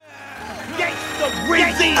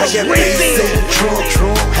I got bags in the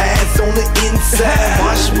trunk, hats on the inside.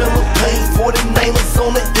 Marshmallow paint for the nailers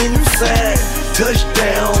on the inside.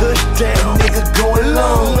 Touchdown, nigga going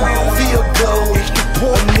long. Field goal, extra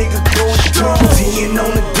point, nigga going strong. 10 on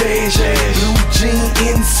the dash, blue jean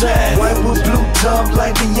inside. White with blue top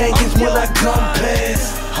like the Yankees when I come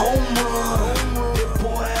past. Home run, that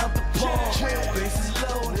boy out the park.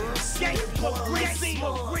 Bases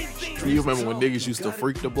loaded. You remember when niggas used to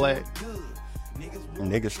freak the black?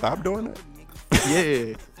 Niggas stop doing it?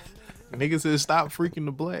 Yeah. Niggas said stop freaking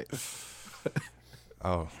the black.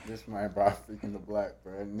 Oh. This man brought freaking the black,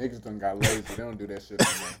 bro. Niggas done got lazy. They don't do that shit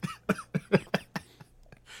no more.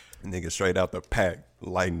 Niggas straight out the pack,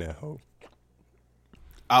 lighting that hoe.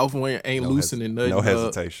 Off when ain't loosening nothing. No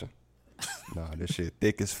hesitation. Nah, this shit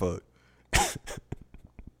thick as fuck.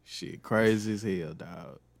 Shit crazy as hell,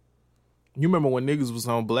 dog. You remember when niggas was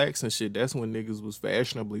on blacks and shit, that's when niggas was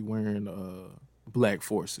fashionably wearing black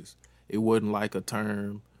forces. It wasn't like a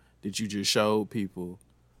term that you just showed people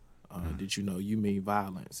that you know you mean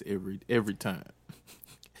violence every time.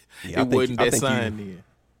 Yeah, it wasn't that sign then.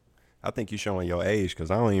 I think you're showing your age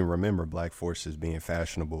because I don't even remember black forces being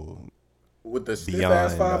fashionable. With the stiff beyond,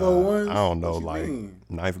 ass 501s? I don't know, like mean?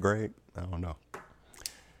 9th grade? I don't know.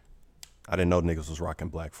 I didn't know niggas was rocking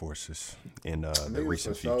black forces in the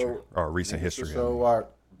recent future or recent history. For sure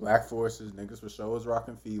rock black forces. Niggas for sure was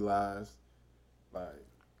rocking felines. Like,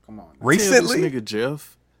 come on. Now. Recently? Tell this nigga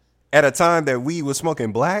Jeff. At a time that we was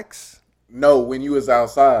smoking blacks? No, when you was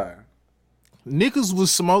outside. Niggas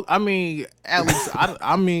was smoke. I mean, Alex.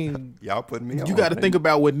 I mean, y'all putting me on. You got to think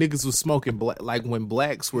about what niggas was smoking. Like when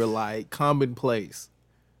blacks were like commonplace.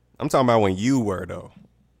 I'm talking about when you were though.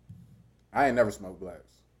 I ain't never smoked blacks.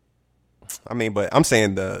 I mean, but I'm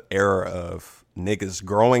saying the era of niggas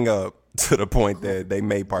growing up to the point that they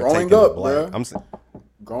may partake in the black. I'm saying.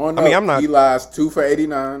 Growing up, I'm not. Eli's 2 for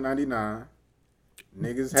 $89.99.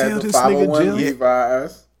 Niggas had the 501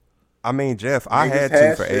 Levi's. I mean, Jeff, I had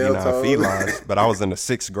 2 for 89 felines, but I was in the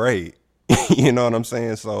 6th grade. You know what I'm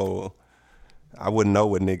saying? So I wouldn't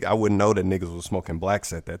know I wouldn't know that niggas was smoking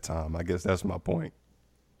blacks at that time. I guess that's my point.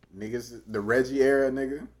 Niggas, the Reggie era,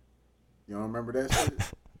 nigga. You don't remember that shit?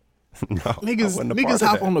 No, niggas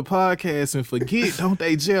hop on the podcast and forget, don't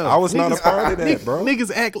they, Jeff? I was not a part of that, bro.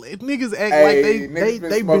 Niggas act like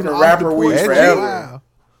they been rapper weed forever. Wow.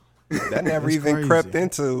 That never even crazy. Crept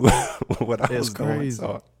into what I was doing.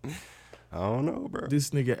 So I don't know, bro.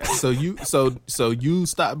 This nigga. So you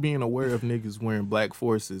stopped being aware of niggas wearing black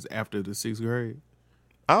forces after the 6th grade?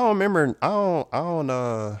 I don't remember. I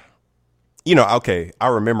don't. You know, okay. I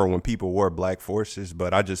remember when people wore black forces,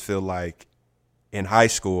 but I just feel like in high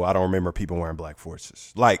school, I don't remember people wearing black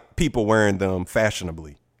forces. Like people wearing them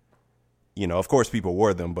fashionably. You know, of course people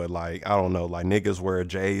wore them, but like, I don't know, like niggas wear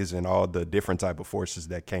J's and all the different type of forces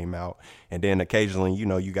that came out. And then occasionally, you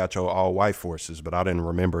know, you got your all white forces, but I didn't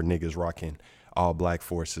remember niggas rocking all black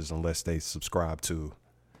forces unless they subscribe to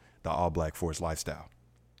the all black force lifestyle.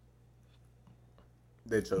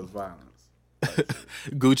 They chose violence.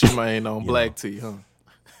 Gucci Mane on black tee, huh?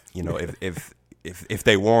 You know, if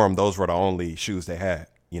they wore them, those were the only shoes they had.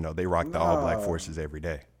 You know, they rocked the all black forces every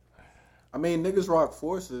day. I mean, niggas rock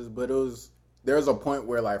forces, but there was a point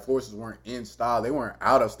where like forces weren't in style. They weren't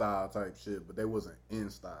out of style type shit, but they wasn't in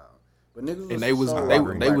style. But niggas and they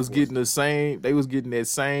was getting the same. They was getting that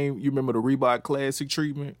same. You remember the Reebok Classic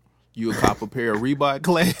treatment? You would cop a pair of Reebok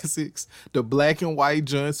Classics, the black and white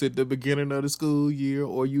joints at the beginning of the school year,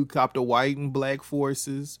 or you cop the white and black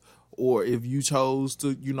forces, or if you chose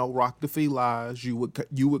to, you know, rock the felines, you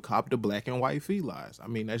would cop the black and white felines. I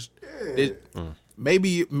mean, that's it.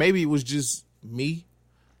 Maybe it was just me.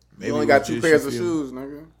 Maybe you only got 2 pairs of shoes,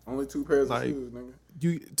 nigga. Only 2 pairs of shoes, nigga.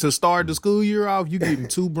 You to start the school year off, you getting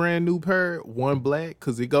 2 brand new pair, one black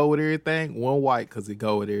because it go with everything, one white because it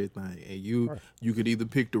go with everything, and you could either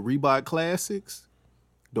pick the Reebok Classics,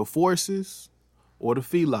 the Forces, or the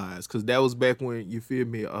felines because that was back when, you feel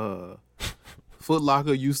me, Foot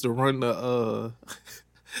Locker used to run the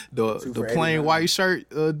plain white shirt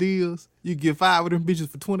deals. You get 5 of them bitches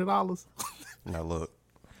for $20. Now look,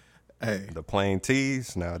 hey, the plain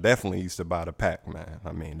tees. Now definitely used to buy the pack, man.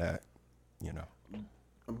 I mean that, you know,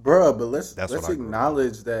 bruh. But let's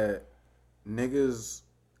acknowledge that niggas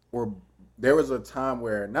were. There was a time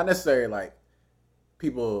where not necessarily like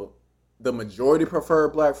people, the majority prefer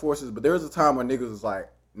black forces, but there was a time when niggas was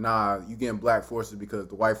like, nah, you getting black forces because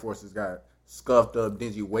the white forces got scuffed up,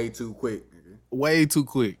 dingy way too quick. Nigga. Way too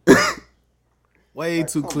quick. Way like,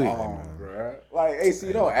 too quick. Bro. Like,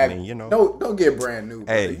 AC, don't act. I mean, you know, don't get brand new,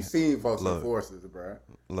 bro. You seen folks in forces, bro.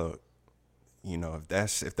 Look, You know, if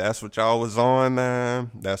that's what y'all was on,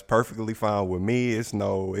 man, that's perfectly fine with me. It's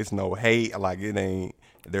no hate. Like it ain't.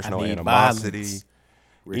 There's no animosity.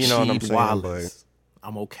 You know what I'm saying? Wallace. But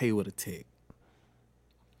I'm okay with a tick.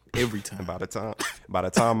 Every time. By the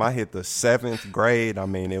time I hit the 7th grade, I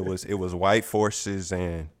mean it was white forces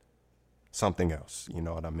and something else. You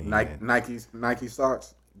know what I mean? Nike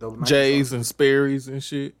socks, J's and Sperry's and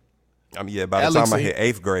shit. I mean, yeah. By the time I hit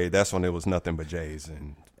 8th grade, that's when it was nothing but J's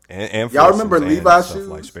and y'all remember Levi's shoes?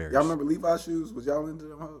 Like y'all remember Levi's shoes? Was y'all into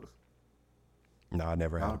them hoes? No, I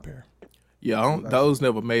never had a pair. Yeah, those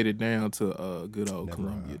never made it down to good old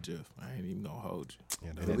Columbia, Jeff. I ain't even gonna hold you.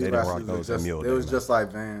 Yeah, they didn't rock those at Mule Day. It was just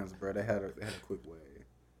like Vans, bro. They had a quick way.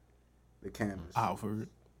 The canvas. Alfred.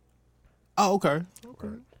 Oh, okay.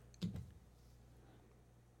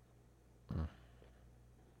 Right.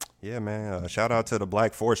 Yeah, man. Shout out to the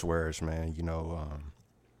Black Force wearers, man. You know,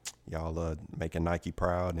 y'all making Nike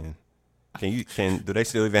proud. And do they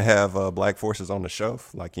still even have Black Forces on the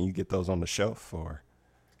shelf? Like, can you get those on the shelf, or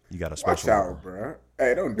you got a special? Watch out, bro.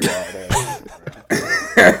 Hey, don't do all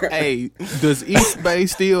that. Hey, does East Bay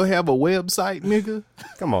still have a website, nigga?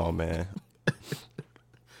 Come on, man.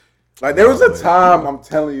 Like, there was a time, I'm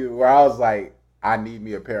telling you, where I was like, I need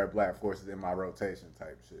me a pair of Black Forces in my rotation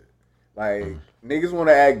type shit. Like, niggas want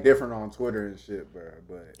to act different on Twitter and shit, bro.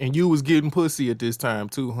 And you was getting pussy at this time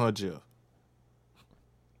too, huh, Jeff?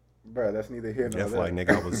 Bro, that's neither here nor Jeff, there. like,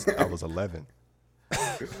 nigga, I was 11.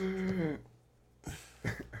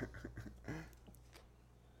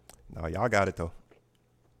 No, y'all got it though.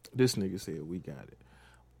 This nigga said we got it.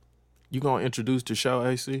 You gonna introduce the show,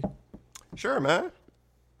 AC? Sure, man.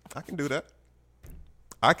 I can do that,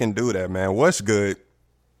 man. What's good?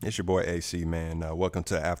 It's your boy AC, man. Welcome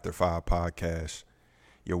to After 5 Podcast,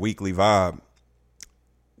 your weekly vibe.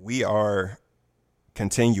 We are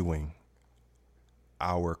continuing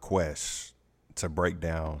our quest to break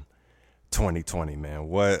down 2020, man.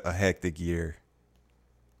 What a hectic year.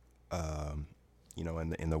 You know,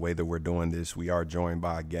 in the way that we're doing this, we are joined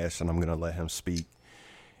by a guest, and I'm gonna let him speak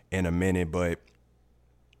in a minute. But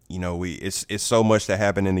you know, it's so much that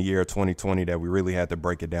happened in the year of 2020 that we really had to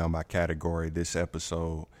break it down by category. This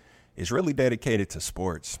episode is really dedicated to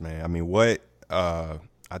sports, man. I mean, what I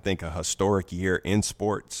think a historic year in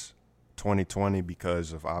sports, 2020,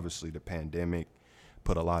 because of obviously the pandemic,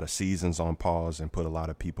 put a lot of seasons on pause and put a lot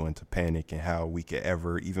of people into panic and how we could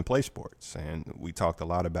ever even play sports. And we talked a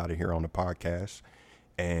lot about it here on the podcast.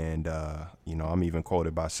 And, you know, I'm even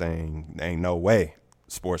quoted by saying, ain't no way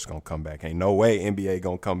sports going to come back. Ain't no way NBA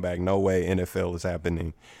going to come back. No way NFL is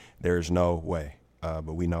happening. There's no way.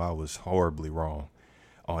 But we know I was horribly wrong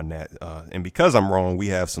on that. And because I'm wrong, we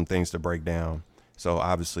have some things to break down. So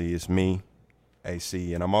obviously it's me,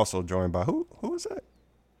 AC, and I'm also joined by who is that?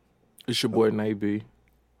 It's your boy Nate B.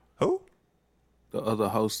 Who? The other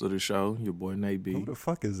host of the show, your boy Nate B. Who the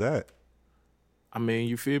fuck is that? I mean,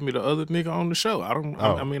 you feel me? The other nigga on the show.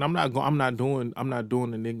 I mean, I'm not doing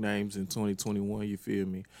the nicknames in 2021. You feel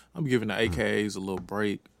me? I'm giving the AKAs a little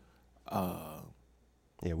break.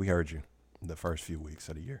 Yeah, we heard you the first few weeks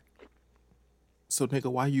of the year. So,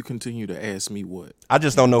 nigga, why you continue to ask me what? I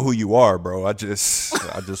just don't know who you are, bro. I just,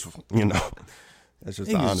 you know, that's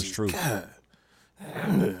just the honest truth. God.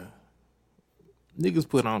 Niggas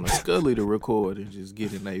put on a Scully to record and just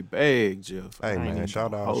get in a bag, Jeff. Hey, man,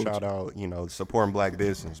 shout out, you know, supporting black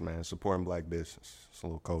business, man. Supporting black business. It's a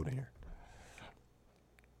little cold in here.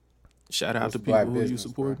 Shout out to people who you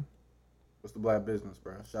support. What's the black business,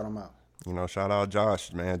 bro? Shout them out. You know, shout out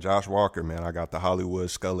Josh, man. Josh Walker, man. I got the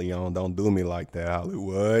Hollywood Scully on. Don't do me like that,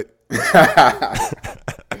 Hollywood.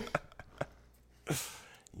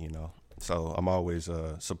 You know, so I'm always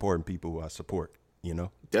supporting people who I support. You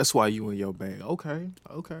know, that's why you in your bag. Okay.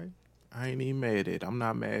 I ain't even mad at it. I'm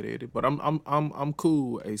not mad at it, but I'm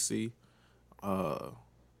cool. AC,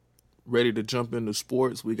 ready to jump into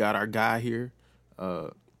sports. We got our guy here.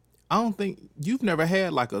 I don't think you've never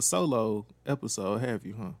had like a solo episode, have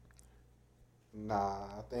you? Huh?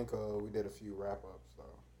 Nah, I think we did a few wrap ups though.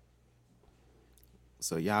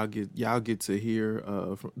 So y'all get to hear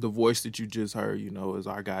from the voice that you just heard. You know, is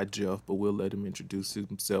our guy Jeff, but we'll let him introduce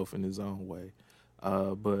himself in his own way.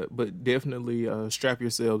 But definitely strap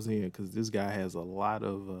yourselves in because this guy has a lot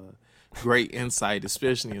of great insight,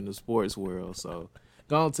 especially in the sports world. So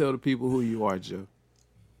go on, tell the people who you are, Jeff.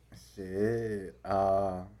 Shit.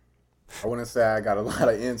 I wouldn't say I got a lot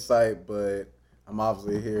of insight, but I'm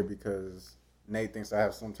obviously here because Nate thinks I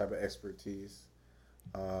have some type of expertise.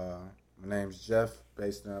 My name's Jeff,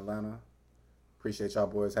 based in Atlanta. Appreciate y'all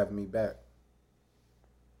boys having me back.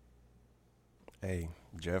 Hey,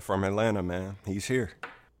 Jeff from Atlanta, man. He's here.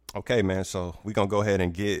 Okay, man, so we're going to go ahead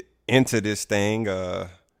and get into this thing.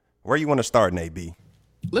 Where you want to start, AB?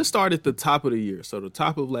 Let's start at the top of the year. So the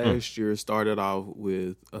top of last year started off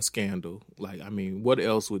with a scandal. Like, I mean, what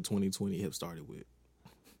else would 2020 have started with?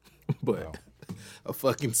 But a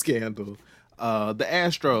fucking scandal. The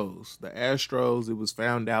Astros, it was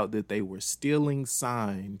found out that they were stealing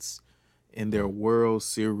signs in their World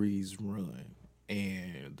Series run.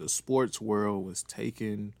 And the sports world was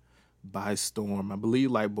taken by storm. I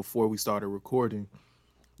believe, like, before we started recording,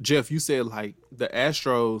 Jeff, you said, like, the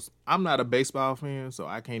Astros, I'm not a baseball fan, so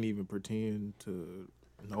I can't even pretend to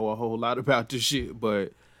know a whole lot about this shit,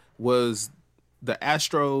 but was the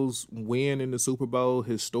Astros win in the Super Bowl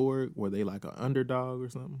historic? Were they like an underdog or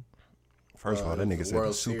something? First of all, that nigga said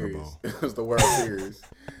the Super Bowl. It was the World Series.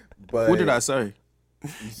 But what did I say?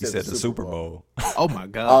 You said the Super Bowl. Oh, my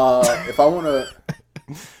God. If I want to...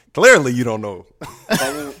 Clearly, you don't know.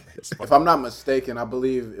 If I'm not mistaken, I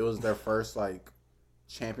believe it was their first, like,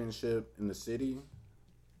 championship in the city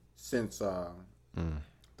since the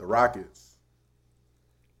Rockets.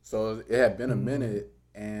 So it had been a minute,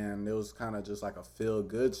 and it was kind of just like a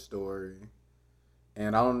feel-good story.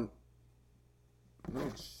 And I don't...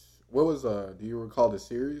 What was... do you recall the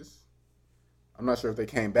series? I'm not sure if they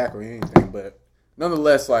came back or anything, but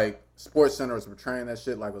nonetheless, like, SportsCenter was portraying that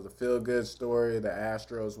shit like it was a feel-good story. The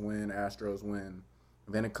Astros win.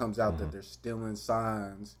 And then it comes out that they're stealing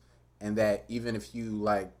signs, and that even if you,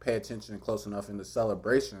 like, pay attention close enough in the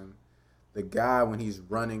celebration, the guy, when he's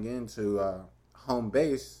running into home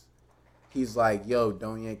base, he's like, yo,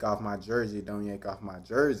 don't yank off my jersey. And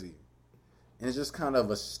it's just kind of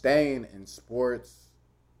a stain in sports,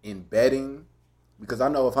 in betting, because I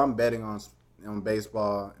know if I'm betting on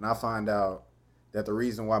baseball and I find out that the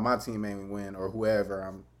reason why my team ain't win, or whoever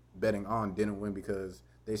I'm betting on didn't win because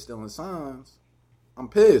they stealing signs, I'm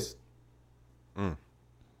pissed. You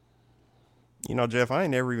know, Jeff, I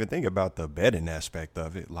ain't never even think about the betting aspect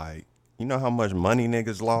of it. Like, you know how much money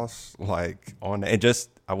niggas lost? Like, on and just,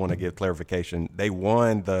 I want to give clarification. They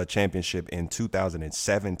won the championship in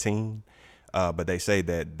 2017, but they say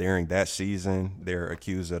that during that season, they're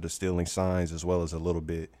accused of the stealing signs as well as a little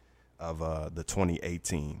bit of the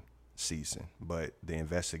 2018 season. But the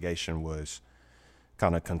investigation was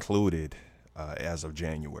kind of concluded as of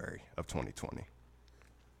January of 2020.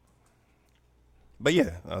 But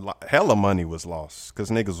yeah, hella money was lost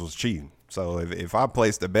because niggas was cheating. So if I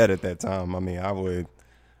placed a bet at that time, I mean,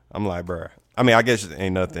 I'm like, bruh. I mean, I guess it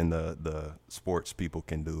ain't nothing the sports people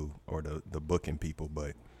can do or the booking people,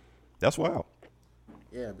 but that's wild.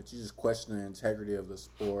 Yeah, but you just question the integrity of the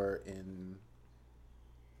sport, and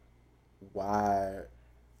why,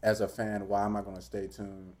 as a fan, why am I going to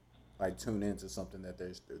tune into something that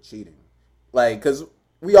they're cheating? Like, because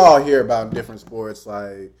we all hear about different sports,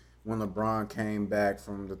 like, when LeBron came back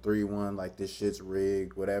from the 3-1, like, this shit's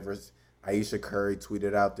rigged, whatever. Aisha Curry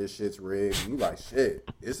tweeted out, this shit's rigged. And you like, shit,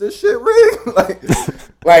 is this shit rigged?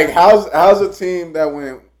 like how's a team that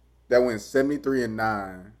went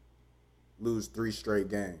 73-9 lose 3 straight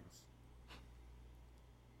games?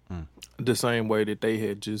 The same way that they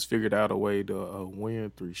had just figured out a way to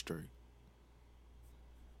win 3 straight.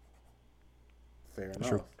 Fair enough.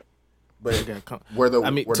 Sure. But were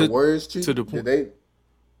the Warriors cheating? To the point. Did they?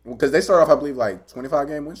 Because they started off, I believe, like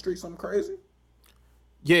 25-game win streak, something crazy.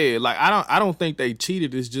 Yeah, like I don't think they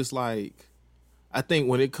cheated. It's just like, I think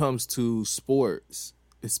when it comes to sports,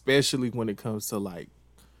 especially when it comes to like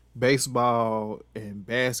baseball and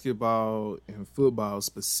basketball and football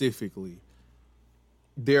specifically,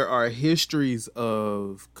 there are histories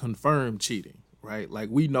of confirmed cheating, right? Like,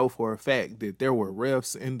 we know for a fact that there were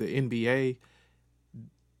refs in the NBA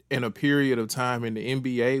in a period of time in the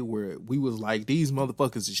NBA where we was like, these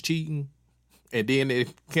motherfuckers is cheating, and then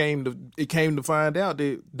it came to find out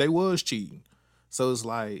that they was cheating. So it's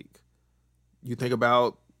like, you think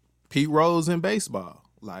about Pete Rose in baseball.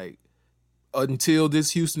 Like, until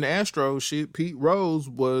this Houston Astros shit, Pete Rose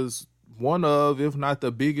was one of, if not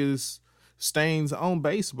the biggest stains on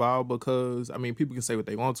baseball, because, I mean, people can say what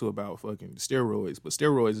they want to about fucking steroids, but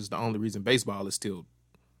steroids is the only reason baseball is still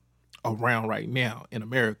around right now in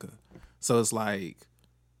America. So it's like,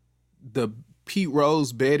 the Pete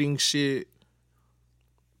Rose betting shit,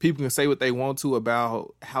 people can say what they want to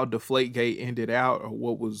about how Deflategate ended out, or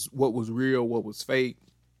what was real, what was fake.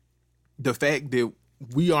 The fact that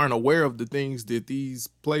we aren't aware of the things that these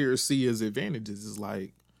players see as advantages is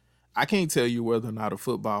like, I can't tell you whether or not a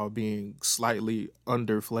football being slightly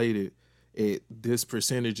underflated at this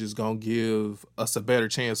percentage is going to give us a better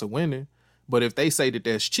chance of winning. But if they say that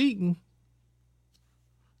that's cheating,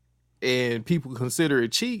 and people consider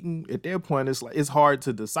it cheating, at that point it's like, it's hard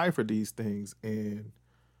to decipher these things. And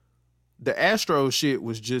the Astros shit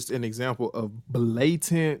was just an example of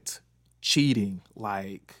blatant cheating.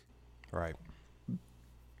 Like, right.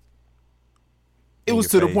 It was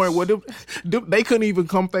to the point where they couldn't even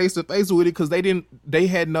come face to face with it because they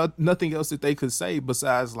had nothing else that they could say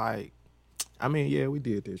besides like, I mean, yeah, we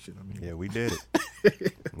did this shit. I mean, yeah, we did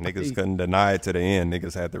it. Niggas couldn't deny it to the end.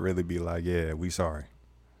 Niggas had to really be like, yeah, we sorry.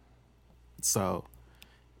 So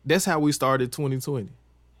that's how we started 2020.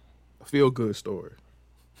 A feel good story.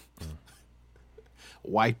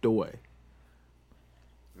 Wiped away.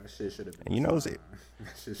 That shit should have been. And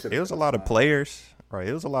it was a lot of players. Right,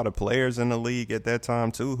 it was a lot of players in the league at that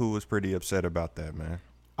time too who was pretty upset about that, man.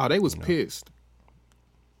 Oh, they was pissed.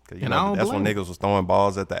 And that's when niggas was throwing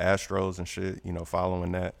balls at the Astros and shit.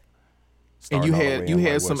 Following that. And you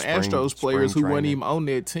had some Astros players who weren't even on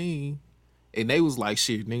that team, and they was like,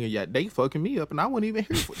 "Shit, nigga, yeah, they fucking me up," and I wasn't even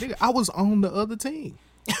here for nigga. I was on the other team.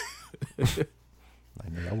 Like,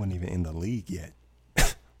 nigga, I wasn't even in the league yet.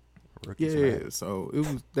 Yeah, so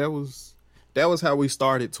that was how we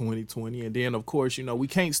started 2020. And then, of course, we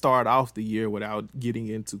can't start off the year without getting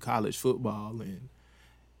into college football. And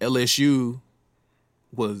LSU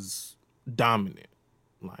was dominant.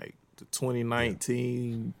 Like, the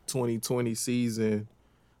 2019, 2020 season,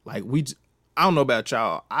 like, I don't know about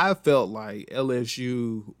y'all. I felt like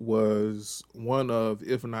LSU was one of,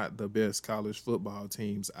 if not the best college football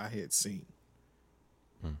teams I had seen.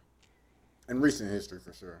 In recent history,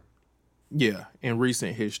 for sure. Yeah, in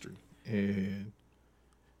recent history. And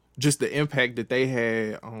just the impact that they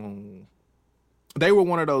had on, they were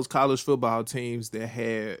one of those college football teams that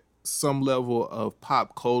had some level of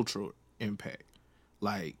pop cultural impact.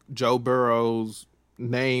 Like Joe Burrow's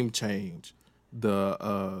name change,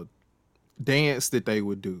 the dance that they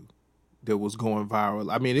would do that was going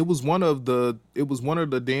viral. I mean, it was one of the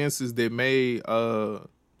dances that made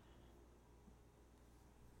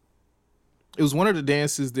it was one of the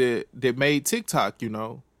dances that made TikTok,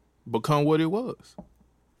 become what it was.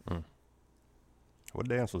 What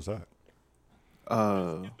dance was that?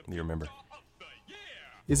 You remember?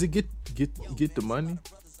 Is it get the money?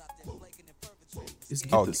 Was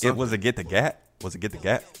it Get the Gat? Was it Get the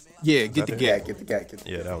Gat? Yeah, Get the Gat. Get the Gat.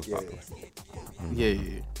 Yeah, that was popular.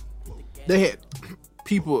 Yeah. They had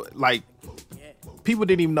people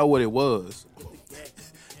didn't even know what it was.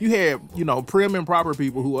 You had, prim and proper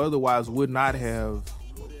people who otherwise would not have,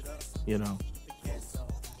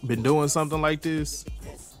 been doing something like this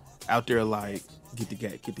out there like, get the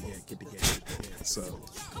gat. So.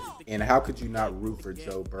 And how could you not root for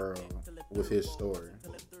Joe Burrow with his story?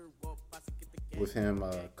 With him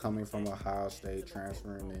coming from Ohio State,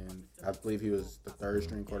 transferring in, I believe he was the third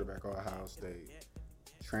string quarterback of Ohio State,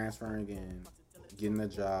 transferring in, getting a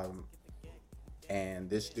job, and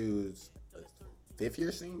this dude's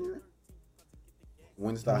fifth-year senior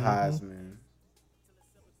wins the Heisman,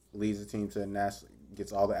 leads the team to the national,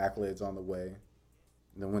 gets all the accolades on the way,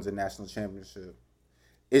 and then wins a national championship.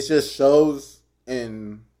 It just shows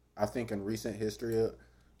I think in recent history,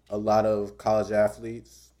 a lot of college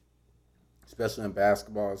athletes, especially in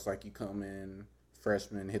basketball, it's like you come in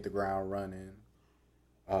freshman, hit the ground running.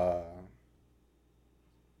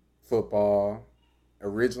 Football,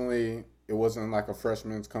 originally it wasn't like a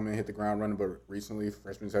freshman's come in, hit the ground running, but recently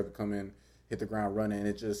freshmen have to come in, hit the ground running. And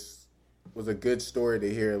it just was a good story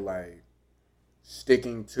to hear, like,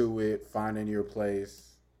 sticking to it, finding your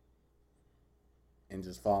place, and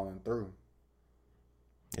just following through.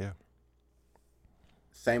 Yeah.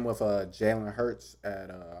 Same with Jalen Hurts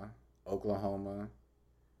at Oklahoma.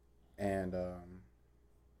 And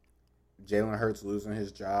Jalen Hurts losing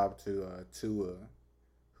his job to Tua,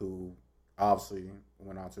 who obviously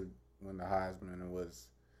went on to win the Heisman and was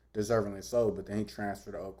deservingly so, but then he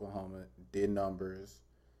transferred to Oklahoma, did numbers,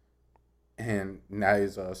 and now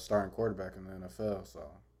he's a starting quarterback in the NFL. So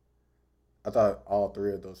I thought all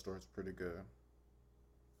three of those stories were pretty good.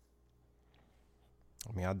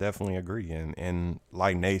 I mean, I definitely agree. And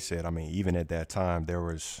like Nate said, I mean, even at that time, there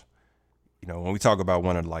was, when we talk about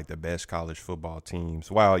one of like the best college football teams,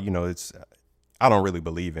 while, I don't really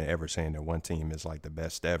believe in ever saying that one team is like the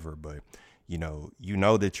best ever, but you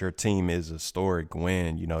know that your team is historic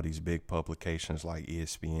when, these big publications like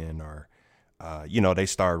ESPN or, they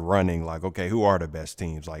start running like, okay, who are the best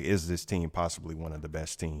teams? Like, is this team possibly one of the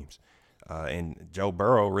best teams? And Joe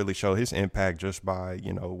Burrow really showed his impact just by,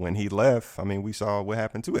 when he left. I mean, we saw what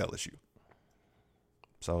happened to LSU.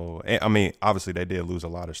 So, I mean, obviously they did lose a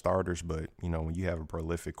lot of starters, but, when you have a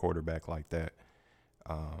prolific quarterback like that,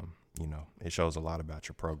 it shows a lot about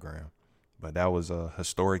your program. But that was a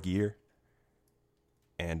historic year.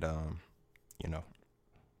 And,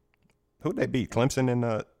 who'd they beat? Clemson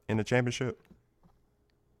in the championship?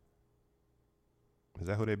 Is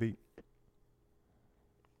that who they beat?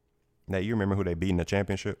 Now, you remember who they beat in the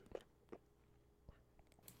championship?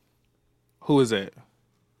 Who is that?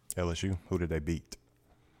 LSU. Who did they beat?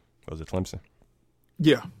 Was it Clemson?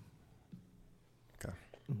 Yeah. Okay.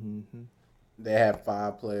 Mm-hmm. They had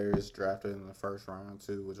 5 players drafted in the first round,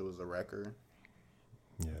 too, which was a record.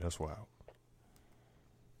 Yeah, that's wild.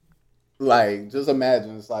 Like, just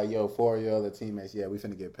imagine, it's like, yo, 4 of your other teammates, yeah, we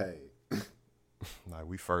finna get paid. Like,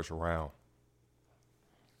 we first round.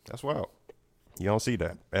 That's wild. You don't see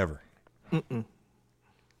that, ever. Mm-mm.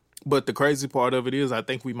 But the crazy part of it is, I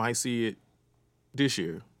think we might see it this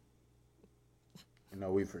year. You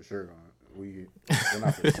know, we for sure we're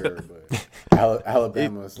not for sure, but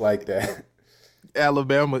Alabama's like that.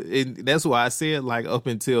 Alabama, and that's why I said, like, up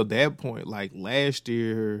until that point, like last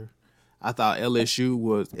year, I thought LSU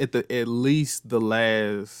was at least the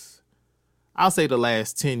last, I'll say the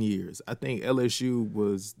last 10 years. I think LSU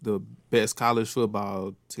was the best college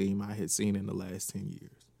football team I had seen in the last 10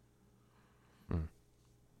 years.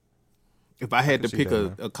 If I had to pick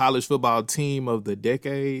a college football team of the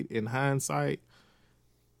decade in hindsight,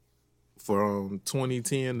 from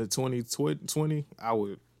 2010 to 2020, I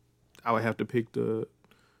would have to pick the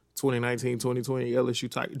 2019-2020 LSU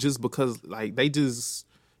Tigers, just because, like, they just,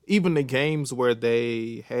 even the games where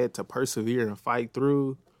they had to persevere and fight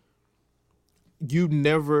through, you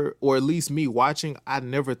never, or at least me watching, I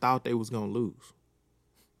never thought they was gonna lose.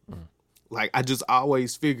 Like, I just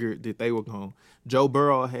always figured that they were gonna. Joe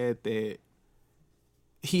Burrow had that.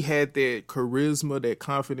 He had that charisma, that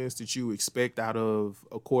confidence that you expect out of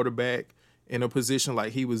a quarterback in a position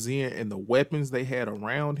like he was in, and the weapons they had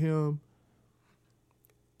around him.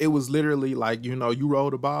 It was literally like, you know, you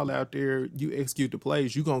roll the ball out there, you execute the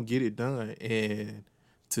plays, you're going to get it done. And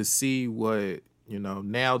to see what, you know,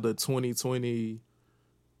 now the 2020,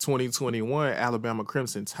 2021 Alabama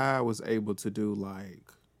Crimson Tide was able to do, like,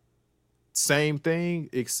 same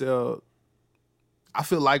thing, except I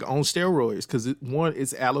feel like on steroids, because one,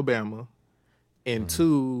 it's Alabama, and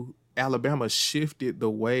two, Alabama shifted the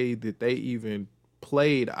way that they even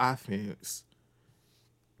played offense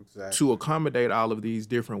to accommodate all of these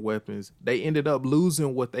different weapons. They ended up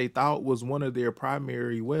losing what they thought was one of their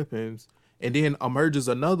primary weapons, and then emerges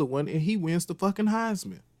another one, and he wins the fucking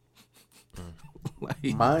Heisman. Like,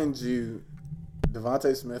 mind you,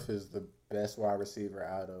 Devontae Smith is the best wide receiver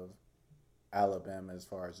out of Alabama as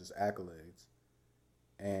far as just accolades.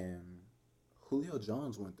 And Julio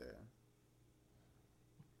Jones went there.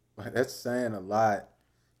 Like, that's saying a lot.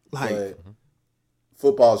 Like, but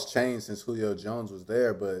football's changed since Julio Jones was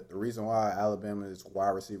there. But the reason why Alabama is wide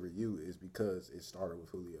receiver U is because it started with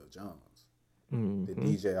Julio Jones. The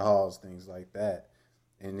DJ Halls, things like that.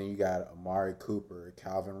 And then you got Amari Cooper,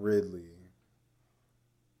 Calvin Ridley.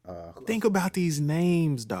 Think about these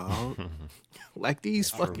names, dog. Like,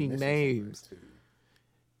 these fucking names.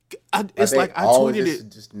 It's like I tweeted it.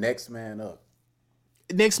 Just next man up.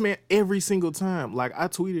 Next man every single time. Like, I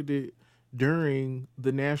tweeted it during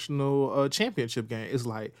the national championship game. It's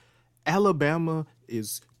like Alabama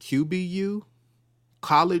is QBU,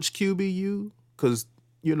 college QBU, because,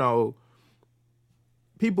 you know,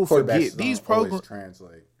 people forget these programs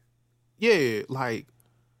translate. Yeah, like,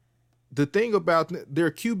 the thing about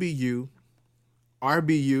their QBU,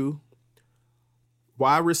 RBU,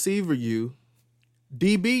 wide receiver U,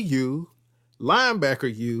 DBU,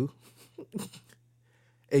 linebacker U,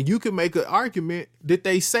 and you can make an argument that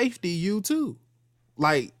they safety U too.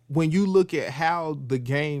 Like, when you look at how the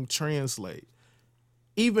game translates,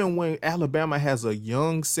 even when Alabama has a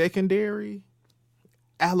young secondary,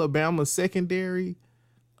 Alabama secondary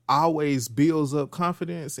always builds up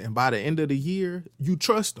confidence, and by the end of the year, you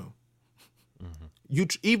trust them.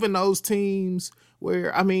 Even those teams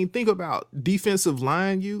where, I mean, think about defensive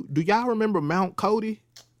line. Do y'all remember Mount Cody?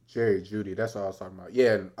 Jerry Jeudy, that's what I was talking about.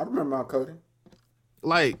 Yeah, I remember Mount Cody.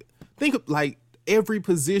 Like, think of, like, every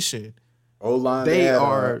position. O-line, they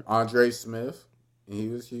are Andre Smith. He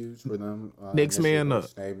was huge for them. Next man up.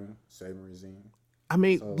 Saban regime. I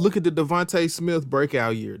mean, look at the Devontae Smith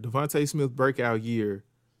breakout year. Devontae Smith breakout year.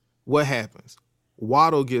 What happens?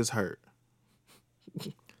 Waddle gets hurt.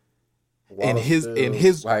 And his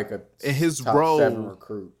like a top role 7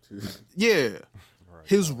 recruit too. Yeah. Right.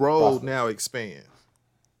 His role now expands.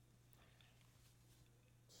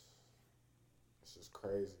 It's just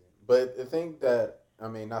crazy. But the thing that, I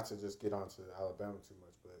mean, not to just get onto Alabama too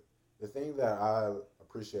much, but the thing that I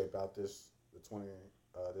appreciate about this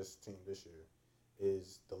team this year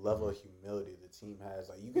is the level of humility the team has.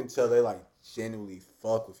 Like, you can tell they, like, genuinely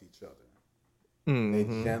fuck with each other. They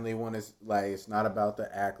generally want to, like, it's not about the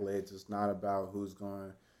accolades. It's not about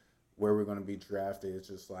where we're going to be drafted. It's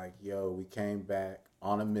just like, yo, we came back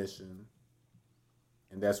on a mission,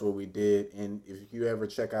 and that's what we did. And if you ever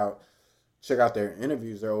check out their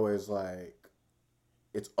interviews, they're always like,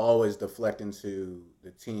 it's always deflecting to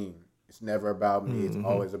the team. It's never about me. It's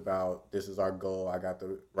always about, this is our goal. I got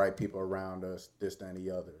the right people around us, this, that, and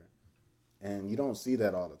the other. And you don't see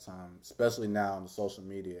that all the time, especially now in the social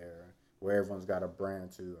media era where everyone's got a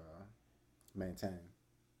brand to maintain.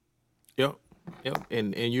 Yep.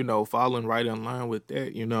 And you know, following right in line with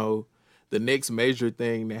that, you know, the next major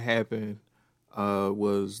thing that happened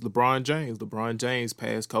was LeBron James. LeBron James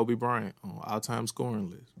passed Kobe Bryant on all-time scoring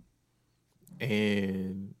list.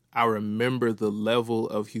 And I remember the level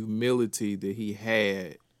of humility that he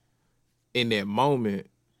had in that moment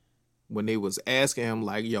when they was asking him,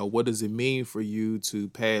 like, yo, what does it mean for you to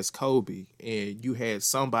pass Kobe? And you had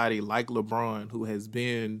somebody like LeBron who has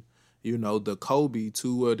been, you know, the Kobe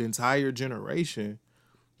to an entire generation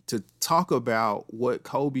to talk about what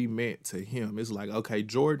Kobe meant to him. It's like, okay,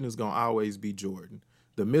 Jordan is going to always be Jordan.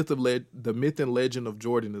 The myth and legend of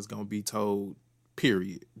Jordan is going to be told,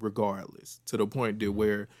 period, regardless, to the point that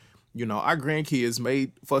where, you know, our grandkids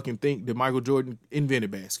may fucking think that Michael Jordan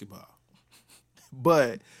invented basketball.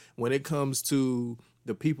 But when it comes to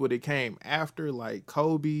the people that came after, like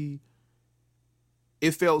Kobe,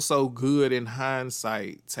 it felt so good in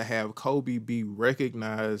hindsight to have Kobe be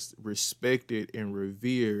recognized, respected, and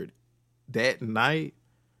revered that night.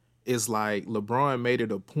 It's like LeBron made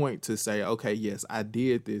it a point to say, okay, yes, I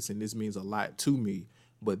did this and this means a lot to me.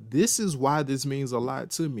 But this is why this means a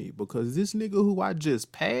lot to me, because this nigga who I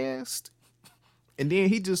just passed, and then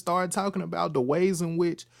he just started talking about the ways in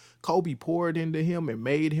which Kobe poured into him and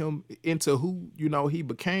made him into who, you know, he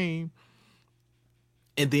became.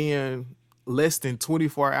 And then less than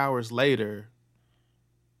 24 hours later,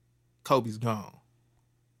 Kobe's gone.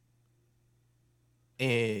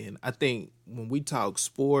 And I think when we talk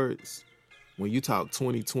sports, when you talk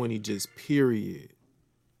 2020, just period,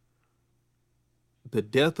 the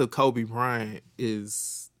death of Kobe Bryant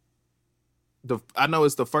is I know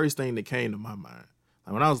it's the first thing that came to my mind.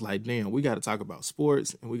 Like when I was like, damn, we got to talk about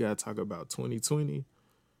sports and we got to talk about 2020.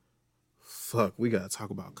 Fuck, we got to talk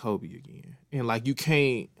about Kobe again. And like, you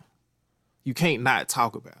can't not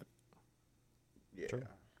talk about it. Yeah, sure.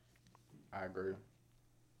 I agree.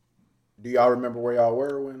 Do y'all remember where y'all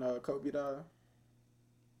were when Kobe died?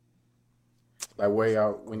 Like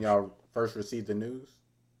when y'all first received the news?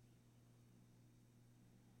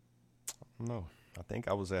 No, I think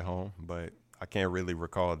I was at home, but I can't really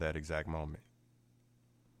recall that exact moment.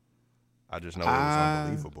 I just know it was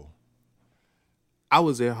unbelievable. I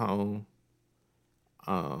was at home.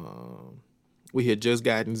 We had just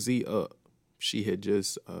gotten Z up. She had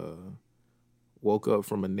just woke up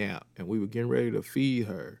from a nap, and we were getting ready to feed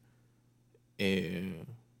her. And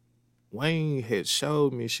Wayne had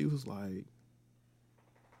showed me, she was like,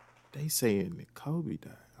 they saying that Kobe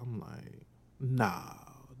died. I'm like, nah,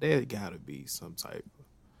 there gotta be some type of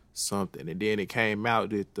something. And then it came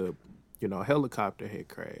out that the, you know, helicopter had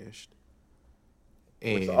crashed.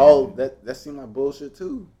 And that seemed like bullshit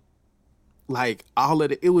too. Like all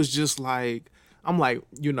of it was just like, I'm like,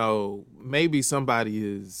 you know, maybe somebody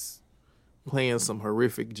is playing some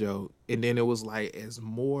horrific joke. And then it was like, as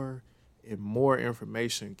more and more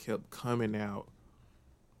information kept coming out,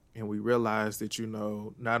 and we realized that, you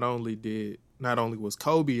know, not only was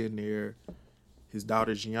Kobe in there, his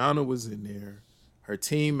daughter Gianna was in there, her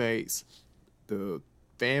teammates, the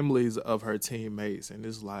families of her teammates, and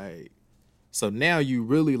it's like, so now you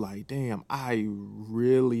really like, damn, I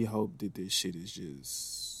really hope that this shit is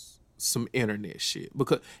just some internet shit.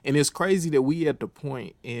 And it's crazy that we at the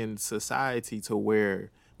point in society to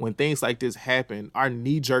where when things like this happen, our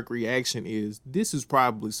knee-jerk reaction is, this is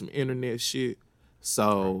probably some internet shit.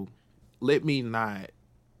 So let me not,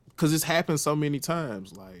 because it's happened so many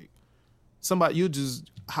times. Like somebody, you just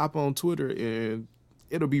hop on Twitter and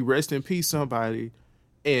it'll be rest in peace somebody,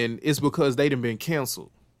 and it's because they done been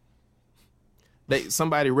canceled.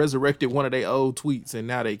 Somebody resurrected one of their old tweets and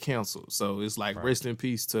now they canceled. So it's like, rest in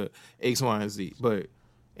peace to X, Y, and Z.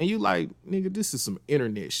 And you like, nigga, this is some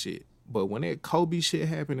internet shit. But when that Kobe shit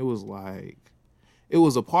happened, it was like, it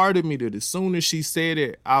was a part of me that as soon as she said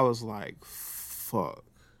it, I was like, fuck.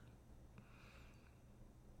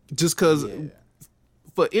 Just cause,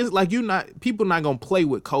 but it's like, people not gonna play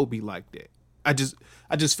with Kobe like that. I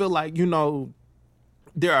just feel like, you know,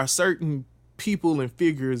 there are certain people and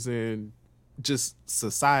figures in just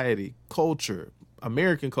society, culture,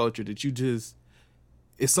 American culture, that you just,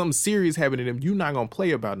 if something serious happening to them, you're not gonna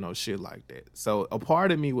play about no shit like that. So a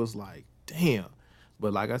part of me was like, damn.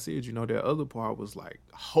 But like I said, you know, that other part was like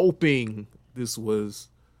hoping this was,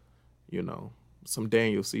 you know, some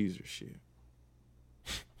Daniel Caesar shit.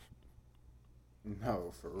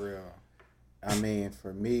 No, for real. I mean,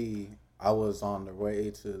 for me, I was on the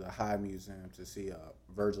way to the High Museum to see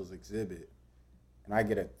Virgil's exhibit, and I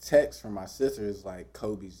get a text from my sister. It's like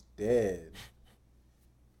Kobe's dead.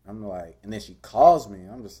 I'm like, and then she calls me.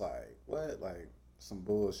 I'm just like, what? Like some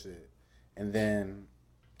bullshit. And then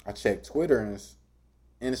I check Twitter and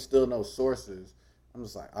it's still no sources. I'm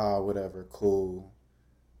just like, oh, whatever, cool.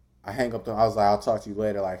 I hang up I was like, I'll talk to you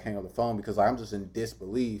later. Like, hang up the phone because like, I'm just in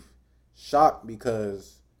disbelief, shocked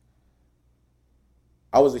because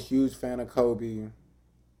I was a huge fan of Kobe,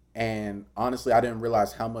 and honestly, I didn't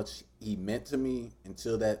realize how much he meant to me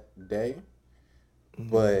until that day.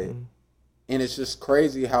 But and it's just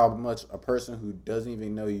crazy how much a person who doesn't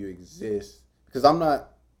even know you exist. Because I'm not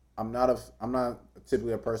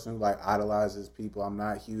typically a person who like idolizes people. I'm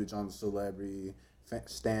not huge on the celebrity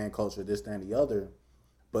stan culture, this, that, and the other.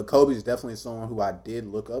 But Kobe's definitely someone who I did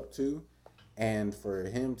look up to, and for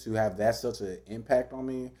him to have that such an impact on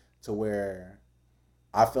me to where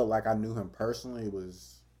I felt like I knew him personally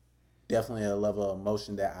was definitely a level of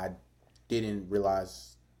emotion that I didn't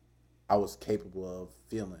realize I was capable of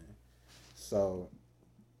feeling. So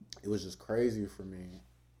it was just crazy for me.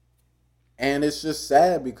 And it's just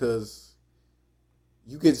sad because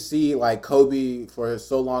you could see like Kobe for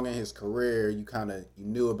so long in his career, you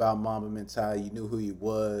knew about Mamba mentality, you knew who he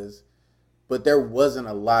was, but there wasn't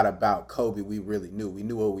a lot about Kobe we really knew. We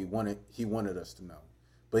knew what he wanted us to know.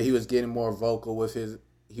 But he was getting more vocal with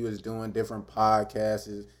he was doing different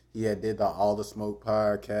podcasts. He had did the All the Smoke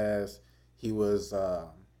podcast. He was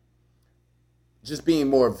just being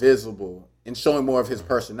more visible and showing more of his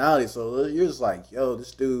personality. So you're just like, yo,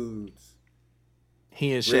 this dude's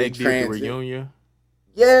he and Shaq did the reunion.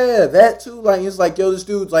 Yeah, that too. Like it's like, yo, this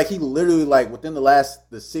dude's like he literally like within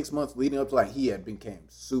the 6 months leading up to like he had became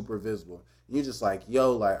super visible. And you're just like,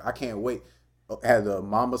 yo, like I can't wait. Had the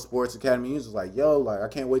Mamba Sports Academy. You're just like, yo, like I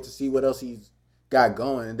can't wait to see what else he's got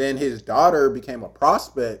going. And then his daughter became a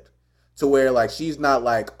prospect to where like she's not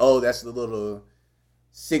like, oh, that's the little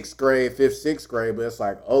 6th grade, 5th, 6th grade, but it's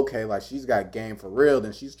like, okay, like she's got game for real.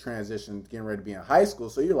 Then she's transitioned, getting ready to be in high school.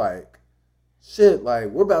 So you're like, shit, like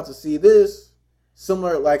we're about to see this.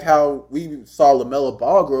 Similar like how we saw LaMelo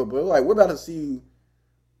Ball grow, but like we're about to see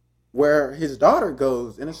where his daughter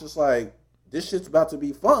goes, and it's just like this shit's about to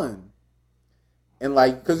be fun. And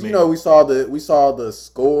like, because you know, we saw the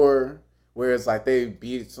score where it's like they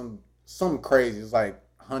beat some crazy, it's like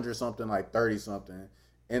 100 something, like 30 something,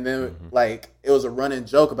 and then like it was a running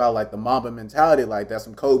joke about like the Mamba mentality, like that's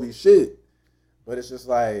some Kobe shit. But it's just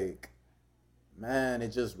like, man, it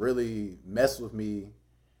just really messed with me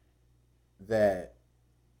that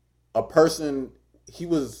a person, he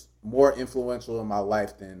was more influential in my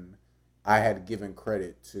life than I had given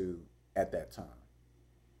credit to at that time.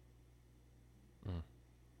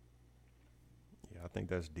 Yeah, I think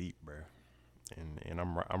that's deep, bro. And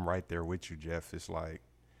I'm right there with you, Jeff. It's like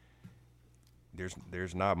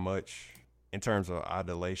there's not much in terms of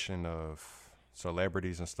adulation of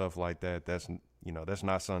celebrities and stuff like that. That's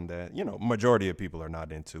not something that majority of people are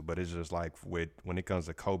not into. But it's just like when it comes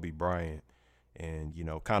to Kobe Bryant and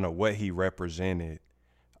kind of what he represented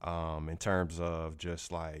in terms of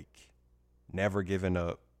just like never giving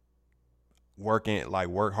up, work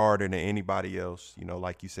harder than anybody else,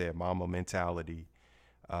 like you said, Mamba mentality,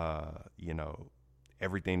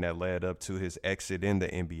 everything that led up to his exit in the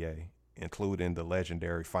NBA, including the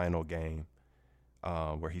legendary final game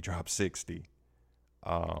where he dropped 60.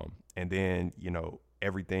 And then,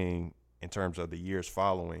 everything in terms of the years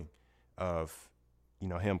following of,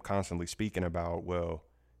 him constantly speaking about, well,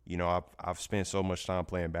 I've spent so much time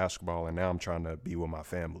playing basketball and now I'm trying to be with my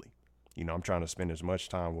family. I'm trying to spend as much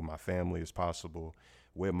time with my family as possible,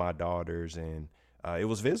 with my daughters. And it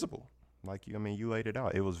was visible. Like, you laid it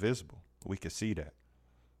out. It was visible. We could see that.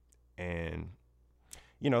 And,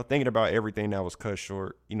 thinking about everything that was cut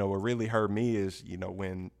short, what really hurt me is,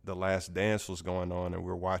 when The Last Dance was going on and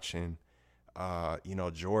we're watching,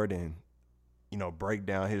 Jordan, break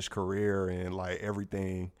down his career and like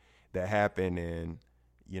everything that happened. And,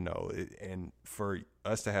 and for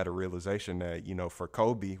us to have a realization that, for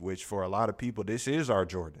Kobe, which for a lot of people, this is our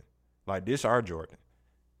Jordan. Like, this our Jordan.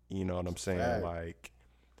 You know what I'm saying? Right.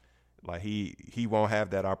 Like he won't have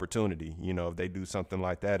that opportunity. If they do something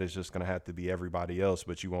like that, it's just going to have to be everybody else,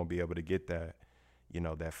 but you won't be able to get that,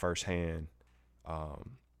 that firsthand,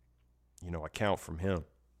 account from him.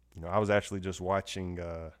 I was actually just watching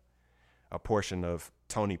a portion of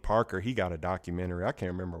Tony Parker. He got a documentary. I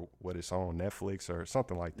can't remember what it's on, Netflix or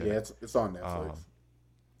something like that. Yeah, it's on Netflix.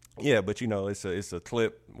 Yeah, but it's a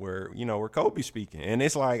clip where where Kobe's speaking, and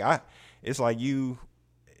it's like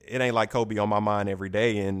it ain't like Kobe on my mind every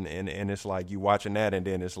day, and it's like you watching that, and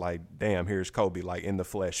then it's like, damn, here's Kobe, like in the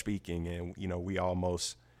flesh speaking, and we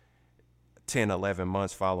almost 10, 11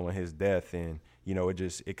 months following his death, and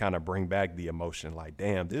it kind of bring back the emotion, like,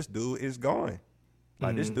 damn, this dude is gone,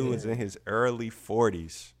 like this dude is in his early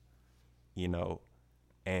 40s, and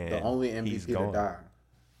the only MVP to die,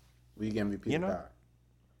 league MVP to die.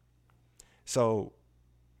 So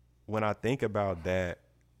when I think about that,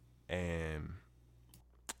 and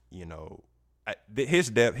his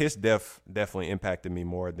death definitely impacted me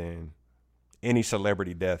more than any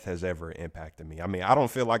celebrity death has ever impacted me. I mean, I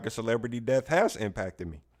don't feel like a celebrity death has impacted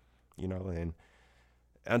me, and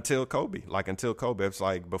until Kobe, it's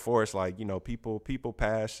like before, it's like, people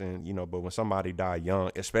pass, and, but when somebody died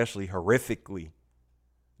young, especially horrifically,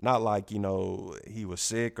 not like, he was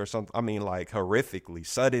sick or something. I mean, like horrifically,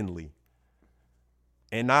 suddenly.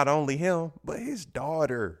 And not only him, but his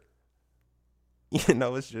daughter. We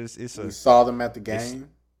saw them at the game.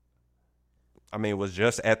 It was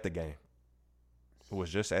just at the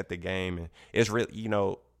game. And it's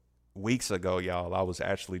really, weeks ago, y'all, I was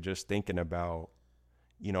actually just thinking about,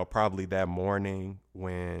 probably that morning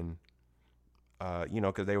when,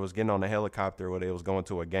 because they was getting on the helicopter or they was going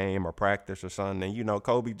to a game or practice or something. And,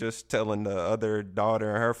 Kobe just telling the other daughter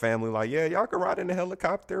and her family, like, yeah, y'all can ride in the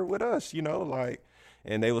helicopter with us, like.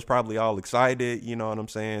 And they was probably all excited, you know what I'm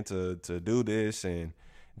saying, to do this, and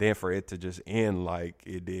then for it to just end like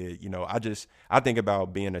it did, I think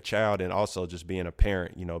about being a child and also just being a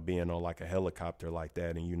parent, being on like a helicopter like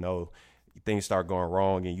that, and things start going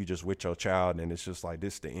wrong, and you just with your child, and it's just like,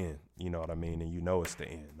 this the end, you know what I mean, and it's the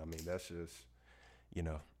end. I mean, that's just, and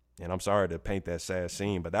I'm sorry to paint that sad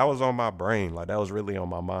scene, but that was on my brain, like that was really on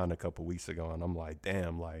my mind a couple weeks ago, and I'm like,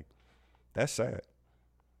 damn, like that's sad.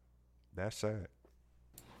 That's sad.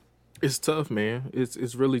 It's tough, man.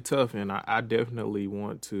 It's really tough, and I definitely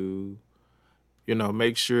want to,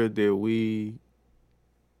 make sure that we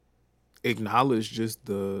acknowledge just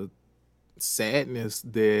the sadness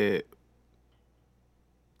that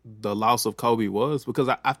the loss of Kobe was, because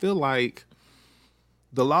I feel like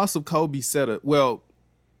the loss of Kobe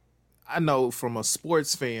I know from a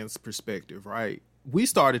sports fan's perspective, right? We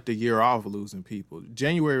started the year off losing people.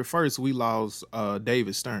 January 1st, we lost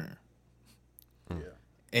David Stern. Yeah.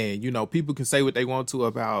 And, people can say what they want to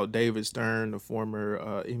about David Stern, the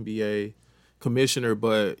former NBA commissioner,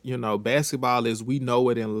 but, basketball as we know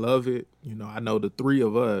it and love it, I know the three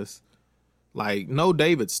of us, like, know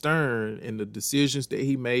David Stern and the decisions that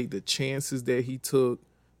he made, the chances that he took,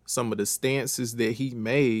 some of the stances that he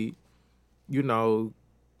made,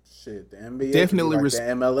 Shit, the NBA definitely like the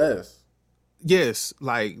MLS. Yes,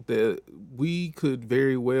 like we could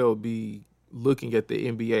very well be looking at the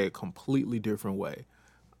NBA a completely different way.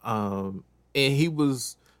 And he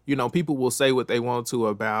was, people will say what they want to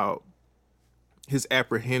about his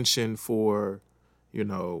apprehension for,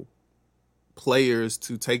 players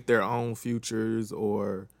to take their own futures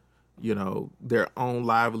or, their own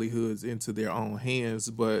livelihoods into their own hands.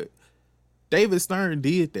 But David Stern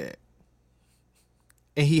did that.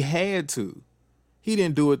 And he had to. He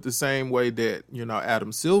didn't do it the same way that,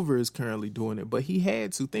 Adam Silver is currently doing it, but he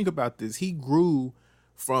had to. Think about this. He grew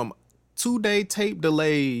from 2-day tape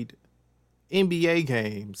delayed NBA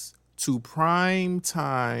games to prime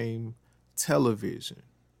time television.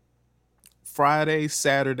 Friday,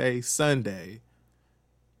 Saturday, Sunday,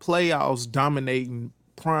 playoffs dominating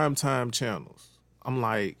primetime channels. I'm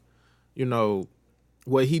like,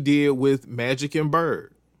 what he did with Magic and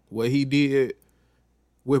Bird, what he did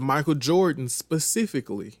with Michael Jordan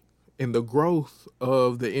specifically in the growth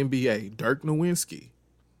of the NBA, Dirk Nowitzki,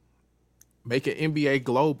 making NBA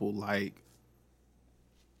global, like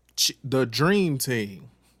the Dream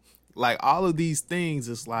Team, like all of these things.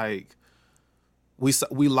 It's like we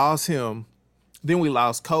lost him, then we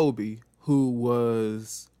lost Kobe, who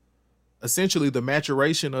was essentially the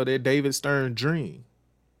maturation of that David Stern dream.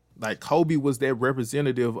 Like Kobe was that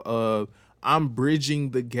representative of, I'm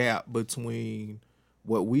bridging the gap between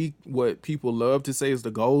what people love to say is the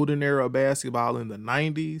golden era of basketball in the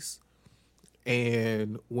 90s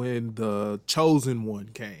and when the chosen one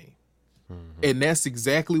came. Mm-hmm. And that's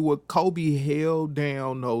exactly what Kobe held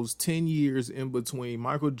down those 10 years in between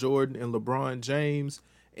Michael Jordan and LeBron James.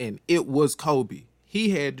 And it was Kobe. He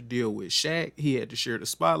had to deal with Shaq. He had to share the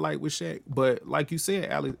spotlight with Shaq. But like you said,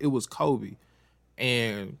 Alex, it was Kobe.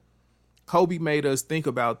 And Kobe made us think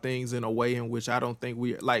about things in a way in which I don't think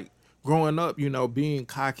we, like growing up, being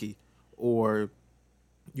cocky or,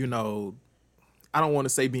 I don't want to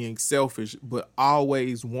say being selfish, but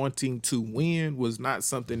always wanting to win was not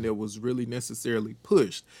something that was really necessarily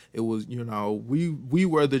pushed. It was, we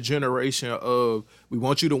were the generation of, we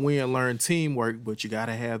want you to win, learn teamwork, but you got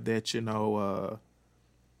to have that,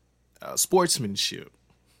 sportsmanship.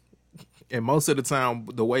 And most of the time,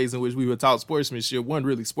 the ways in which we were taught sportsmanship wasn't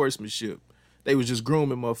really sportsmanship. They was just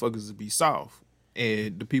grooming motherfuckers to be soft.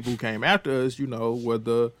 And the people who came after us, were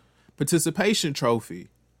the participation trophy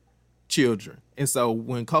children. And so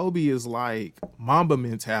when Kobe is like Mamba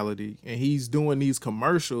mentality and he's doing these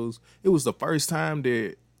commercials, it was the first time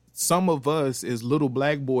that some of us as little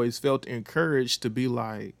black boys felt encouraged to be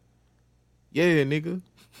like, yeah, nigga,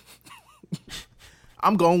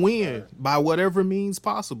 I'm going to win by whatever means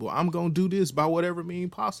possible. I'm going to do this by whatever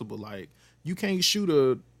means possible. Like, you can't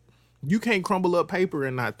crumble up paper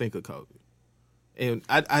and not think of Kobe. And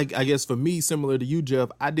I guess for me, similar to you, Jeff,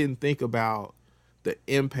 I didn't think about the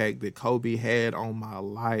impact that Kobe had on my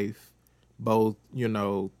life, both,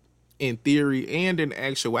 in theory and in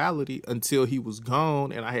actuality, until he was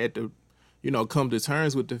gone. And I had to, come to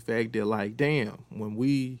terms with the fact that, like, damn, when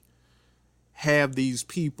we have these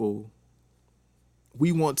people,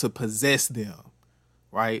 we want to possess them,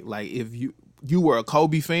 right? Like, if you were a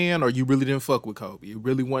Kobe fan or you really didn't fuck with Kobe, it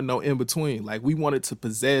really wasn't no in between. Like, we wanted to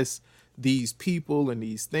possess these people and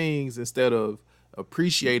these things instead of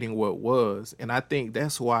appreciating what was. And I think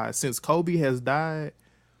that's why, since Kobe has died,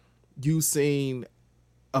 you've seen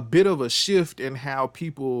a bit of a shift in how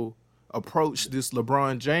people approach this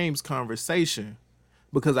LeBron James conversation,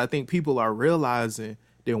 because I think people are realizing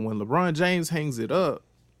that when LeBron James hangs it up,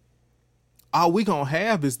 all we gonna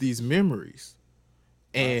have is these memories.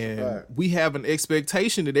 And we have an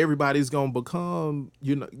expectation that everybody's going to become,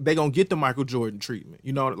 they're going to get the Michael Jordan treatment.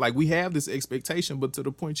 Like, we have this expectation, but to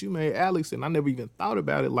the point you made, Alex, and I never even thought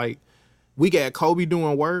about it, like, we got Kobe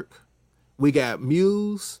doing work, we got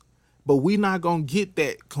Muse, but we not going to get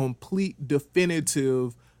that complete,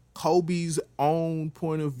 definitive Kobe's own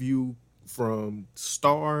point of view from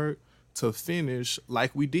start to finish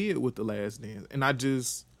like we did with The Last Dance. And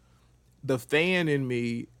the fan in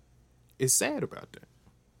me is sad about that.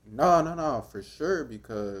 No, for sure,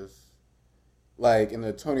 because, like, in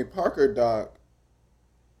the Tony Parker doc,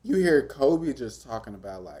 you hear Kobe just talking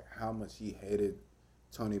about, like, how much he hated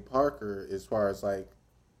Tony Parker as far as, like,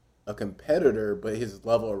 a competitor, but his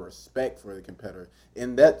level of respect for the competitor.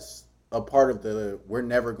 And that's a part of we're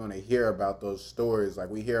never going to hear about those stories. Like,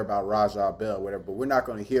 we hear about Rajah Bell, whatever, but we're not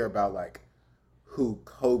going to hear about, like, who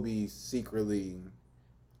Kobe secretly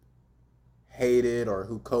hated or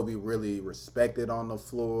who Kobe really respected on the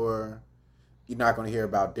floor. You're not going to hear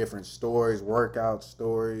about different stories, workout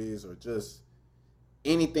stories, or just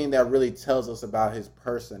anything that really tells us about his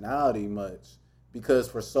personality much, because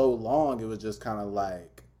for so long it was just kind of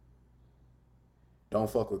like, don't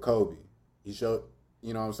fuck with Kobe. He showed,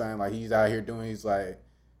 you know what I'm saying? Like, he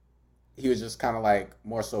was just kind of like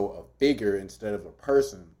more so a figure instead of a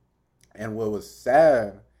person. And what was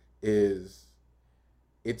sad is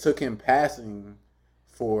it took him passing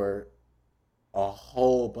for a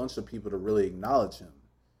whole bunch of people to really acknowledge him.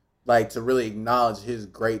 Like, to really acknowledge his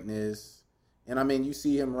greatness. And I mean, you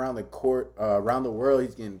see him around the world,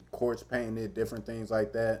 he's getting courts painted, different things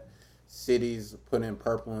like that. Cities put in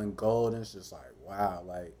purple and gold, and it's just like, wow.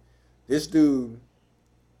 Like, this dude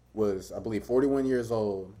was, I believe, 41 years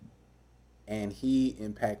old, and he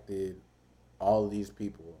impacted all of these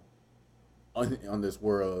people on this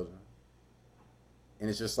world. And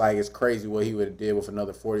it's just like, it's crazy what he would have did with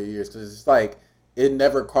another 40 years. Because it's like, it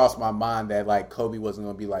never crossed my mind that, like, Kobe wasn't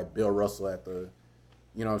going to be like Bill Russell at the,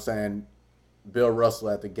 you know what I'm saying, Bill Russell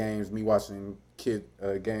at the games, me watching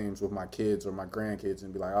games with my kids or my grandkids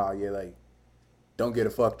and be like, oh, yeah, like, don't get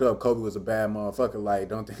it fucked up. Kobe was a bad motherfucker. Like,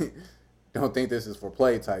 don't think this is for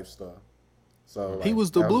play type stuff. So like, he was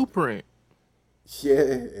the blueprint.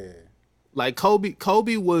 Yeah. Like,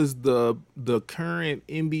 Kobe was the current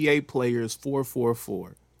NBA players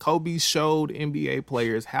 444. Kobe showed NBA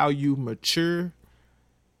players how you mature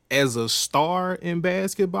as a star in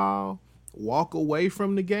basketball, walk away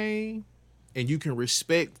from the game, and you can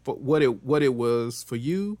respect for what it was for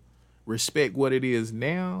you, respect what it is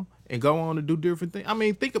now, and go on to do different things. I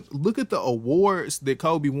mean, look at the awards that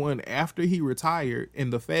Kobe won after he retired,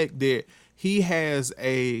 and the fact that he has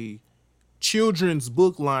a children's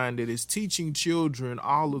book line that is teaching children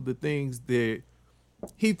all of the things that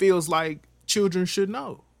he feels like children should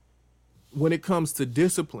know when it comes to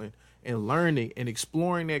discipline and learning and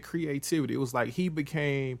exploring that creativity. It was like he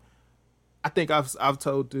became, I think I've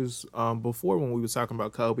told this before when we were talking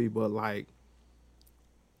about Kobe, but like,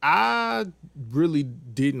 I really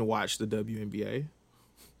didn't watch the WNBA.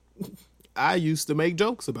 I used to make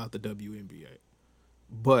jokes about the WNBA.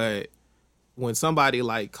 But when somebody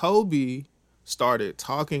like Kobe started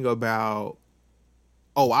talking about,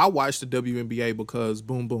 oh, I watched the WNBA because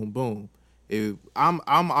boom, boom, boom. If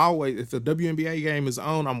the WNBA game is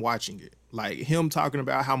on, I'm watching it. Like him talking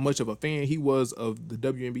about how much of a fan he was of the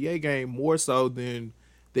WNBA game, more so than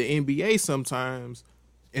the NBA sometimes.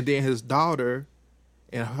 And then his daughter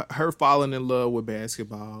and her falling in love with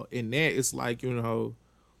basketball. And that it's like, you know,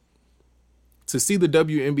 to see the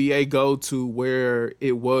WNBA go to where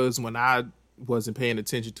it was when I wasn't paying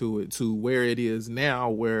attention to it, to where it is now,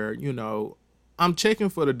 where, you know, I'm checking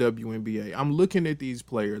for the WNBA. I'm looking at these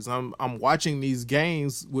players. I'm watching these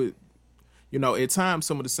games with, you know, at times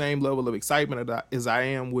some of the same level of excitement as I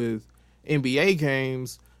am with NBA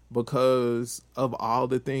games, because of all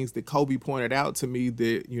the things that Kobe pointed out to me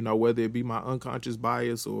that, you know, whether it be my unconscious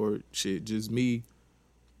bias or shit, just me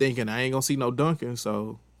thinking I ain't gonna see no dunking.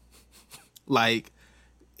 So, like,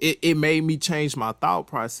 it made me change my thought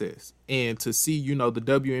process. And to see, you know, the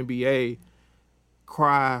WNBA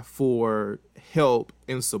cry for help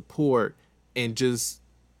and support, and just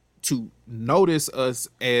to notice us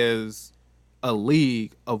as a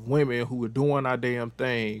league of women who are doing our damn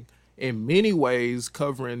thing, in many ways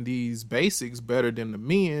covering these basics better than the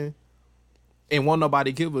men, and won't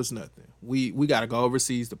nobody give us nothing. We got to go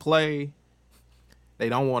overseas to play. They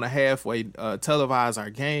don't want to halfway televise our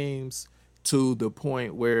games, to the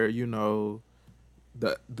point where, you know,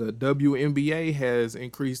 the WNBA has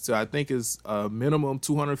increased to, I think it's a minimum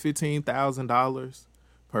 $215,000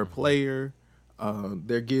 per player.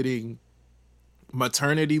 They're getting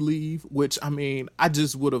maternity leave, which, I mean, I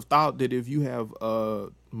just would have thought that if you have a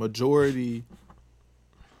majority,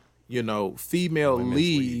 you know, female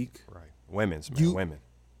league, right?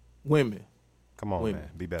 Women. Come on, man,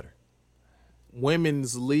 be better.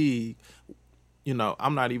 Women's league, you know,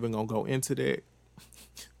 I'm not even gonna go into that,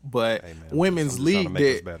 but hey, man, women's league,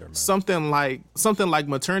 that better, something like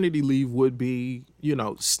maternity leave would be, you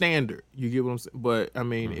know, standard. You get what I'm saying? But I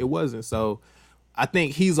mean, it wasn't. So I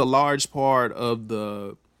think he's a large part of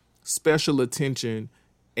the special attention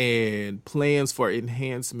and plans for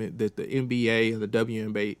enhancement that the NBA and the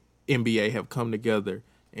WNBA have come together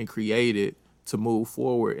and created to move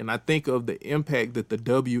forward. And I think of the impact that the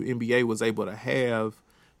WNBA was able to have.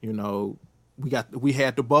 You know, we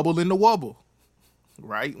had the bubble in the wubble,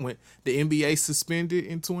 right? When the NBA suspended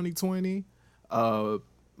in 2020,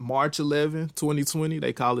 March 11th, 2020,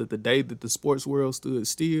 they call it the day that the sports world stood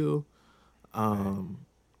still.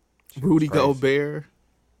 Rudy Gobert.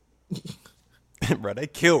 Bro, they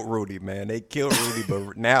killed Rudy, man. They killed Rudy,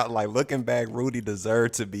 but now, like, looking back, Rudy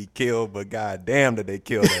deserved to be killed, but goddamn did they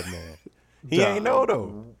kill that man. He ain't know,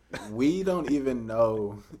 though. We don't even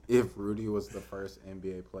know if Rudy was the first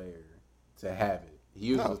NBA player to have it.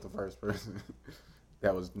 He was the first person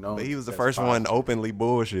that was known. But he was the first one openly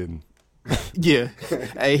bullshitting. Yeah.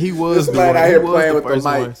 Hey, he was the one out here playing with the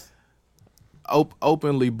mics.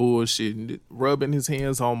 Openly bullshitting, rubbing his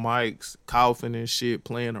hands on mics, coughing and shit,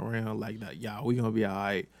 playing around like that. Y'all, we gonna be all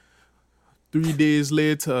right. 3 days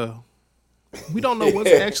later, we don't know what's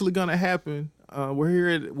actually gonna happen. We're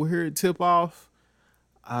here at tip off.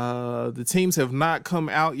 The teams have not come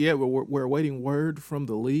out yet. We're waiting word from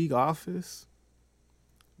the league office.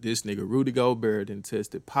 This nigga Rudy Gobert then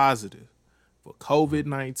tested positive for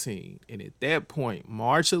COVID-19, and at that point,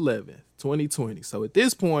 March 11th, 2020. So at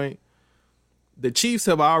this point, the Chiefs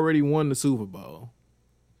have already won the Super Bowl.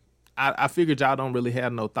 I figured y'all don't really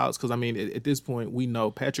have no thoughts, because, I mean, at this point, we know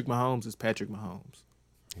Patrick Mahomes is Patrick Mahomes.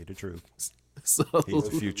 He the truth. So, he's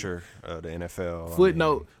the future of the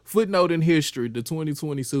NFL. Footnote in history, the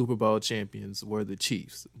 2020 Super Bowl champions were the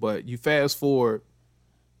Chiefs. But you fast forward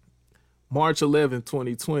March 11th,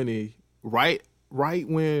 2020, right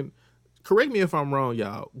when, correct me if I'm wrong,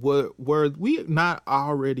 y'all, were we not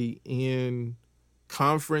already in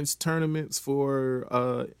conference tournaments for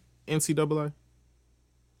NCAA?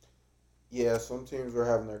 Yeah, some teams were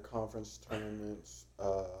having their conference tournaments.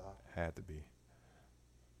 Had to be.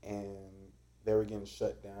 And they were getting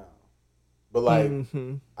shut down. But, like,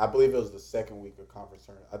 I believe it was the second week of conference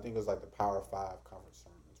tournament. I think it was, like, the Power 5 conference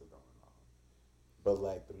tournaments were going on. But,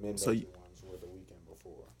 like, the mid-major ones were the weekend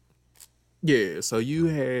before. Yeah, so you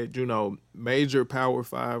had, you know, major Power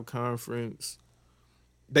 5 conference.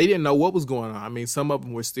 They didn't know what was going on. I mean, some of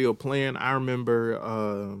them were still playing. I remember,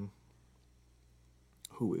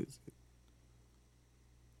 who is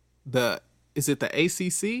it? Is it the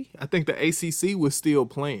ACC? I think the ACC was still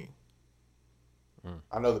playing.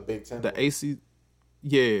 I know the Big Ten. The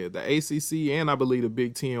ACC and I believe the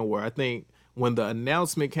Big Ten were. I think when the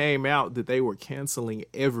announcement came out that they were canceling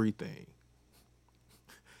everything,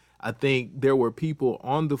 I think there were people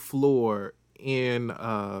on the floor in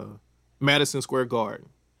Madison Square Garden.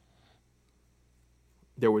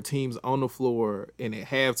 There were teams on the floor, and at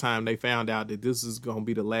halftime, they found out that this is going to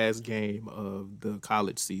be the last game of the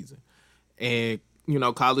college season. And,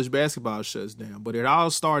 college basketball shuts down. But it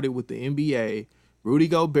all started with the NBA. Rudy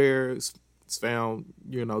Gobert is found,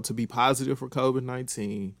 to be positive for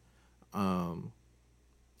COVID-19. And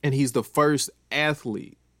he's the first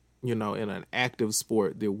athlete, in an active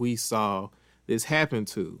sport that we saw this happen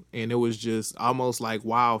to. And it was just almost like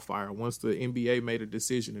wildfire. Once the NBA made a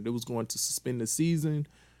decision that it was going to suspend the season,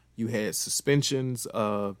 you had suspensions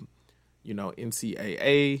of,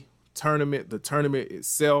 NCAA tournament, the tournament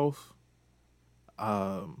itself,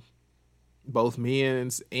 both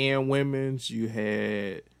men's and women's. You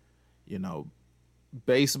had,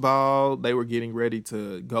 baseball. They were getting ready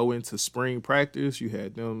to go into spring practice. You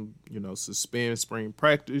had them, suspend spring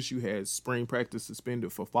practice. You had spring practice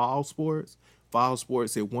suspended for fall sports. Fall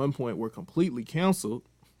sports at one point were completely canceled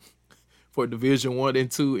for Division I and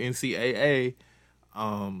II NCAA.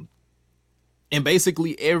 And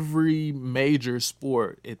basically every major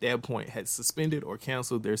sport at that point had suspended or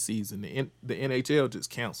canceled their season. The NHL just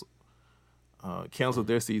canceled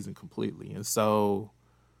their season completely. And so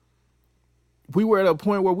we were at a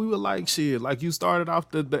point where we were like, shit, like you started off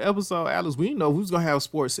the episode, Alex, we didn't know who's going to have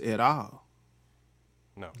sports at all.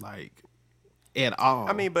 No. Like, at all.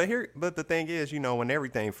 I mean, but the thing is, when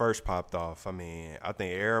everything first popped off, I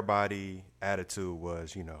think everybody attitude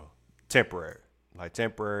was, temporary. Like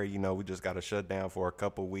temporary, we just got to shut down for a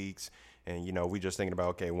couple weeks. And, we just thinking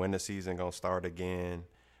about, okay, when the season going to start again.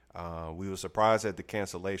 We were surprised at the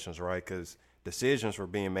cancellations, right? Because decisions were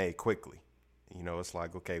being made quickly. It's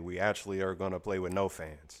like, okay, we actually are going to play with no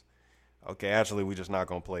fans. Okay, actually, we're just not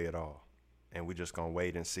going to play at all. And we're just going to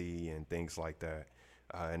wait and see and things like that.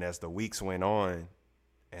 And as the weeks went on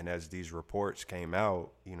and as these reports came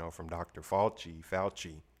out, from Dr.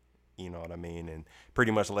 Fauci, you know what I mean? And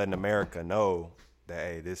pretty much letting America know that,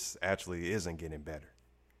 hey, this actually isn't getting better.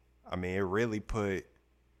 I mean, it really put,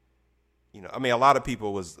 a lot of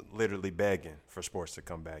people was literally begging for sports to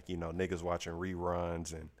come back. Niggas watching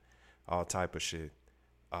reruns and all type of shit.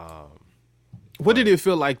 What did it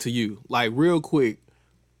feel like to you? Like, real quick,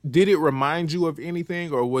 did it remind you of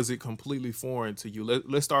anything, or was it completely foreign to you?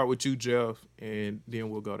 Let's start with you, Jeff, and then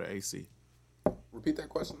we'll go to AC. Repeat that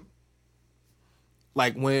question.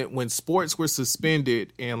 Like, when sports were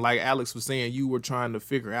suspended, and like Alex was saying, you were trying to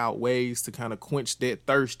figure out ways to kind of quench that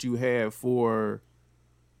thirst you had for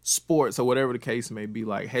sports or whatever the case may be.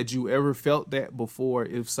 Like, had you ever felt that before?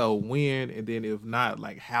 If so, when? And then if not,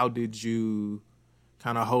 like, how did you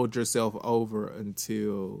kind of hold yourself over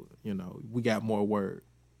until, we got more word?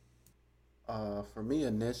 For me,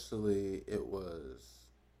 initially, it was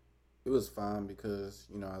fine because,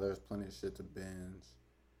 there's plenty of shit to binge.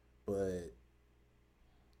 But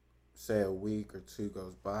say a week or two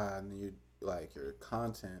goes by and then you like your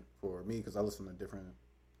content, for me, because I listen to different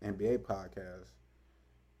NBA podcasts,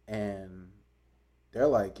 and they're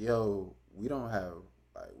like, yo, we don't know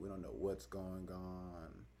what's going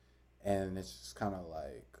on. And it's just kind of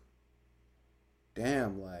like,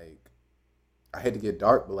 damn, like, I hate to get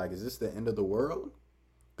dark, but like, is this the end of the world?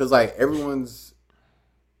 Because like everyone's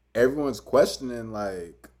questioning,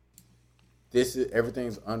 like,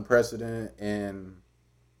 everything's unprecedented. And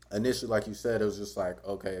initially, like you said, it was just like,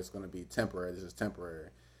 okay, it's going to be temporary. This is temporary.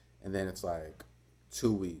 And then it's like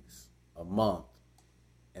 2 weeks, a month.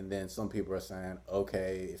 And then some people are saying,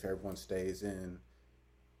 okay, if everyone stays in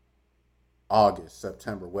August,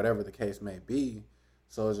 September, whatever the case may be.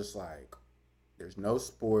 So it's just like, there's no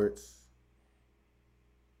sports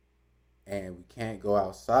and we can't go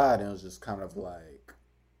outside. And it was just kind of like,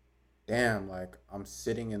 damn, like, I'm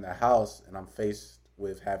sitting in the house and I'm faced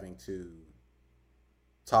with having to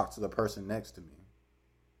talk to the person next to me.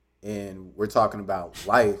 And we're talking about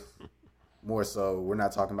life more so. We're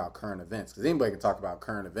not talking about current events, because anybody can talk about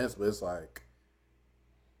current events, but it's like,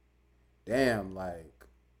 damn, like,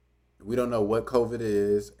 we don't know what COVID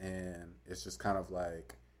is, and it's just kind of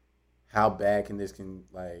like, how bad can this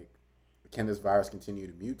virus continue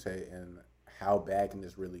to mutate, and how bad can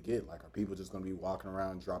this really get? Like, are people just going to be walking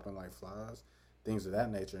around dropping like flies? Things of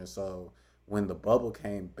that nature. And so when the bubble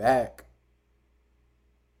came back,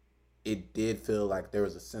 it did feel like there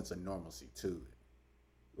was a sense of normalcy to it,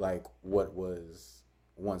 like what was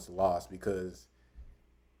once lost. Because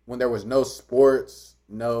when there was no sports,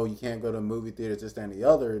 no, you can't go to movie theaters, this, that, and the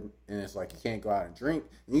other, and it's like you can't go out and drink.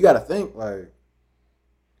 And you got to think, like,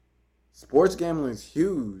 sports gambling is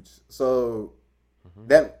huge. So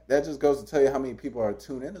that just goes to tell you how many people are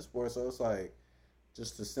tuned into sports. So it's like,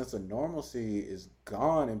 just the sense of normalcy is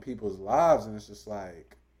gone in people's lives, and it's just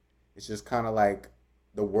like, it's just kind of like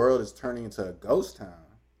the world is turning into a ghost town.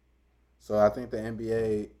 So I think the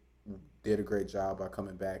NBA did a great job by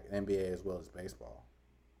coming back, NBA as well as baseball.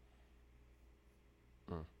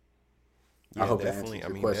 Yeah, I hope definitely. that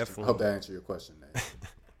answers your question. Definitely. I hope that answered your question, Nate.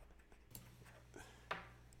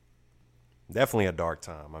 Definitely a dark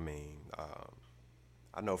time.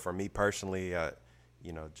 I know for me personally,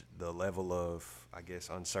 the level of, I guess,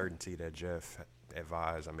 uncertainty that Jeff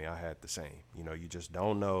advised, I had the same. You just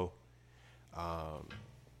don't know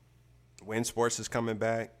when sports is coming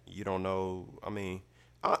back. You don't know.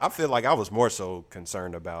 I feel like I was more so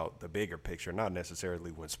concerned about the bigger picture, not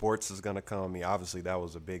necessarily when sports is going to come. Obviously that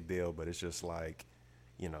was a big deal, but it's just like,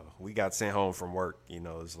 we got sent home from work.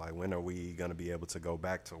 It's like, when are we going to be able to go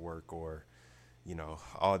back to work? Or,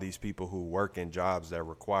 all these people who work in jobs that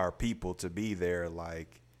require people to be there,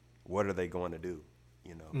 like, what are they going to do?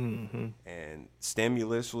 Mm-hmm. And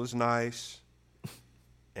stimulus was nice.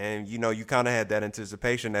 And, you kind of had that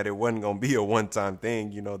anticipation that it wasn't going to be a one-time thing,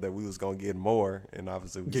 that we was going to get more. And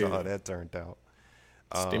obviously we saw how that turned out.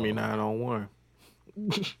 Stimmy 9 on 1.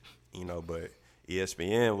 But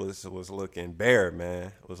ESPN was looking bare,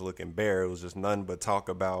 man. It was looking bare. It was just nothing but talk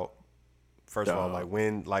about, first of all,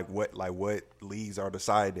 what leagues are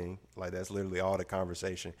deciding. Like, that's literally all the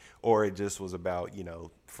conversation. Or it just was about,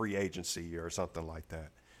 free agency or something like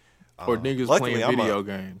that. Or niggas playing video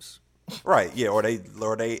games. Right, yeah, or they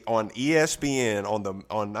on ESPN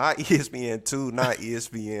on not ESPN2, not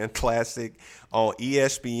ESPN Classic, on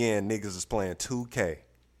ESPN niggas is playing 2K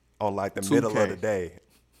on like the 2K. Middle of the day.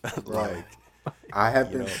 Like, I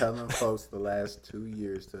have been telling folks the last 2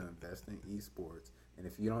 years to invest in esports, and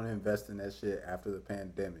if you don't invest in that shit after the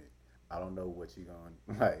pandemic, I don't know what you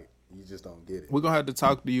going like. You just don't get it. We're gonna have to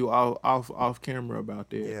talk to you off camera about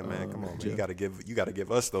that. Yeah, man, come on, man. You gotta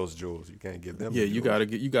give us those jewels. You can't give them. Yeah, you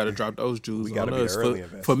gotta drop those jewels. We gotta be us. the early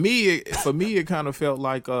investors. For me, it kind of felt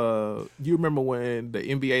like you remember when the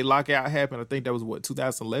NBA lockout happened? I think that was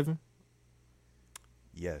 2011.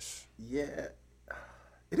 Yes. Yeah,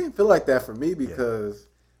 it didn't feel like that for me because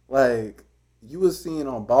like you was seeing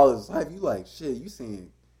on Ballers Life, you like shit. You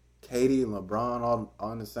seeing Katie and LeBron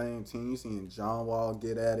on the same team. You seeing John Wall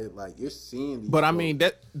get at it. Like, you're seeing these. But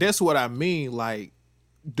folks. That's what I mean. Like,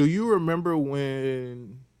 do you remember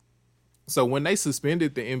when they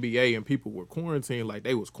suspended the NBA and people were quarantined, like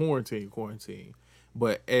they was quarantine.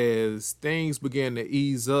 But as things began to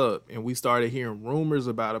ease up and we started hearing rumors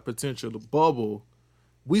about a potential bubble,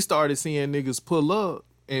 we started seeing niggas pull up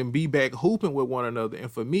and be back hooping with one another. And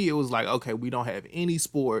for me, it was like, okay, we don't have any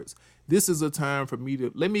sports. This is a time for me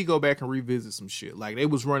to let me go back and revisit some shit. Like, they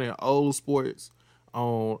was running old games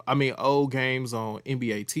on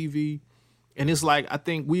NBA TV. And it's like, I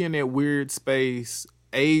think we in that weird space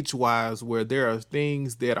age-wise where there are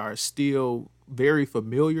things that are still very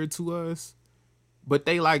familiar to us, but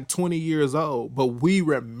they like 20 years old. But we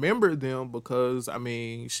remember them because,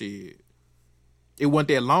 shit, it wasn't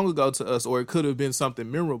that long ago to us, or it could have been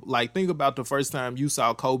something memorable. Like, think about the first time you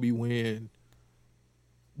saw Kobe win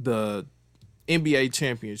the NBA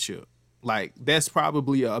championship. Like, that's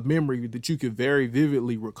probably a memory that you could very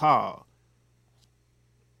vividly recall.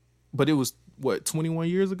 But it was, 21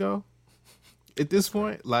 years ago at this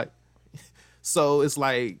point? Like, so it's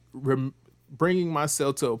like bringing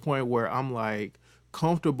myself to a point where I'm like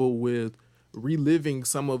comfortable with reliving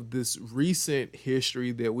some of this recent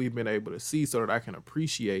history that we've been able to see so that I can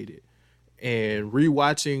appreciate it. And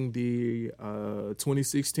rewatching the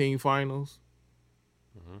 2016 finals,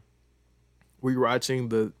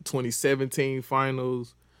 rewatching the 2017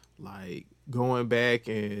 finals, like going back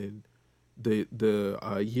and the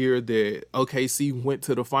year that OKC went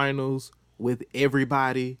to the finals with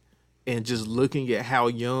everybody and just looking at how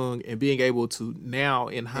young and being able to now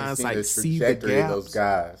in hindsight see the gaps. Of those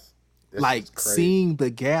guys. Like seeing the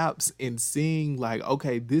gaps and seeing like,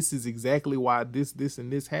 okay, this is exactly why this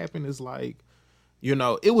and this happened. Is like,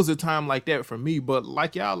 it was a time like that for me. But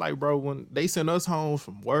like y'all, like, bro, when they sent us home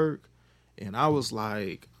from work, and I was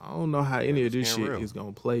like, I don't know how any of this shit is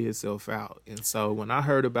gonna play itself out. And so when I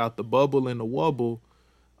heard about the bubble and the wobble,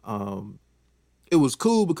 it was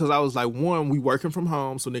cool because I was like, one, we working from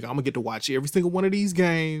home, so nigga, I'm gonna get to watch every single one of these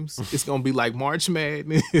games. It's gonna be like March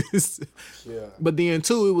Madness. Yeah. But then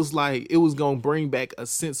two, it was like it was gonna bring back a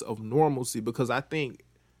sense of normalcy, because I think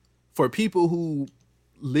for people who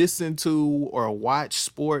listen to or watch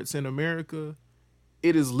sports in America,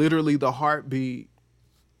 it is literally the heartbeat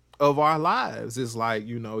of our lives. It's like,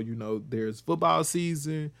 there's football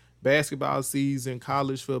season, basketball season,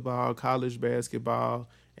 college football, college basketball,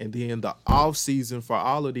 And then the off season for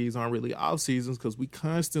all of these aren't really off seasons because we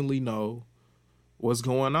constantly know what's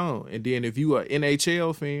going on. And then if you are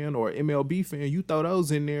NHL fan or MLB fan, you throw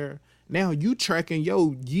those in there. Now you tracking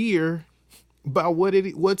your year by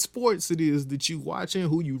what sports it is that you watching,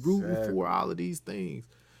 who you rooting for, all of these things.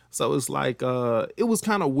 So it's like it was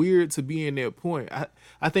kind of weird to be in that point.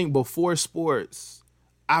 I think before sports,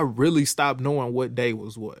 I really stopped knowing what day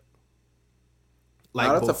was what. Like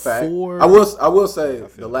no, that's before, a fact. I will say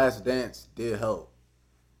The Last Dance did help.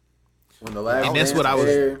 When The Last and Dance that's what I was.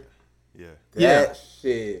 aired, Yeah. that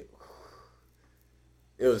shit.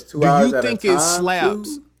 It was 2 hours at a time. Do you think it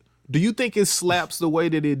slaps? Do you think it slaps the way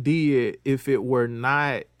that it did if it were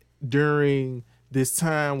not during this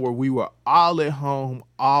time where we were all at home,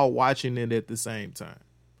 all watching it at the same time?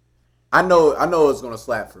 I know it's gonna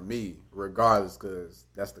slap for me, regardless, because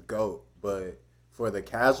that's the GOAT. But for the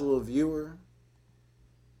casual viewer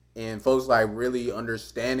and folks like really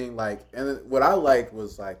understanding, like, and what I like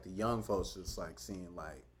was like the young folks just like seeing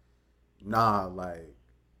like, nah, like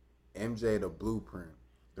MJ the blueprint.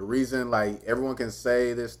 The reason like everyone can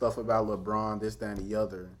say this stuff about LeBron, this, that, and the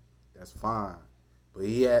other, that's fine. But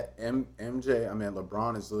he had MJ. I mean,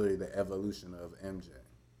 LeBron is literally the evolution of MJ,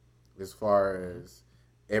 as far as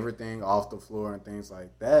everything off the floor and things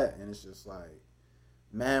like that. And it's just like,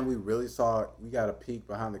 man, we got a peek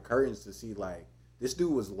behind the curtains to see like this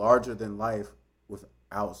dude was larger than life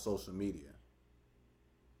without social media.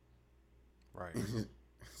 Right.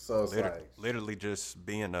 So it's literally just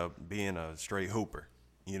being a straight hooper.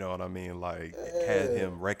 You know what I mean? Like it had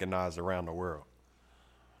him recognized around the world.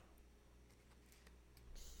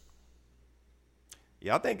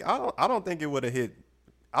 Yeah, I don't think it would have hit.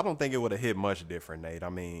 I don't think it would have hit much different, Nate. I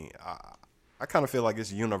mean, I kind of feel like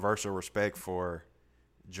it's universal respect for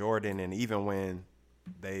Jordan, and even when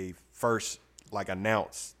they first like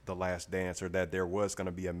announced The Last Dance or that there was going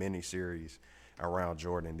to be a mini series around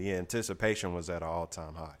Jordan, the anticipation was at an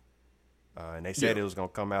all-time high. And they said it was going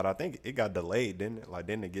to come out. I think it got delayed, didn't it? Like,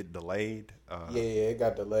 didn't it get delayed? Yeah, it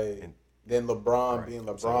got delayed. And then LeBron, being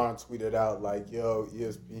LeBron, tweeted out like, "Yo,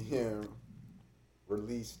 ESPN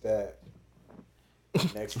released that."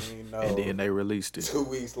 Next thing you know, and then they released it 2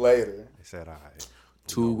 weeks later. They said, "All right."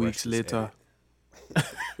 2 weeks later.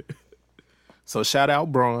 So shout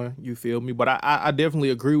out Braun, you feel me? But I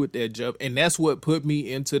definitely agree with that, Jeff. And that's what put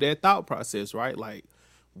me into that thought process, right? Like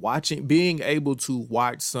being able to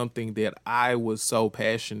watch something that I was so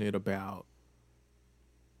passionate about,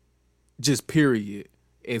 just period,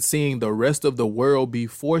 and seeing the rest of the world be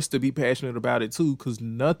forced to be passionate about it too, because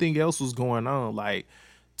nothing else was going on. Like,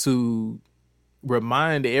 to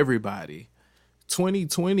remind everybody,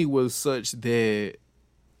 2020 was such that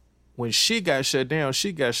when shit got shut down,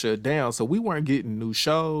 So we weren't getting new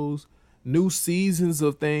shows. New seasons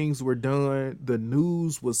of things were done. The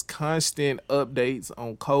news was constant updates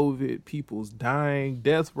on COVID, people's dying,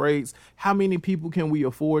 death rates. How many people can we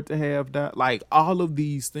afford to have die? Like, all of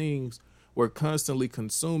these things were constantly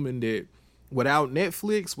consuming that without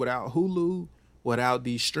Netflix, without Hulu, without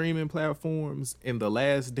these streaming platforms and The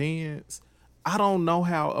Last Dance, I don't know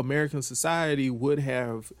how American society would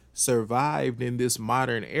have survived in this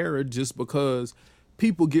modern era, just because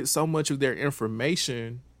people get so much of their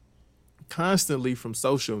information constantly from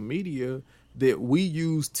social media that we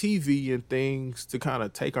use TV and things to kind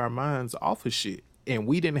of take our minds off of shit. And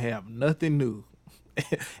we didn't have nothing new.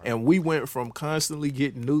 And we went from constantly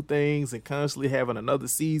getting new things and constantly having another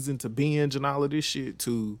season to binge and all of this shit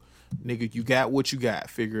to, nigga, you got what you got,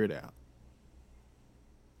 figure it out.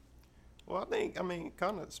 Well, I mean,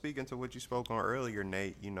 kind of speaking to what you spoke on earlier,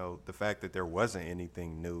 Nate, you know, the fact that there wasn't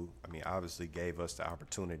anything new, I mean, obviously gave us the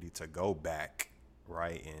opportunity to go back,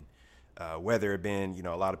 right? And whether it been, you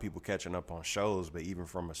know, a lot of people catching up on shows, but even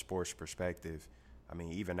from a sports perspective, I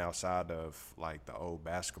mean, even outside of like the old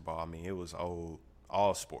basketball, I mean, it was all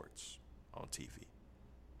sports on TV,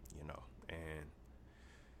 you know, and,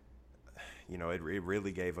 you know, it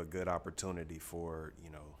really gave a good opportunity for,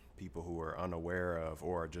 you know, people who are unaware of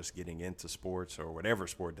or just getting into sports or whatever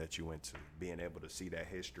sport that you went to, being able to see that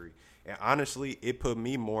history. And honestly, it put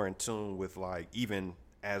me more in tune with, like, even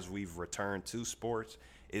as we've returned to sports,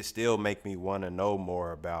 it still make me want to know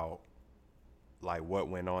more about like what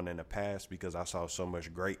went on in the past, because I saw so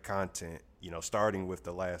much great content, you know, starting with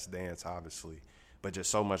The Last Dance, obviously, but just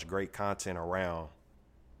so much great content around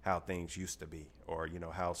how things used to be, or, you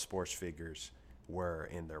know, how sports figures were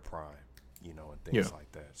in their prime, you know, and things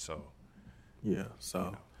like that. So, yeah. So,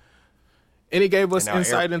 you know. And it gave us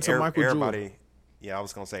insight into Michael Jordan. Yeah, I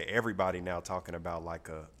was gonna say everybody now talking about like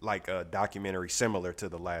a documentary similar to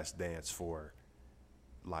The Last Dance for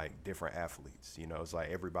like different athletes. You know, it's like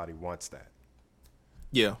everybody wants that.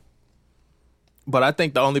 Yeah. But I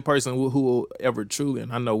think the only person who will ever truly,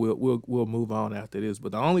 and I know we'll move on after this,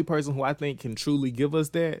 but the only person who I think can truly give us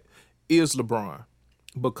that is LeBron,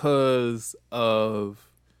 because of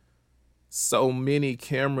so many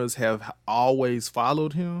cameras have always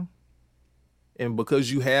followed him, and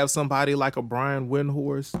because you have somebody like a Brian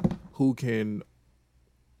Windhorst who can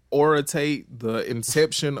oratate the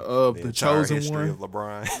inception of the chosen history one of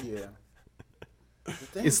LeBron. Yeah.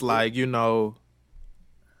 It's like, you know.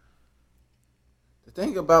 The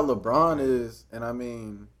thing about LeBron is, and I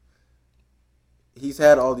mean, he's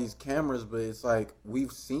had all these cameras, but it's like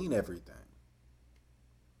we've seen everything.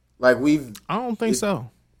 Like I don't think so.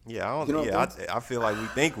 Yeah, I don't. Yeah, I feel like we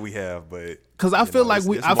think we have, but because I feel like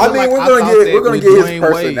we're gonna get his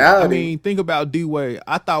personality. I mean, think about D Wade.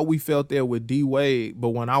 I thought we felt that with D Wade, but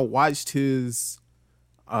when I watched his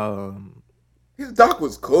doc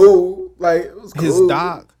was cool. Like it was cool. His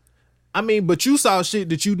doc. I mean, but you saw shit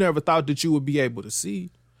that you never thought that you would be able to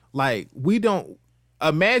see. Like, we don't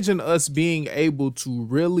imagine us being able to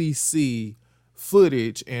really see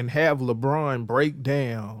footage and have LeBron break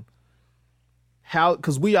down how,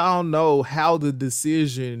 because we all know how the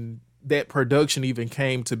decision, that production even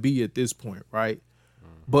came to be at this point, right?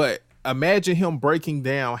 But imagine him breaking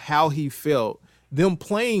down how he felt, them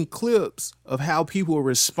playing clips of how people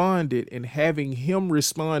responded and having him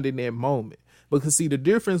respond in that moment. Because see, the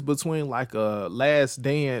difference between like a Last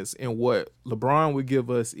Dance and what LeBron would give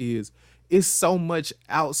us is it's so much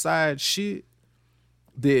outside shit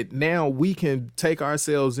that now we can take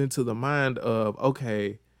ourselves into the mind of,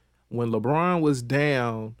 okay, when LeBron was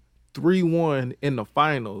down 3-1 in the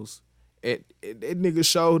finals, that nigga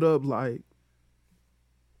showed up like,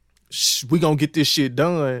 we gonna get this shit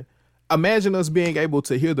done. Imagine us being able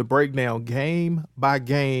to hear the breakdown game by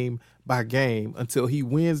game by game until he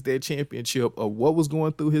wins that championship of what was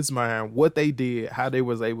going through his mind, what they did, how they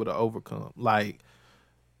was able to overcome. Like,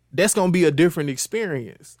 that's going to be a different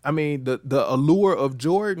experience. I mean, the allure of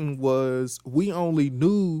Jordan was we only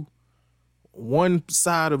knew one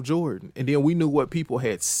side of Jordan, and then we knew what people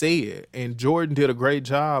had said. And Jordan did a great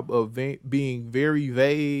job of being very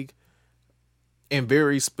vague and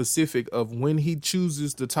very specific of when he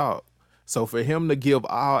chooses to talk. So for him to give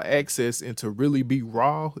all access and to really be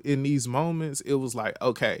raw in these moments, it was like,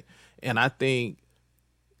 okay. And I think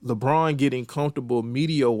LeBron getting comfortable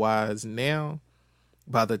media-wise now,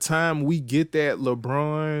 by the time we get that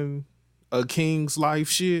LeBron A King's Life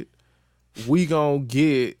shit, we gonna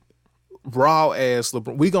get raw ass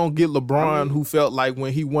LeBron. We gonna get LeBron who felt like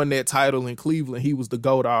when he won that title in Cleveland, he was the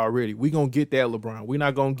GOAT already. We gonna get that LeBron. We're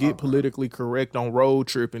not gonna get politically correct on Road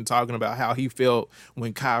Trip and talking about how he felt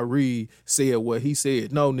when Kyrie said what he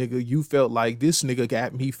said. No, nigga, you felt like this nigga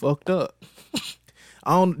got me fucked up.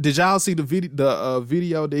 Did y'all see the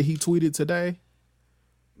video that he tweeted today?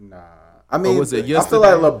 Nah. I mean, was it yesterday?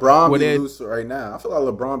 I feel like LeBron be loose right now. I feel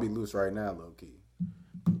like LeBron be loose right now, low key.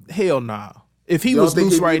 Hell nah. If he was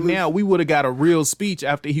loose right now, we would have got a real speech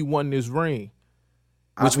after he won this ring,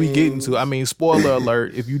 which we get into. I mean, spoiler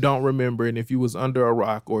alert, if you don't remember and if you was under a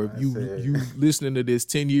rock or if you listening to this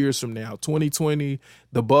 10 years from now, 2020,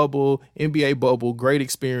 the bubble, NBA bubble, great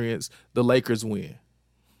experience, the Lakers win.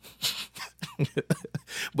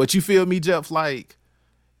 But you feel me, Jeff, like,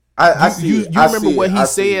 you remember what he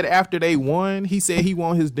said after they won? He said he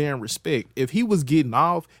want his damn respect. If he was getting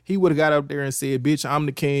off, he would have got up there and said, bitch, I'm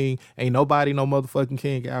the king. Ain't nobody no motherfucking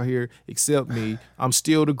king out here except me. I'm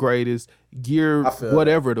still the greatest. Gear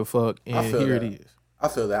whatever the fuck. And here it is. I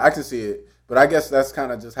feel that. I can see it. But I guess that's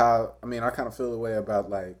kind of just how, I mean, I kind of feel the way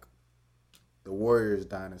about like the Warriors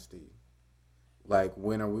dynasty. Like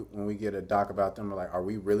when we get a doc about them, like, are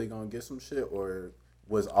we really going to get some shit, or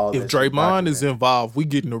was all if Draymond is involved, we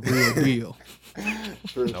getting a real deal.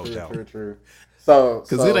 True. So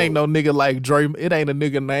because it ain't no nigga like Dray. It ain't a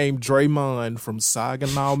nigga named Draymond from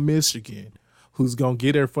Saginaw, Michigan, who's gonna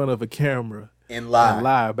get in front of a camera and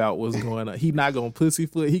lie about what's going on. He not gonna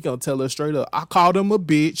pussyfoot. He gonna tell us straight up. I called him a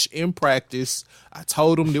bitch in practice. I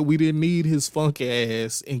told him that we didn't need his funky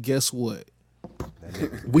ass, and guess what?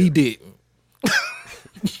 We didn't.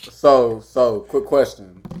 So quick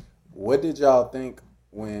question: what did y'all think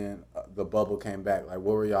when the bubble came back? Like,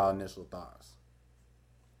 what were y'all initial thoughts?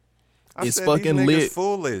 It's fucking lit.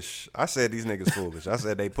 Foolish. I said these niggas foolish. I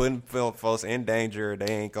said they putting folks in danger. They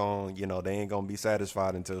ain't gonna be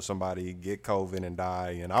satisfied until somebody get COVID and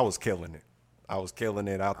die. And I was killing it. I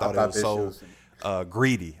thought it was so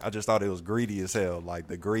greedy. I just thought it was greedy as hell. Like,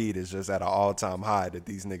 the greed is just at an all-time high that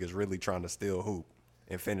these niggas really trying to still hoop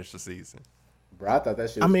and finish the season. Bro, I thought that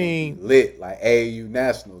shit was gonna be lit, like AAU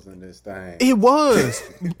Nationals in this thing. It was.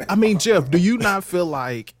 I mean, Jeff, do you not feel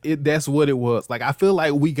like that's what it was? Like, I feel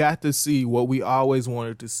like we got to see what we always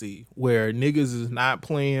wanted to see, where niggas is not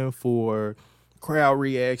playing for crowd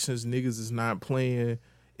reactions, niggas is not playing.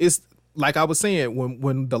 It's like I was saying,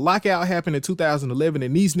 when the lockout happened in 2011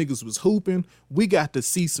 and these niggas was hooping, we got to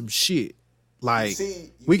see some shit. Like,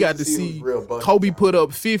 we got to see Kobe put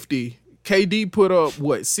up 50. KD put up,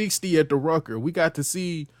 60 at the Rucker. We got to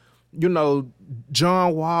see,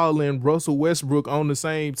 John Wall and Russell Westbrook on the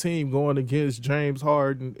same team going against James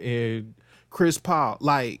Harden and Chris Paul.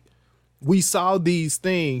 Like, we saw these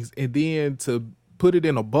things, and then to put it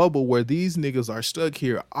in a bubble where these niggas are stuck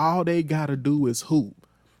here, all they got to do is hoop.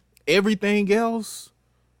 Everything else,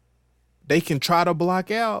 they can try to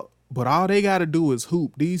block out, but all they got to do is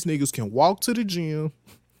hoop. These niggas can walk to the gym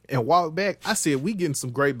and walk back. I said, we getting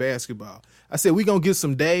some great basketball. I said, we gonna get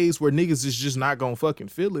some days where niggas is just not gonna fucking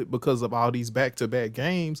feel it because of all these back-to-back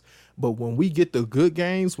games. But when we get the good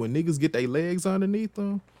games, when niggas get their legs underneath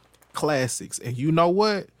them, classics. And you know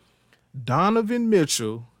what? Donovan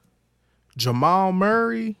Mitchell, Jamal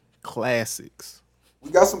Murray, classics.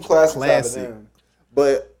 We got some classics out of them.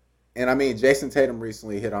 But, and I mean, Jason Tatum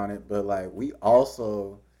recently hit on it, but like we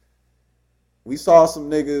saw some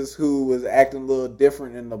niggas who was acting a little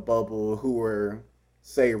different in the bubble who were,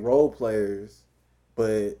 say, role players,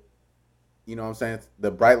 but, you know what I'm saying?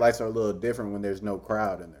 The bright lights are a little different when there's no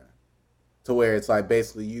crowd in there. To where it's like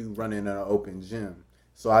basically you running in an open gym.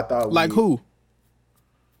 So I thought like who?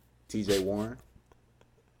 TJ Warren.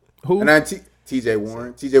 Who? And then TJ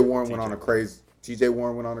Warren. TJ Warren went on a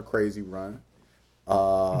crazy run.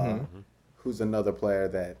 Who's another player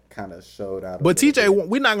that kind of showed out? But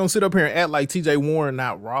we're not gonna sit up here and act like TJ Warren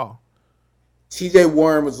not raw. TJ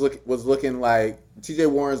Warren was looking like TJ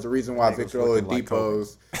Warren's the reason why Victor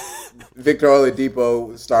Oladipo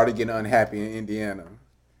started getting unhappy in Indiana.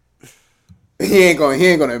 He ain't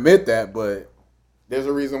gonna admit that, but there's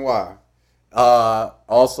a reason why.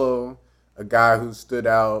 Also, a guy who stood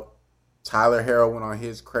out, Tyler Herro, went on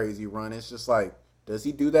his crazy run. It's just like, does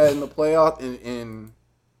he do that in the playoff? In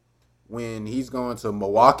when he's going to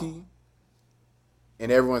Milwaukee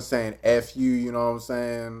and everyone's saying F you, you know what I'm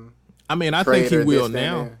saying? I mean, I think he will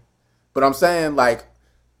now. But I'm saying, like,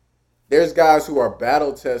 there's guys who are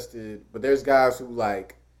battle tested, but there's guys who,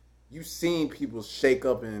 like, you've seen people shake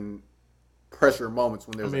up in pressure moments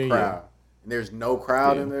when there's a crowd. And there's no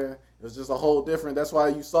crowd in there. It was just a whole different. That's why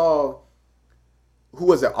you saw, who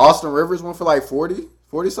was it? Austin Rivers went for like 40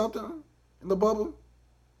 something in the bubble.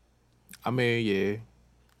 I mean, yeah.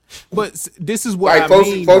 But this is what like, folks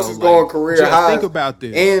is going career highs. Think about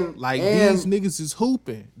this. And these niggas is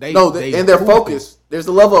hooping. They're hooping. Focused. There's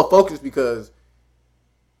a level of focus because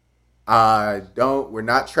we're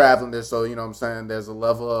not traveling there, so you know what I'm saying, there's a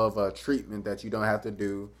level of treatment that you don't have to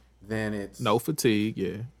do. Then it's no fatigue,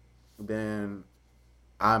 yeah. Then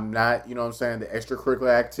I'm not, you know what I'm saying, the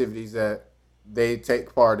extracurricular activities that they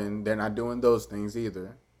take part in, they're not doing those things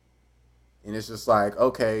either. And it's just like,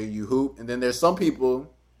 okay, you hoop, and then there's some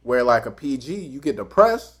people where, like a PG, you get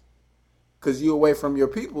depressed because you're away from your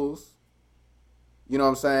peoples. You know what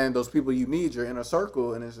I'm saying? Those people you need, your inner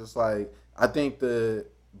circle. And it's just like, I think the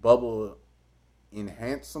bubble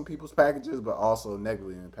enhanced some people's packages, but also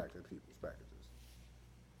negatively impacted people's packages.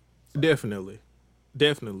 Definitely.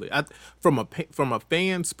 From a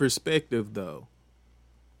fan's perspective, though,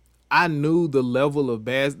 I knew the level of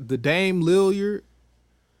the Dame Lillard,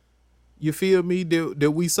 you feel me,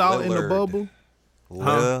 that we saw in the bubble.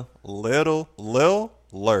 Lillard.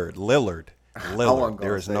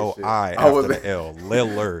 There is no I after the L.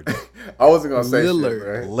 Lillard. I wasn't gonna say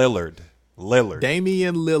Lillard. Shit, Lillard.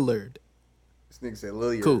 Damian Lillard. This nigga said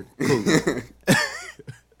Lillard. Cool.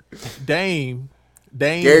 Dame.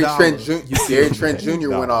 Gary Trent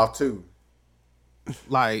Jr. went off too.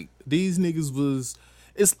 Like, these niggas was.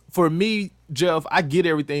 It's for me, Jeff. I get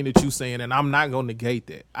everything that you're saying, and I'm not gonna negate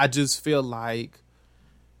that. I just feel like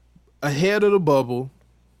ahead of the bubble,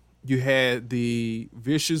 you had the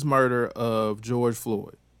vicious murder of George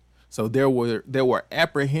Floyd. So there were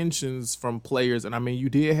apprehensions from players, and I mean, you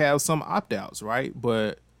did have some opt-outs, right?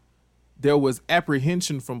 But there was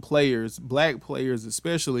apprehension from players, black players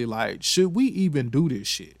especially, like, should we even do this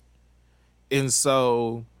shit? And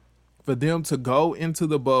so for them to go into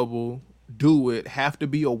the bubble, do it, have to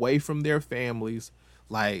be away from their families.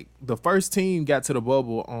 Like, the first team got to the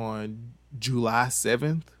bubble on July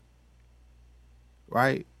 7th,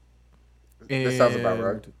 right? And that sounds about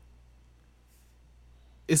right.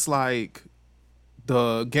 It's like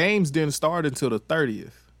the games didn't start until the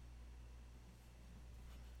 30th.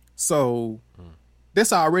 So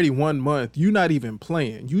that's already 1 month. You're not even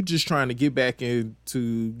playing. You just trying to get back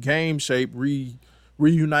into game shape,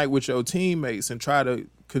 reunite with your teammates and try to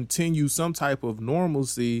continue some type of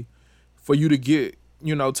normalcy for you to get,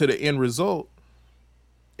 to the end result.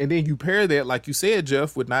 And then you pair that, like you said,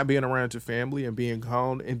 Jeff, with not being around your family and being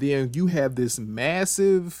gone. And then you have this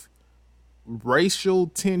massive racial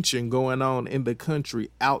tension going on in the country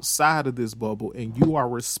outside of this bubble. And you are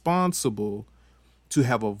responsible to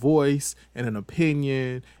have a voice and an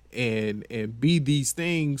opinion and be these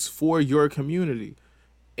things for your community.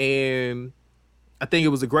 And I think it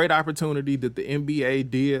was a great opportunity that the NBA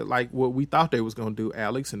did like what we thought they was going to do,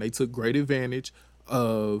 Alex, and they took great advantage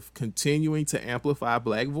of continuing to amplify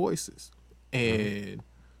black voices. And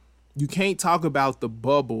you can't talk about the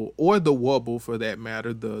bubble or the wubble for that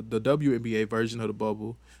matter, the WNBA version of the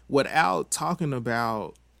bubble, without talking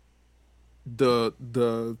about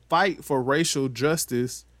the fight for racial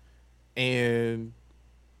justice and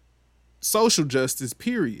social justice,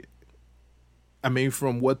 period. I mean,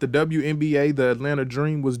 from what the WNBA, the Atlanta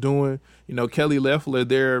Dream, was doing, Kelly Loeffler,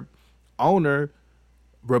 their owner,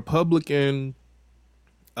 Republican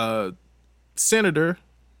senator,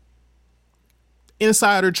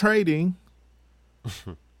 insider trading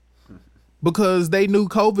because they knew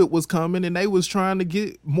COVID was coming and they was trying to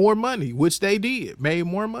get more money, which they did, made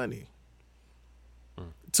more money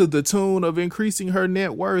to the tune of increasing her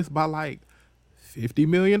net worth by like $50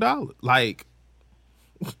 million. Like,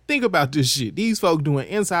 think about this shit. These folk doing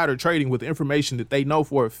insider trading with information that they know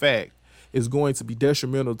for a fact is going to be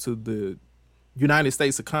detrimental to the United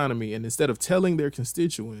States economy. And instead of telling their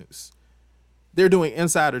constituents, they're doing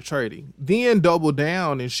insider trading. Then double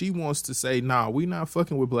down and she wants to say, nah, we not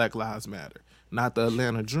fucking with Black Lives Matter, not the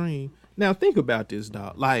Atlanta Dream. Now think about this,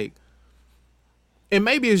 dog. Like, and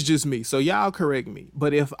maybe it's just me, so y'all correct me.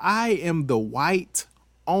 But if I am the white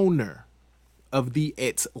owner of the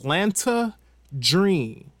Atlanta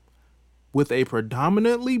Dream with a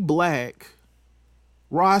predominantly black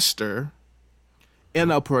roster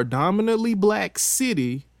in a predominantly black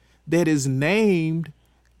city that is named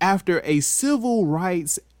after a civil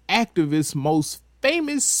rights activist's most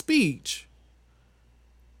famous speech,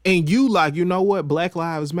 and you like, you know what, Black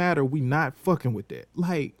Lives Matter, we not fucking with that.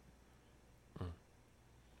 Like,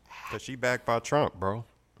 cause she backed by Trump, bro.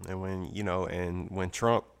 And when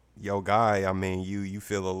Trump, your guy, I mean, you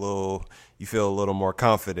feel a little more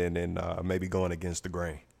confident in maybe going against the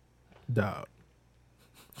grain. Dog.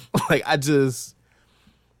 Like, I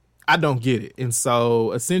don't get it. And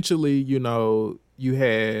so essentially, you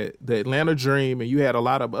had the Atlanta Dream and you had a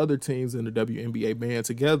lot of other teams in the WNBA band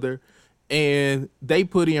together, and they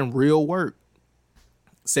put in real work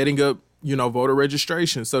setting up, voter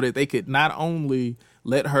registration so that they could not only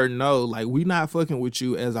let her know, like, we not fucking with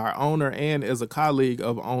you as our owner and as a colleague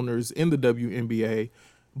of owners in the WNBA,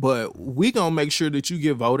 but we gonna make sure that you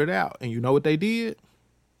get voted out. And you know what they did?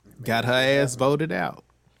 Got her ass voted out.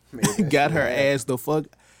 Got her ass the fuck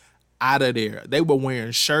out of there. They were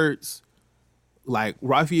wearing shirts. Like,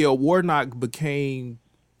 Raphael Warnock became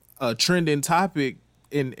a trending topic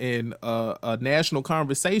in a national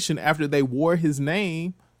conversation after they wore his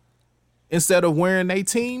name instead of wearing their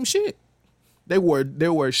team shit. They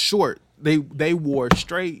were short. They wore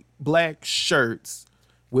straight black shirts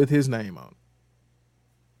with his name on.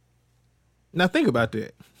 Now think about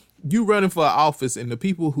that. You running for office and the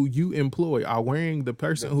people who you employ are wearing the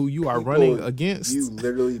person who you are running against. You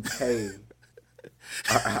literally pay.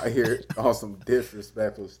 I hear on some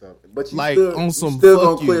disrespectful stuff, but you like still, on some you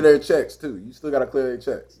still gonna clear their checks too. You still gotta clear their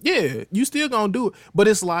checks. Yeah, you still gonna do it, but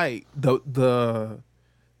it's like the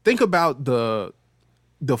think about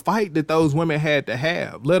the fight that those women had to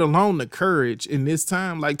have, let alone the courage in this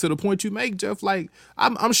time. Like, to the point you make, Jeff. Like,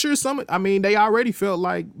 I'm sure they already felt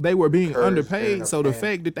like they were being underpaid. So the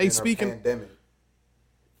fact that they speaking,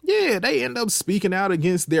 yeah, they end up speaking out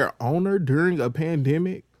against their owner during a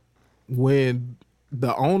pandemic when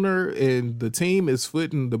the owner and the team is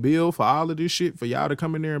footing the bill for all of this shit for y'all to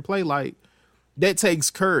come in there and play. Like, that takes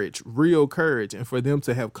courage, real courage. And for them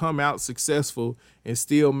to have come out successful and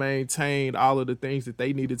still maintained all of the things that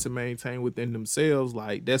they needed to maintain within themselves,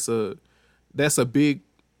 like, that's a big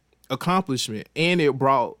accomplishment. And it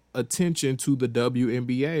brought attention to the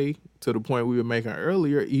WNBA to the point we were making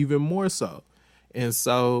earlier, even more so. And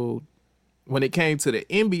so when it came to the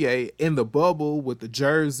NBA in the bubble with the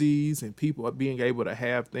jerseys and people being able to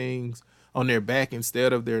have things on their back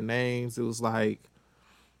instead of their names, it was like,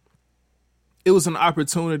 it was an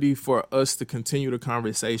opportunity for us to continue the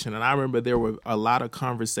conversation. And I remember there were a lot of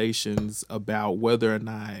conversations about whether or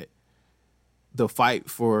not the fight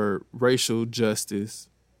for racial justice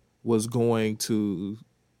was going to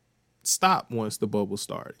stopped once the bubble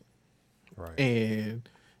started. Right. And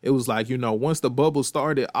it was like, once the bubble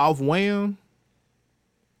started off wham,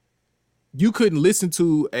 you couldn't listen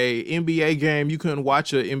to a NBA game, you couldn't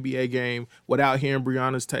watch an NBA game without hearing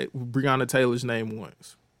Breonna Taylor's name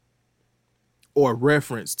once. Or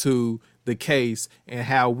reference to the case and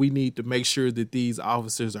how we need to make sure that these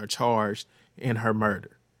officers are charged in her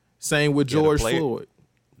murder. Same with George Floyd.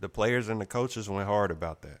 The players and the coaches went hard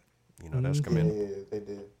about that. That's commendable. Yeah, they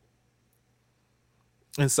did.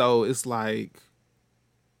 And so it's like,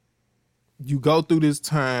 you go through this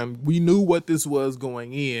time. We knew what this was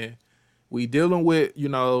going in. We dealing with,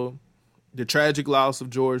 the tragic loss of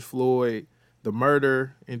George Floyd, the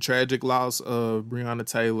murder and tragic loss of Breonna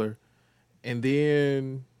Taylor. And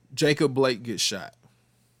then Jacob Blake gets shot.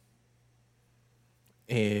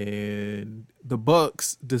 And the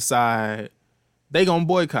Bucks decide they gonna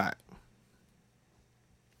boycott.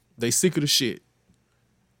 They sick of the shit.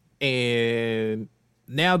 And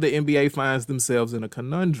now the NBA finds themselves in a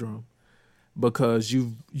conundrum because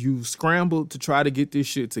you've scrambled to try to get this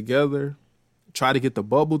shit together, try to get the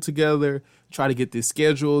bubble together, try to get this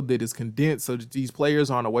schedule that is condensed so that these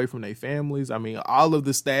players aren't away from their families. I mean, all of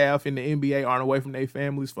the staff in the NBA aren't away from their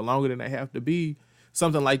families for longer than they have to be.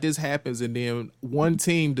 Something like this happens, and then one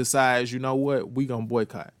team decides, you know what, we gonna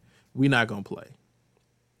boycott. We not gonna play.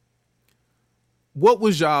 What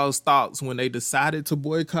was y'all's thoughts when they decided to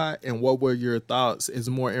boycott, and what were your thoughts as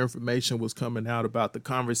more information was coming out about the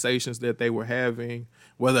conversations that they were having,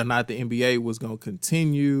 whether or not the NBA was going to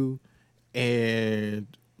continue, and,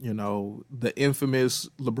 the infamous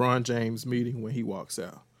LeBron James meeting when he walks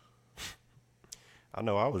out? I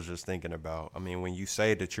know I was just thinking about, when you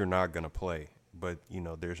say that you're not going to play, but,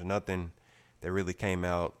 there's nothing that really came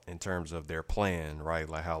out in terms of their plan, right?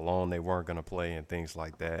 Like how long they weren't going to play and things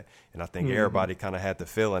like that. And I think everybody kind of had the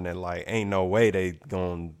feeling that, like, ain't no way they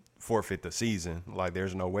going to forfeit the season. Like,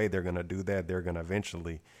 there's no way they're going to do that. They're going to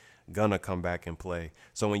eventually going to come back and play.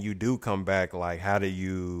 So when you do come back, like, how do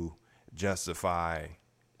you justify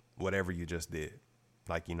whatever you just did?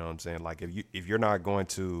 Like, you know what I'm saying? Like, if you're not going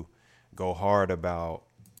to go hard about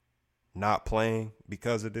not playing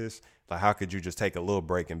because of this, like, how could you just take a little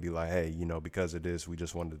break and be like, hey, because of this, we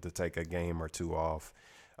just wanted to take a game or two off,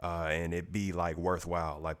 and it be like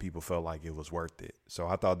worthwhile. Like, people felt like it was worth it. So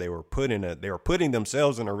I thought they were putting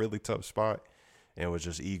themselves in a really tough spot, and was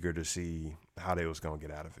just eager to see how they was gonna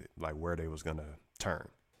get out of it, like where they was gonna turn.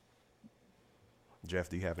 Jeff,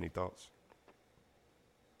 do you have any thoughts?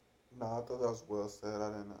 No, I thought that was well said. I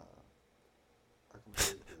didn't. I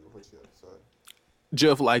completely agree with what you had to say.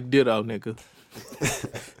 Jeff like ditto, nigga.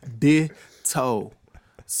 Ditto.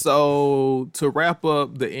 So to wrap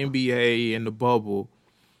up the NBA and the bubble,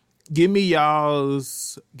 give me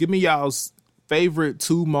y'all's favorite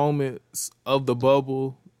 2 moments of the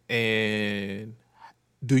bubble, and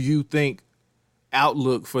do you think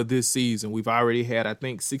outlook for this season? We've already had, I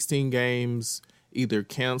think, 16 games either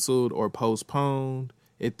canceled or postponed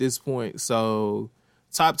at this point. So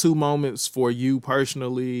top 2 moments for you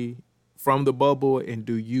personally from the bubble, and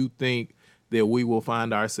do you think that we will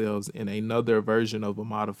find ourselves in another version of a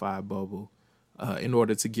modified bubble in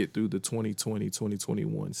order to get through the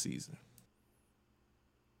 2020-2021 season?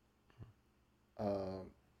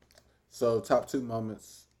 So top 2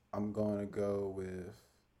 moments, I'm going to go with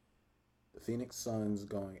the Phoenix Suns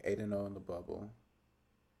going 8-0 in the bubble,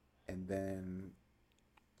 and then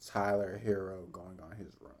Tyler Hero going on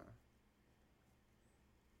his run.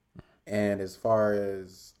 And as far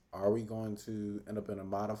as are we going to end up in a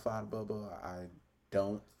modified bubble, I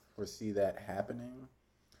don't foresee that happening.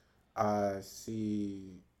 I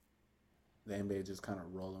see the NBA just kind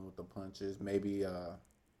of rolling with the punches. Maybe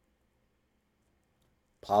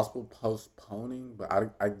possible postponing, but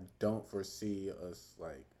I don't foresee us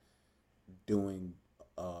like doing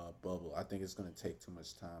a bubble. I think it's going to take too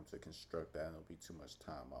much time to construct that, and it'll be too much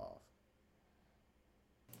time off.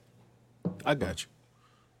 I got you.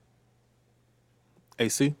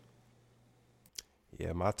 AC?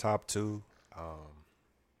 Yeah, my top 2,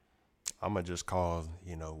 I'm going to just call,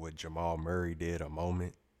 what Jamal Murray did a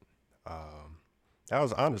moment. That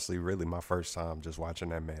was honestly really my first time just watching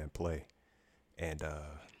that man play. And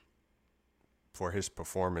for his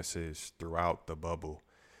performances throughout the bubble,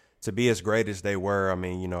 to be as great as they were,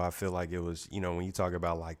 I feel like it was, when you talk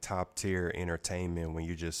about like top tier entertainment, when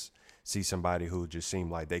you just see somebody who just seemed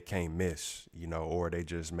like they can't miss, or they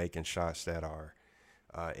just making shots that are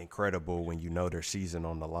incredible when their season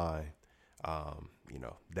on the line.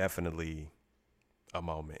 Definitely a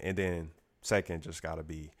moment. And then second, just got to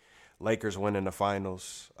be Lakers winning the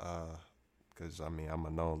finals, because I'm a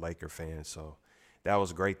known Laker fan, so that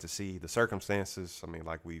was great to see. The circumstances, I mean,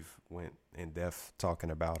 like we've went in depth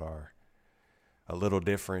talking about, are a little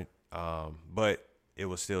different, but it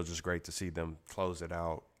was still just great to see them close it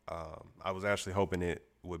out. I was actually hoping it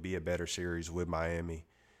would be a better series with Miami,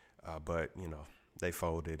 but, you know, they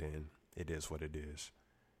folded, and it is what it is.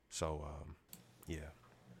 So, yeah.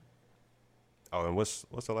 Oh, and what's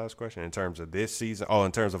the last question in terms of this season? Oh,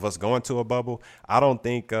 in terms of us going to a bubble, I don't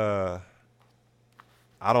think, kind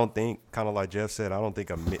of like Jeff said, I don't think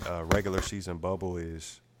a regular season bubble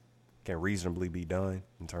can reasonably be done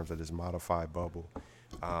in terms of this modified bubble.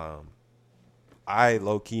 I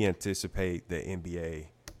low-key anticipate the NBA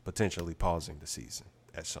potentially pausing the season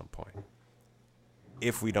at some point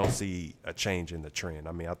if we don't see a change in the trend.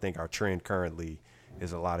 I mean, I think our trend currently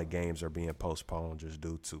is a lot of games are being postponed just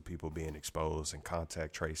due to people being exposed and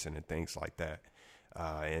contact tracing and things like that.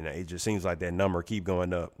 And it just seems like that number keep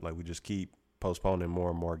going up. Like, we just keep postponing more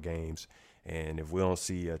and more games. And if we don't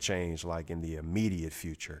see a change like in the immediate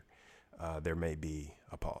future, there may be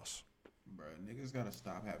a pause. Bro, niggas gotta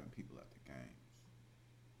stop having people at the games.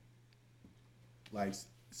 Like,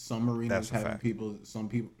 some arenas having people, some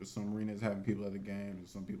arenas having people at the games, and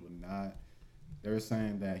some people not. They were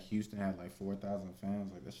saying that Houston had like 4,000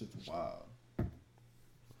 fans. Like, that shit's wild.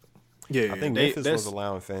 Yeah, I think Memphis was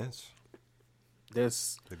allowing fans.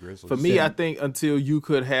 That's the Grizzlies. For me. I think until you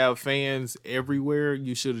could have fans everywhere,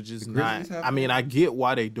 you should have just not. I mean, I get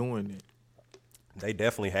why they doing it. They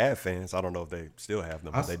definitely have fans. I don't know if they still have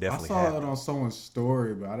them, but they definitely have. I saw it on someone's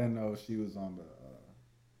story, but I didn't know she was on the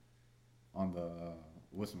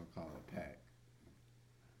whatchamacallit pack.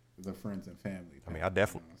 The friends and family pack. I mean,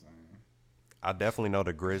 I definitely know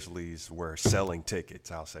the Grizzlies were selling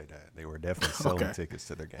tickets. I'll say that. They were definitely selling tickets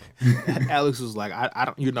to their game. Alex was like,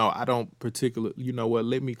 I don't particularly, you know what,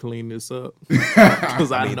 let me clean this up.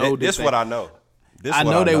 Because I know this what I know. I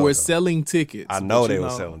know they were selling tickets. I know they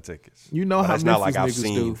were selling tickets. You know how it's Memphis not like I've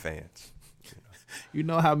seen do. fans. You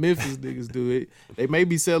know how Memphis niggas do it. They may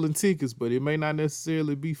be selling tickets, but it may not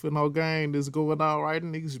necessarily be for no game that's going on, right?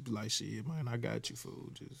 And niggas be like, shit, man, I got you,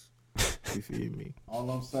 fool. Just, you feel me? All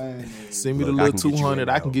I'm saying is, send me the little 200.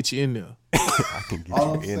 I can get you in there. I can get all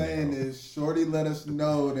you I'm in saying there. is, Shorty let us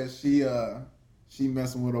know that she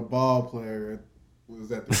messing with a ball player. Was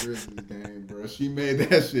at the Grizzlies game, bro. She made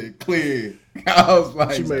that shit clear. I was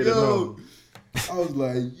like, she made yo. I was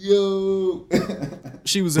like, yo.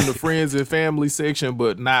 She was in the friends and family section,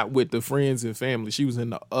 but not with the friends and family. She was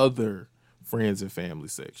in the other friends and family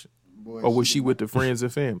section. Boy, or was she with the friends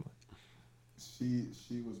and family? She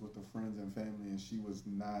was with the friends and family, and she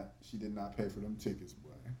did not pay for them tickets,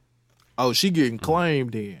 boy. Oh, she getting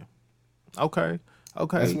claimed then. Okay.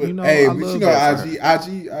 What, you know, hey, I but love you know,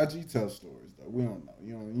 that IG tells stories though. We don't know.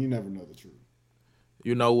 You never know the truth.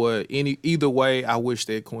 You know what? Either way, I wish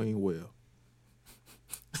that queen well.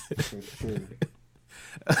 For sure.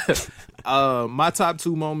 My top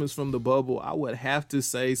two moments from the bubble, I would have to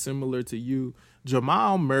say, similar to you,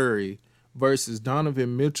 Jamal Murray versus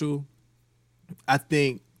Donovan Mitchell. I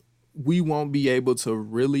think we won't be able to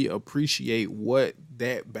really appreciate what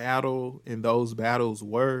that battle and those battles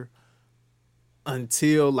were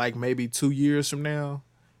until like maybe 2 years from now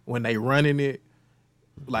when they running it,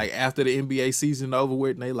 like after the NBA season over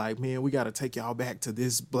with, and they like, man, we got to take y'all back to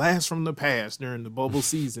this blast from the past during the bubble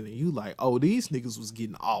season. And you like, oh, these niggas was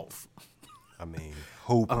getting off. I mean,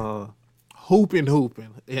 hooping. Hooping.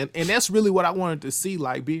 And that's really what I wanted to see,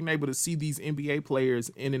 like being able to see these NBA players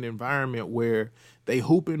in an environment where they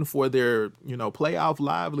hooping for their, playoff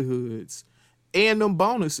livelihoods and them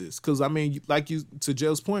bonuses. Because, I mean, like to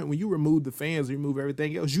Jeff's point, when you remove the fans, you remove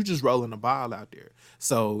everything else, you just rolling the ball out there.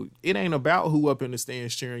 So it ain't about who up in the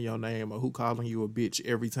stands cheering your name or who calling you a bitch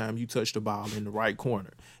every time you touch the ball in the right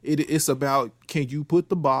corner. It's about, can you put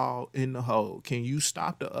the ball in the hole? Can you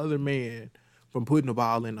stop the other man from putting the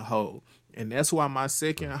ball in the hole? And that's why my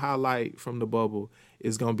second highlight from the bubble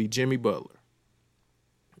is going to be Jimmy Butler.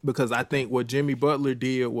 Because I think what Jimmy Butler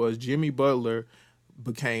did was Jimmy Butler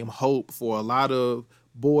became hope for a lot of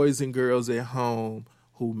boys and girls at home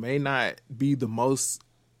who may not be the most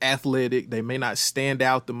athletic. They may not stand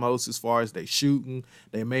out the most as far as they shooting.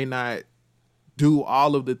 They may not do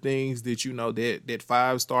all of the things that, that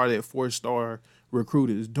 5-star, that 4-star recruit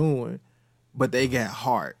is doing. But they got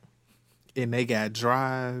heart and they got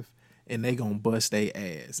drive. And they gonna bust their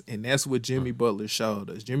ass. And that's what Jimmy Butler showed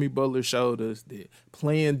us. Jimmy Butler showed us that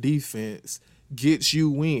playing defense gets you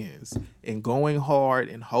wins. And going hard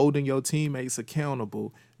and holding your teammates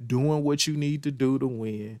accountable, doing what you need to do to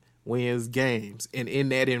win, wins games. And in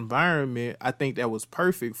that environment, I think that was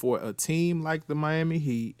perfect for a team like the Miami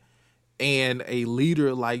Heat and a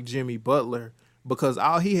leader like Jimmy Butler, because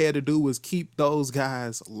all he had to do was keep those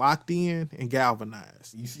guys locked in and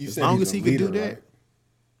galvanized. You as long as he could do that. Right?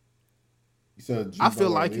 You said I feel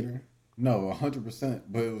like leader? It. No, 100%.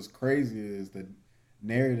 But it was crazy is the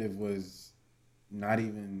narrative was not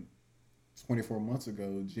even 24 months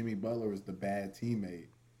ago. Jimmy Butler was the bad teammate.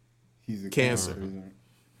 He's a cancer.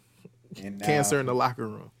 And now, cancer in the locker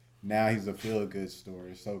room. Now he's a feel-good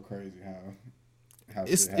story. It's so crazy how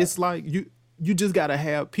it's like you just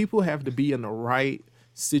gotta people have to be in the right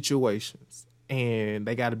situations, and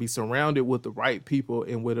they got to be surrounded with the right people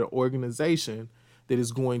and with an organization that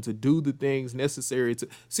is going to do the things necessary to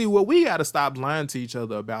see. What we got to stop lying to each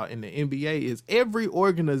other about in the NBA is every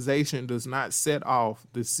organization does not set off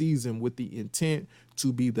the season with the intent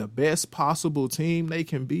to be the best possible team they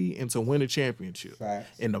can be and to win a championship.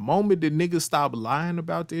 Facts. And the moment that niggas stop lying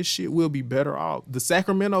about this shit, we'll be better off. The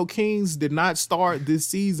Sacramento Kings did not start this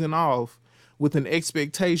season off with an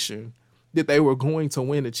expectation that they were going to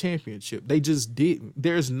win a championship. They just didn't.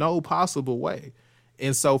 There's no possible way.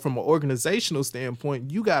 And so from an organizational standpoint,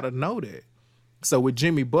 you got to know that. So with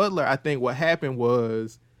Jimmy Butler, I think what happened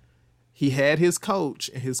was he had his coach,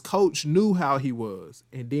 and his coach knew how he was.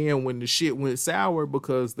 And then when the shit went sour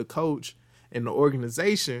because the coach and the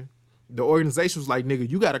organization was like, nigga,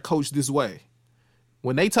 you got to coach this way.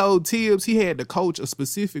 When they told Tibbs he had to coach a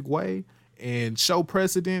specific way and show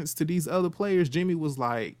precedence to these other players, Jimmy was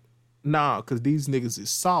like, nah, because these niggas is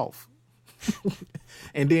soft.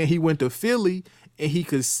 And then he went to Philly, and he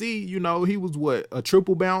could see, he was a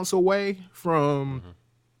triple bounce away from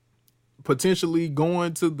potentially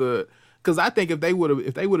going to the. Because I think if they would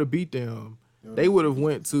have beat them, they would have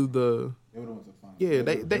went to the. They would have went to the finals. Yeah,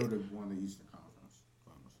 they would have won the Eastern Conference.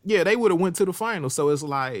 Yeah, they would have went to the finals. So it's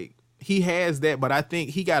like he has that, but I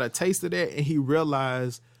think he got a taste of that, and he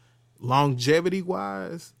realized longevity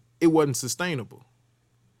wise, it wasn't sustainable.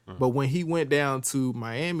 But when he went down to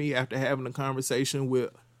Miami after having a conversation with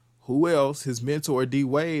who else, his mentor, D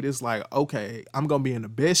Wade, it's like, okay, I'm going to be in the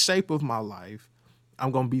best shape of my life.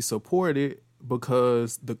 I'm going to be supported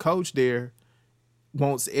because the coach there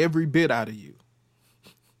wants every bit out of you.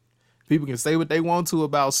 People can say what they want to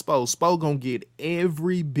about Spo. Spo going to get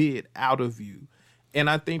every bit out of you. And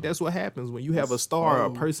I think that's what happens when you have a star,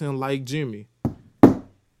 a person like Jimmy.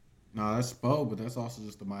 No, that's Spo, but that's also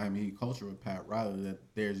just the Miami Heat culture with Pat Riley, that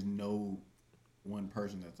there's no one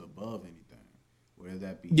person that's above anything. Whether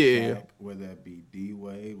that be Shaq, whether that be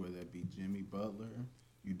D-Wade, whether that be Jimmy Butler,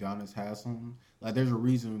 Udonis Haslem. Like, there's a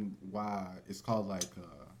reason why it's called, like,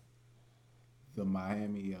 the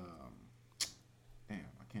Miami, damn,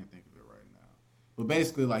 I can't think of it right now. But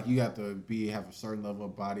basically, like, you have to have a certain level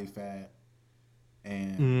of body fat,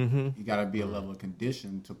 and you got to be a level of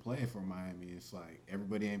condition to play for Miami. It's like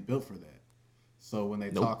everybody ain't built for that. So when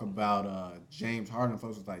they talk about James Harden,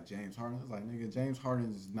 folks is like, James Harden? It's like, nigga, James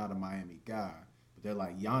Harden is not a Miami guy. But they're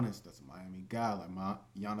like, Giannis, that's a Miami guy. Like,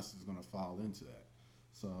 Giannis is going to fall into that.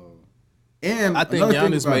 So, and I think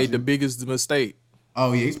Giannis made the biggest mistake.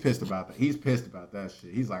 Oh, yeah, he's pissed about that. He's pissed about that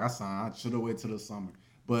shit. He's like, I should have waited till the summer.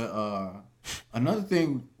 But another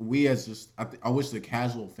thing I wish the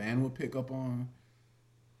casual fan would pick up on,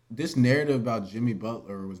 this narrative about Jimmy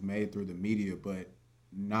Butler was made through the media, but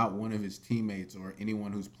not one of his teammates or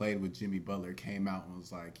anyone who's played with Jimmy Butler came out and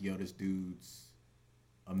was like, yo, this dude's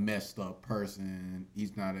a messed up person.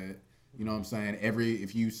 He's not a, you know what I'm saying?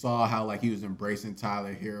 If you saw how like he was embracing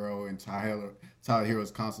Tyler Hero and Tyler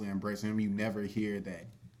Hero's constantly embracing him, you never hear that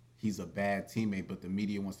he's a bad teammate, but the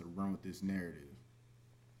media wants to run with this narrative.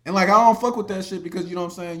 And like, I don't fuck with that shit because, you know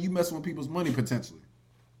what I'm saying, you messing with people's money potentially.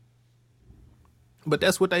 But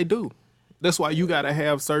that's what they do. That's why you got to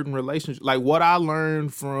have certain relationships. Like what I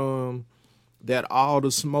learned from that All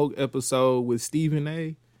the Smoke episode with Stephen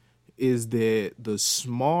A. is that the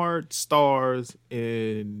smart stars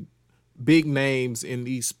and big names in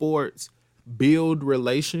these sports build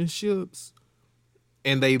relationships,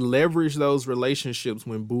 and they leverage those relationships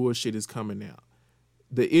when bullshit is coming out.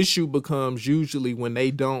 The issue becomes usually when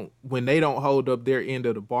they don't hold up their end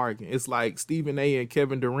of the bargain. It's like Stephen A. and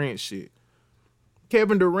Kevin Durant shit.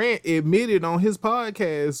 Kevin Durant admitted on his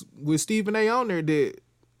podcast with Stephen A. on there that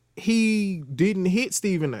he didn't hit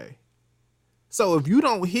Stephen A. So if you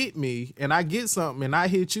don't hit me and I get something and I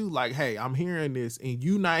hit you like, hey, I'm hearing this and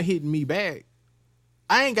you not hitting me back,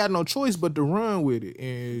 I ain't got no choice but to run with it.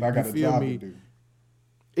 And I got a job to do.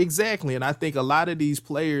 Exactly. And I think a lot of these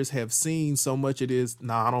players have seen so much of this,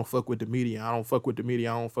 I don't fuck with the media. I don't fuck with the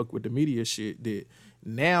media. I don't fuck with the media shit, that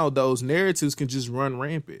now those narratives can just run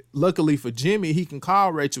rampant. Luckily for Jimmy, he can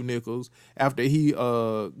call Rachel Nichols after he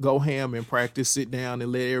go ham in practice, sit down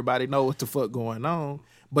and let everybody know what the fuck going on.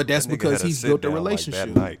 But that's because he's built a relationship.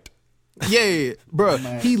 Like that night. Yeah, bro.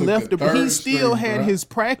 He left he still had his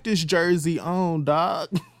practice jersey on, dog.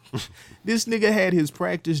 This nigga had his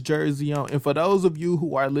practice jersey on. And for those of you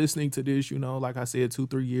who are listening to this, you know, like I said,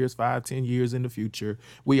 2-3 years, 5-10 years in the future,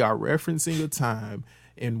 we are referencing a time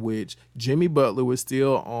in which Jimmy Butler was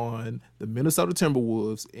still on the Minnesota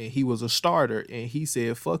Timberwolves and he was a starter. And he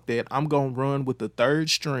said, fuck that. I'm going to run with the third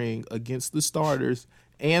string against the starters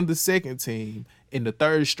and the second team. And the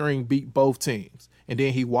third string beat both teams. And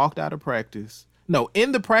then he walked out of practice. No,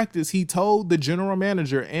 in the practice, he told the general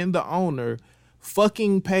manager and the owner,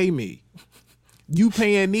 fucking pay me. You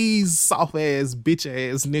paying these soft ass, bitch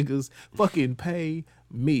ass niggas, fucking pay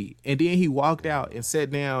me. And then he walked out and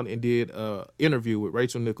sat down and did an interview with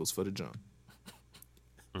Rachel Nichols for the Jump.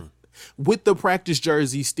 With the practice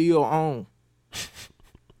jersey still on.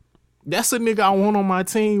 That's a nigga I want on my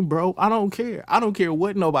team, bro. I don't care. I don't care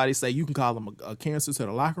what nobody say. You can call him a cancer to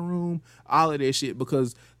the locker room, all of that shit,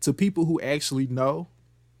 because to people who actually know,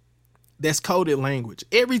 that's coded language.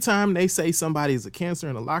 Every time they say somebody is a cancer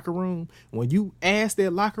in the locker room, when you ask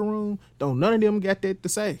that locker room, don't none of them got that to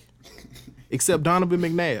say. Except Donovan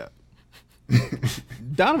McNabb.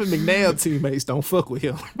 Donovan McNabb teammates don't fuck with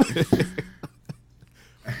him.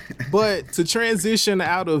 But to transition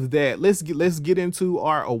out of that, let's get into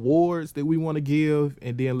our awards that we want to give,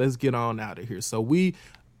 and then let's get on out of here. So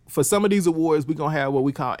for some of these awards, we're going to have what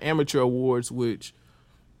we call amateur awards, which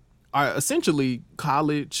are essentially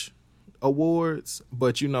college awards.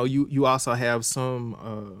 But, you know, you also have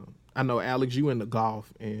some, I know, Alex, you into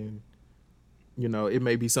golf, and, you know, it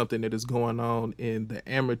may be something that is going on in the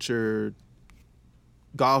amateur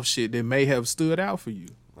golf shit that may have stood out for you.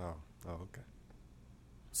 Oh, okay.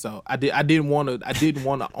 So I didn't want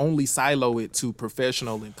to only silo it to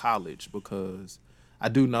professional and college, because I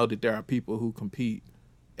do know that there are people who compete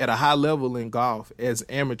at a high level in golf as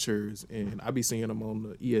amateurs, and I be seeing them on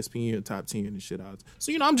the ESPN top 10 and shit out.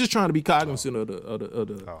 So, you know, I'm just trying to be cognizant of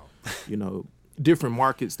the you know, different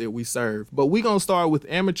markets that we serve. But we're gonna start with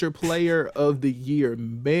amateur player of the year,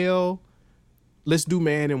 male. Let's do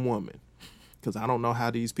man and woman, because I don't know how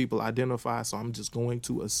these people identify, so I'm just going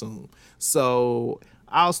to assume. So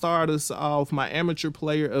I'll start us off. My amateur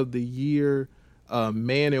player of the year,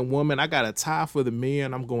 man and woman. I got a tie for the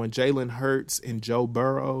men. I'm going Jalen Hurts and Joe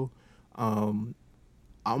Burrow.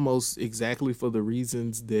 Almost exactly for the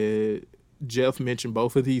reasons that Jeff mentioned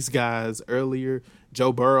both of these guys earlier.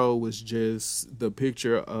 Joe Burrow was just the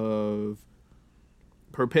picture of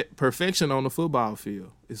perfection on the football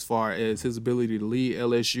field as far as his ability to lead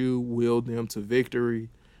LSU, willed them to victory.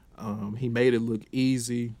 He made it look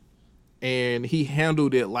easy, and he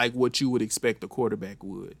handled it like what you would expect a quarterback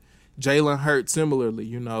would. Jalen Hurts, similarly,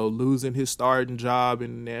 you know, losing his starting job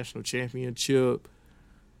in the national championship,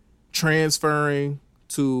 transferring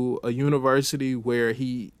to a university where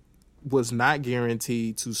he was not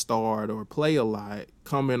guaranteed to start or play a lot,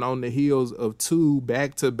 coming on the heels of 2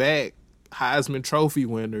 back-to-back Heisman Trophy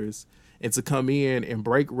winners, and to come in and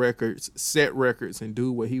break records, set records, and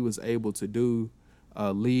do what he was able to do,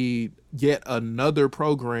 lead yet another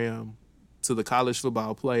program to the college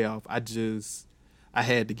football playoff. I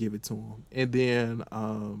had to give it to him. And then,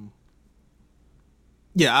 I'll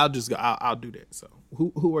do that. So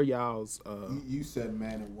who are y'all's? You said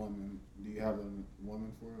man and woman. Do you have a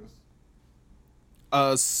woman for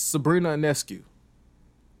us? Sabrina Ionescu.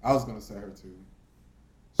 I was gonna say her too.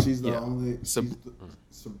 She's the only.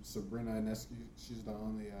 Sabrina Ionescu. She's the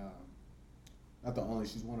only. Not the only.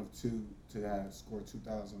 She's one of 2 to have scored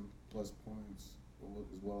 2,000 plus points,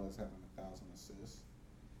 as well as having 1,000 assists.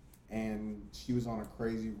 And she was on a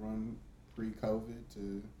crazy run pre-COVID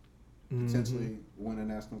to potentially win a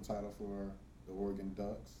national title for the Oregon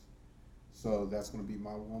Ducks. So that's going to be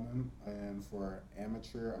my woman. And for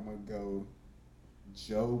amateur, I'm going to go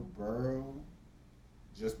Joe Burrow,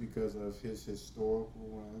 just because of his historical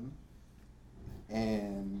run.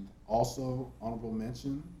 And also, honorable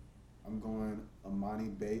mention, I'm going Amani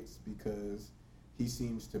Bates, because he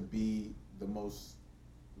seems to be the most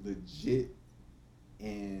legit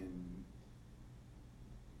and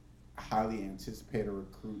highly anticipated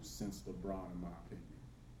recruit since LeBron, in my opinion.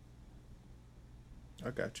 I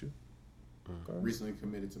got you. Okay. Recently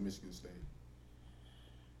committed to Michigan State.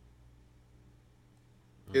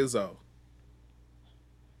 Izzo.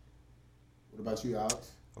 What about you,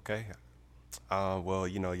 Alex? Okay. Well,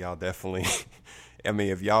 you know, y'all definitely, I mean,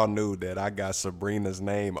 if y'all knew that I got Sabrina's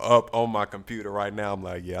name up on my computer right now, I'm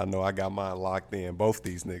like, yeah, I know I got mine locked in, both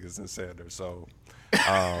these niggas in center. So,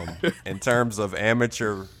 in terms of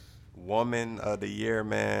amateur woman of the year,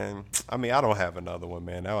 man, I mean, I don't have another one,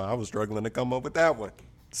 man. I was struggling to come up with that one.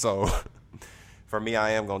 So, for me,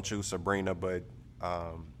 I am going to choose Sabrina, but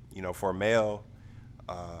for male,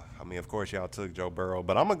 I mean, of course, y'all took Joe Burrow,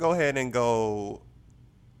 but I'm gonna go ahead and go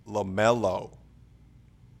LaMelo.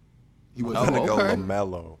 He was I'm gonna go okay.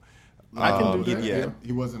 LaMelo. I can do that. Yeah.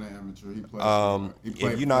 He wasn't an amateur. He played.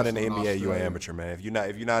 If you're not in the NBA, you're an amateur, man. If you're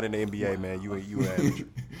not in the NBA, man, you an amateur.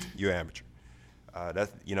 You're amateur.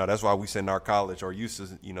 That's why we send our college, or used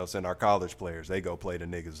to, send our college players. They go play the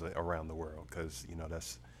niggas around the world because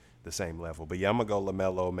that's the same level. But yeah, I'm gonna go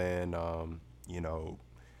LaMelo, man.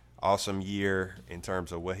 Awesome year in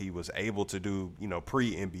terms of what he was able to do,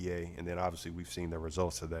 pre NBA, and then obviously we've seen the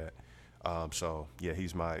results of that. So yeah,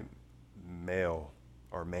 he's my male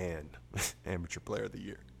or man amateur player of the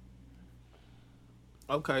year.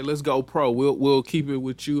 Okay, let's go pro. We'll keep it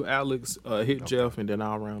with you, Alex. Hit Jeff, and then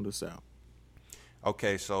I'll round us out.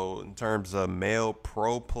 Okay, so in terms of male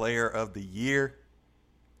pro player of the year,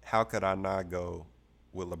 how could I not go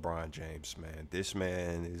with LeBron James, man? This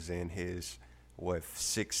man is in his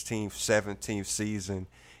 16th, 17th season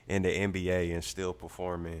in the NBA and still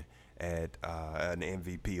performing at an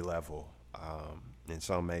MVP level. And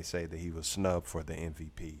some may say that he was snubbed for the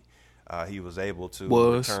MVP. He was able to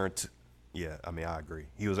return to. Yeah, I mean, I agree.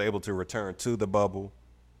 He was able to return to the bubble,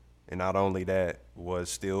 and not only that, was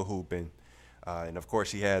still hooping. And, of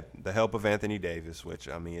course, he had the help of Anthony Davis, which,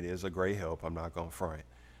 I mean, it is a great help. I'm not going to front.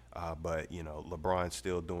 But, LeBron's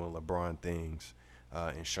still doing LeBron things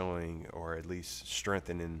and showing, or at least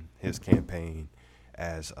strengthening his campaign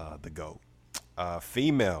as the GOAT.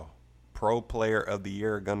 Female pro player of the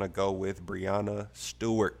year, going to go with Breanna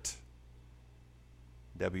Stewart,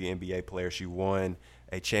 WNBA player. She won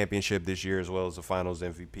a championship this year as well as the finals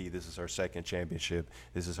MVP. This is her second championship.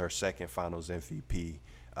 This is her second finals MVP.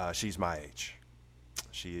 She's my age.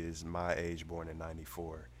 She is my age, born in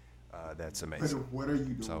 94. That's amazing. What are you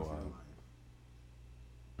doing for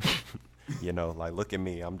your life? Like, look at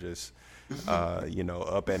me. I'm just,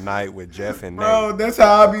 up at night with Jeff and bro, Nate. That's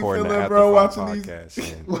how I be feeling, bro, watching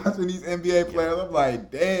these NBA players. I'm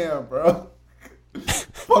like, damn, bro.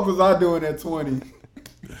 What was I doing at 20?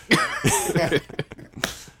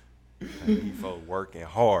 These folks working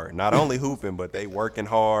hard. Not only hooping, but they working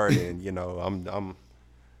hard, and I'm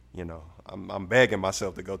begging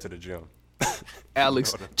myself to go to the gym.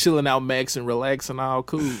 Alex chilling out, maxing, relaxing, all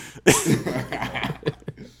cool.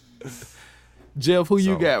 Jeff, who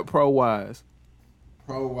you got pro wise?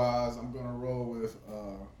 Pro wise, I'm gonna roll with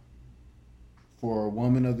for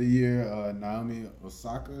Woman of the Year, Naomi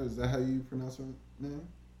Osaka. Is that how you pronounce her name?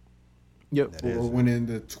 Yep. For winning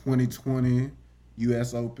the 2020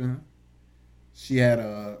 U.S. Open. She had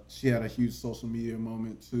a huge social media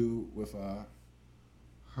moment too with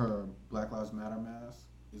her Black Lives Matter mask,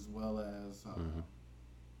 as well as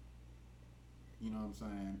you know what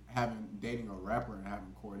I'm saying, dating a rapper and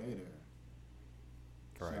having Corday there.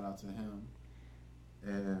 Right. Shout out to him.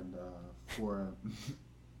 And for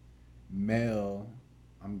male,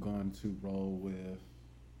 I'm going to roll with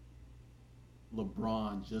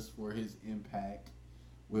LeBron just for his impact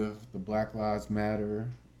with the Black Lives Matter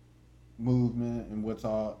movement and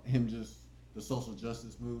the social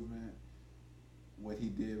justice movement, what he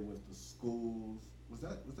did with the schools. Was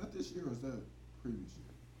that this year or was that previous year?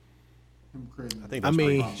 Him creating. I think that was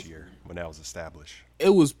previous year when that was established. It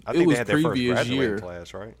was. I think it was they had their previous first graduating year.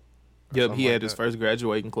 class, right? Yep, he had his first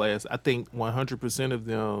graduating class. I think 100% of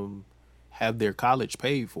them have their college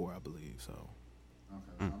paid for, I believe. So.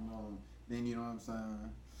 Okay, I'm rolling. Then you know what I'm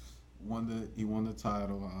saying. He won the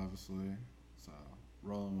title, obviously. So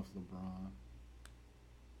rolling with LeBron.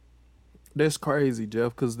 That's crazy,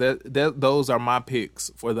 Jeff, because those are my picks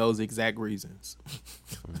for those exact reasons.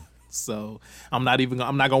 So I'm not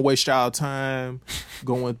gonna waste y'all time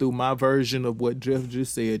going through my version of what Jeff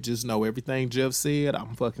just said. Just know everything Jeff said,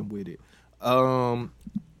 I'm fucking with it. I'm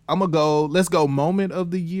gonna go. Let's go. Moment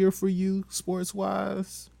of the year for you, sports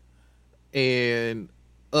wise, and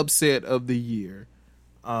upset of the year.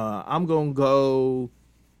 I'm gonna go.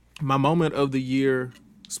 My moment of the year,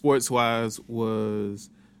 sports wise, was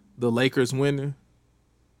the Lakers winning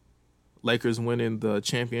the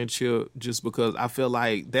championship, just because I feel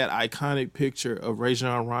like that iconic picture of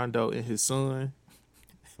Rajon Rondo and his son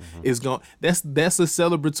is going. That's a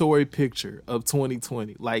celebratory picture of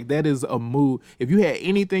 2020. Like, that is a mood. If you had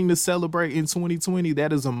anything to celebrate in 2020,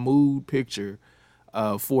 that is a mood picture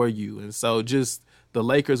for you. And so just the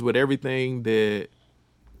Lakers, with everything that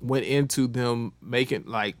went into them making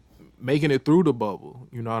it through the bubble.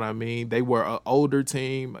 You know what I mean? They were an older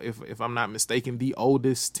team, if I'm not mistaken, the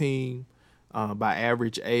oldest team by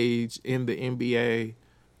average age in the NBA,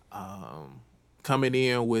 coming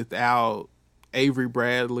in without Avery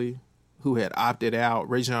Bradley, who had opted out.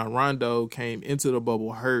 Rajon Rondo came into the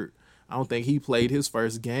bubble hurt. I don't think he played his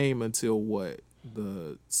first game until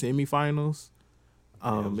the semifinals.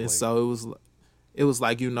 And so it was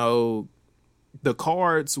like, the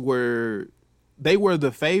cards were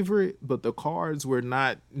the favorite, but the cards were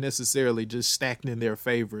not necessarily just stacked in their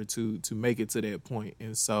favor to make it to that point.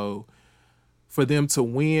 And so for them to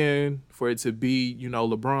win, for it to be,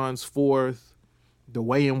 LeBron's fourth, the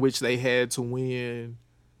way in which they had to win,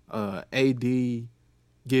 AD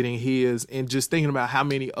getting his, and just thinking about how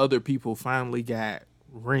many other people finally got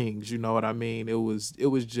rings, you know what I mean? It was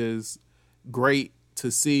just great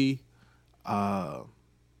to see. So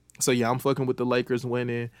yeah, I'm fucking with the Lakers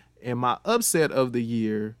winning. And my upset of the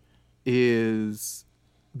year is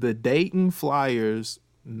the Dayton Flyers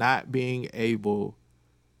not being able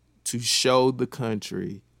to show the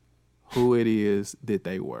country who it is that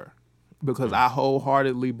they were. Because I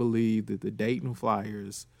wholeheartedly believe that the Dayton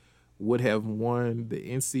Flyers would have won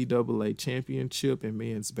the NCAA championship in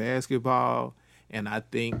men's basketball. And I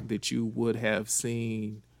think that you would have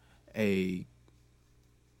seen a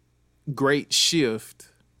great shift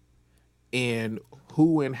in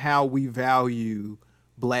who and how we value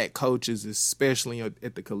black coaches, especially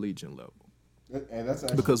at the collegiate level. And that's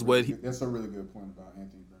actually that's a really good point about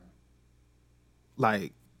Anthony Graham.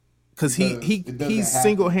 Like, because he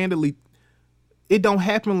single-handedly, it don't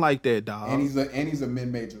happen like that, dog. And he's a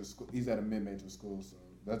mid-major school. He's at a mid-major school, so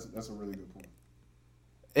that's a really good point.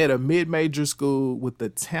 At a mid-major school with the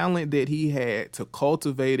talent that he had to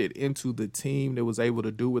cultivate it into the team that was able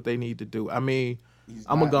to do what they need to do. I mean,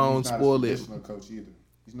 I'm going to go and spoil it. He's not a traditional coach either.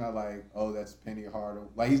 He's not like, oh, that's Penny Hardaway.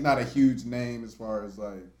 Like, he's not a huge name as far as,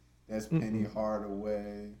 like, that's Penny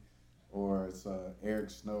Hardaway or it's Eric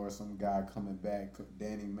Snow or some guy coming back,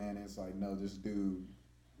 Danny Manning. It's like, no, this dude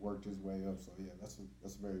worked his way up. So, yeah, that's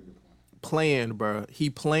a very good point. Planned, bro. He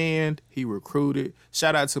planned. He recruited.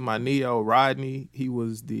 Shout out to my Neo Rodney. He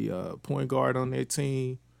was the point guard on that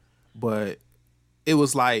team. But it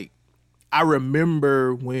was like, I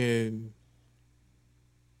remember when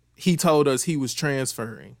he told us he was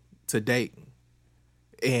transferring to Dayton,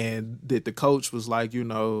 and that the coach was like,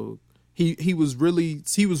 he was really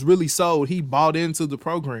sold. He bought into the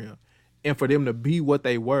program, and for them to be what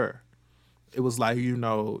they were, it was like,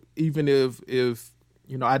 even if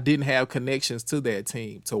I didn't have connections to that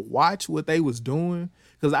team, to watch what they was doing.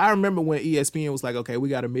 Because I remember when ESPN was like, okay, we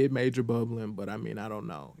got a mid-major bubbling, but I mean, I don't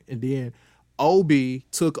know. And then Obi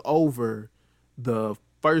took over the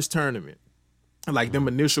first tournament. Like them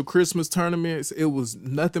initial Christmas tournaments, it was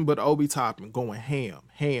nothing but Obi Toppin going ham,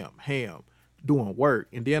 doing work.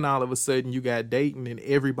 And then all of a sudden you got Dayton in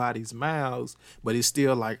everybody's mouths, but it's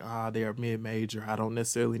still like, they're mid-major. I don't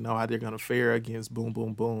necessarily know how they're going to fare against boom,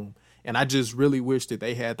 boom, boom. And I just really wish that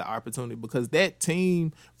they had the opportunity, because that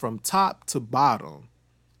team from top to bottom,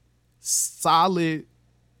 solid,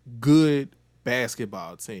 good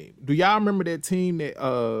basketball team. Do y'all remember that team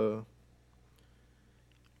that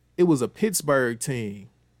it was a Pittsburgh team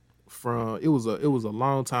it was a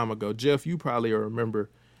long time ago. Jeff, you probably remember.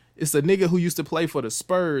 It's a nigga who used to play for the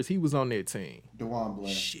Spurs. He was on that team. DeJuan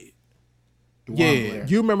Blair. Shit. Blair.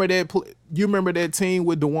 You remember that? You remember that team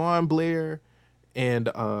with DeJuan Blair? And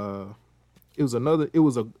it was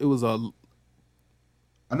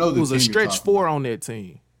a stretch four on that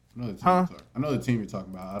team. I know the team you're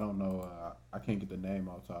talking about. I don't know. I can't get the name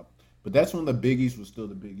off top. But that's when the Big East was still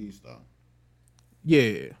the Big East, though.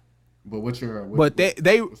 Yeah. But what's the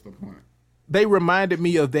point? They reminded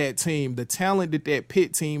me of that team. The talent that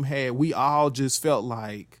Pitt team had, we all just felt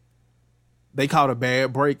like they caught a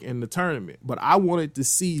bad break in the tournament. But I wanted to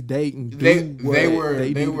see Dayton do they were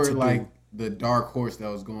like the dark horse that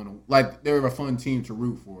was going to, like, they were a fun team to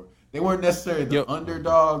root for. They weren't necessarily the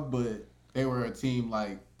underdog, but they were a team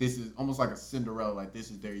like, this is almost like a Cinderella, like this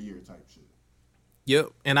is their year type shit. Yep,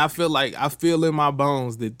 and I feel in my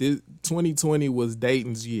bones that this 2020 was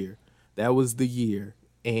Dayton's year. That was the year,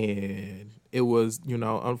 and it was,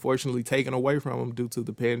 unfortunately taken away from them due to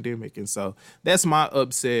the pandemic. And so that's my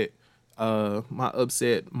upset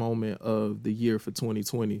moment of the year for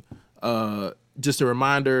 2020. Just a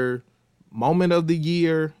reminder, moment of the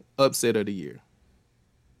year, upset of the year.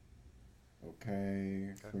 Okay,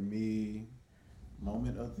 for me,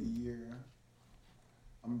 moment of the year,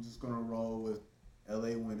 I'm just going to roll with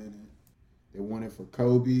LA winning it. They won it for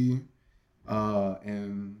Kobe,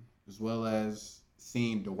 and as well as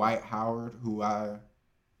seeing Dwight Howard, who I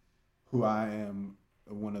am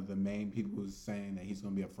one of the main people who's saying that he's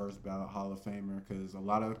going to be a first ballot Hall of Famer, because a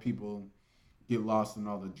lot of people get lost in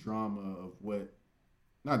all the drama of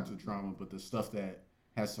not the drama, but the stuff that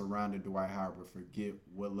has surrounded Dwight Howard, but forget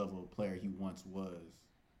what level of player he once was.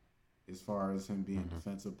 as far as him being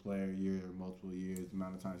defensive player of the year multiple years, the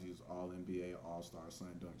amount of times he was All NBA, All Star,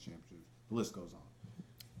 Slam Dunk Championship, the list goes on.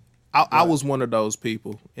 I was one of those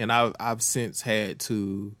people, and I've since had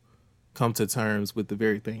to come to terms with the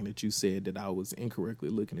very thing that you said, that I was incorrectly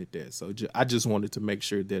looking at that. So I just wanted to make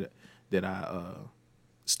sure that I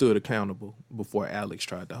stood accountable before Alex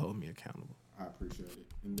tried to hold me accountable. I appreciate it.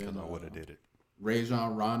 And then I would have did it.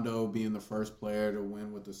 Rajon Rondo being the first player to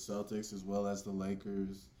win with the Celtics as well as the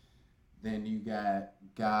Lakers. Then you got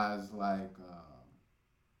guys like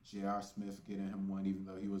J.R. Smith getting him one, even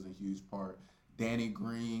though he was a huge part. Danny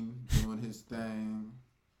Green doing his thing.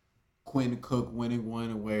 Quinn Cook winning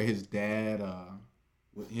one, where his dad, him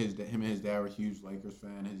and his dad were huge Lakers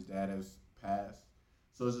fan. His dad has passed.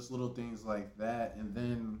 So it's just little things like that. And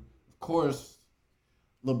then, of course,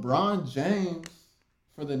 LeBron James,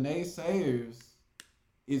 for the naysayers,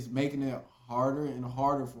 is making it harder and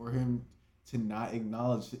harder for him to not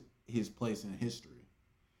acknowledge his place in history,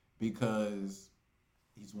 because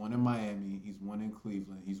he's won in Miami, he's won in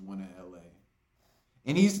Cleveland, he's won in LA,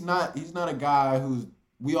 and he's not a guy who's.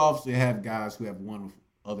 We obviously have guys who have won with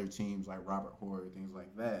other teams like Robert Horry, things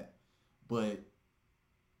like that, but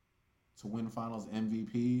to win Finals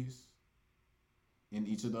MVPs in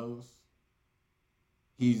each of those,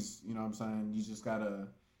 he's, you know what I'm saying,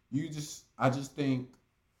 I just think,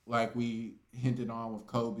 like we hinted on with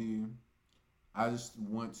Kobe, I just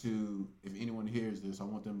want to, if anyone hears this, I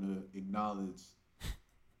want them to acknowledge,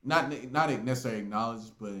 not necessarily acknowledge,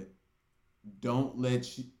 but don't let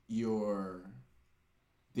your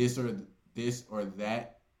this or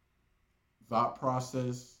that thought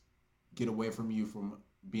process get away from you from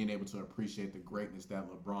being able to appreciate the greatness that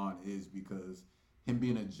LeBron is, because him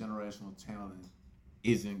being a generational talent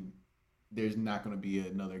there's not going to be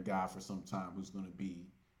another guy for some time who's going to be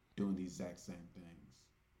doing the exact same things.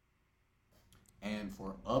 And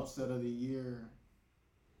for upset of the year,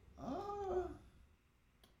 I don't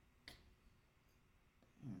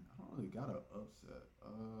really got an upset.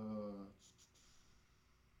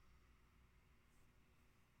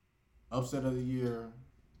 Upset of the year,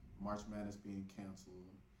 March Madness being canceled,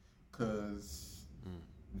 because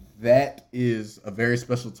that is a very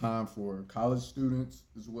special time for college students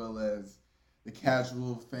as well as the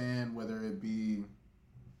casual fan, whether it be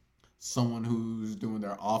someone who's doing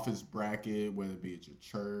their office bracket, whether it be at your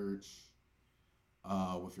church,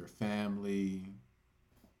 with your family,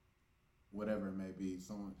 whatever it may be.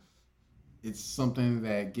 It's something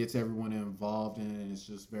that gets everyone involved in, and it's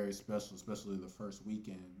just very special, especially the first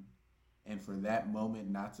weekend. And for that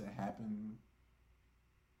moment not to happen,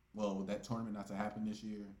 that tournament not to happen this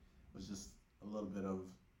year was just a little bit of,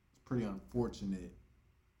 it's pretty unfortunate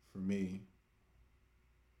for me.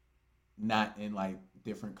 Not in like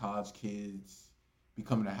different college kids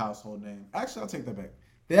becoming a household name. Actually, I'll take that back.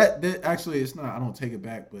 That actually, it's not. I don't take it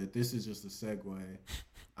back, but this is just a segue.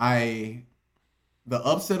 The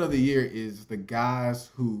upset of the year is the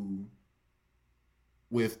guys who,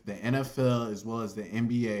 with the NFL as well as the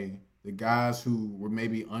NBA, the guys who were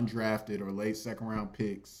maybe undrafted or late second round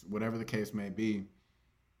picks, whatever the case may be,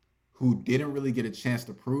 who didn't really get a chance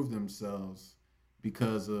to prove themselves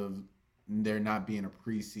because of there not being a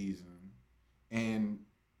preseason. And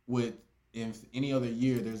if any other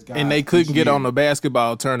year, there's guys, and they couldn't get on the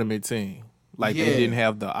basketball tournament team. Like they didn't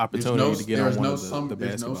have the opportunity to get on one of the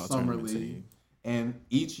basketball tournament team. And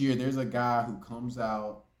each year there's a guy who comes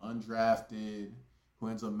out undrafted who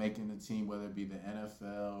ends up making the team, whether it be the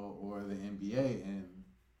NFL or the NBA, and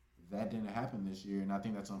that didn't happen this year. And I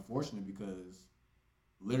think that's unfortunate because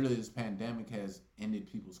literally this pandemic has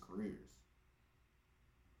ended people's careers.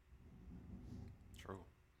 True.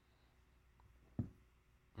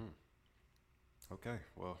 Okay,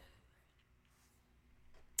 well,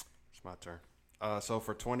 it's my turn. So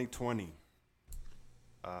for 2020,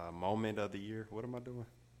 moment of the year. What am I doing?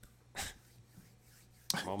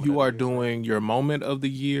 You are doing your moment of the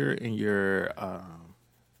year and your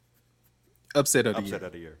upset of the year. Upset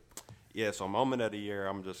of the year. Yeah, so moment of the year,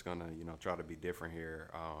 I'm just going to, try to be different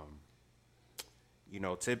here.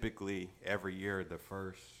 Typically every year the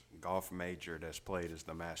first golf major that's played is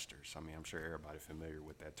the Masters. I mean, I'm sure everybody's familiar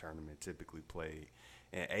with that tournament. Typically played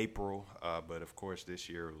in April, but of course this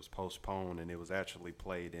year it was postponed and it was actually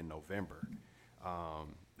played in November.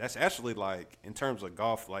 That's actually, like, in terms of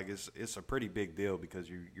golf, like it's a pretty big deal because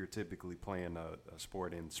you're typically playing a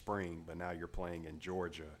sport in spring, but now you're playing in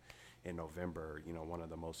Georgia in November, one of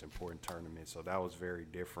the most important tournaments. So that was very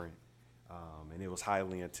different. And it was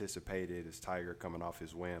highly anticipated. It's Tiger coming off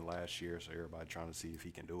his win last year, so everybody trying to see if he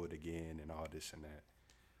can do it again and all this and that.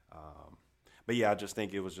 But yeah, I just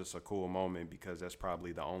think it was just a cool moment because that's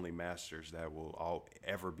probably the only Masters that will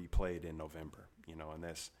ever be played in November, and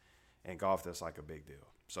in golf, that's like a big deal.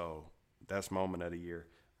 So that's moment of the year.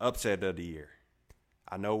 Upset of the year.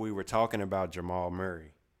 I know we were talking about Jamal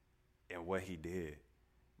Murray and what he did,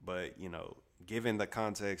 but, given the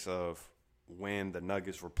context of when the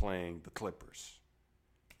Nuggets were playing the Clippers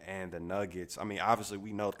and the Nuggets, I mean, obviously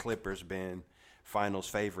we know Clippers been finals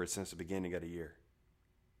favorites since the beginning of the year,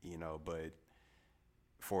 but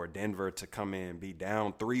for Denver to come in and be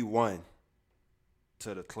down 3-1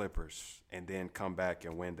 to the Clippers and then come back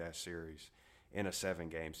and win that series in a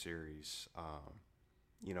 7-game series,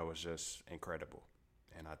 was just incredible.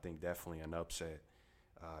 And I think definitely an upset.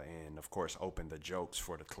 And, of course, opened the jokes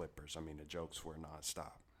for the Clippers. I mean, the jokes were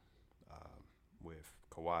nonstop with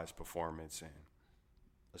Kawhi's performance and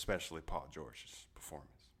especially Paul George's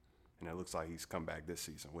performance. And it looks like he's come back this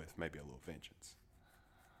season with maybe a little vengeance.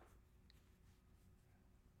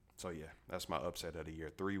 So, yeah, that's my upset of the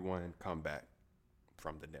year. 3-1 comeback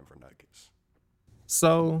from the Denver Nuggets.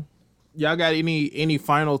 So, y'all got any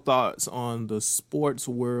final thoughts on the sports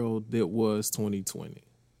world that was 2020?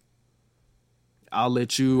 I'll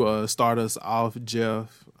let you start us off,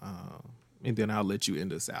 Jeff, and then I'll let you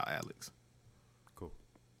end us out, Alex. Cool.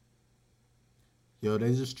 Yo,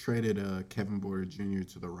 they just traded Kevin Porter Jr.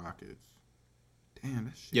 to the Rockets. Damn,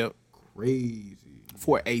 that shit crazy.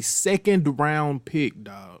 For a second-round pick,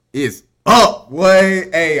 dog. It's up, boy.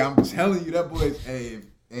 Hey, I'm telling you, that boy's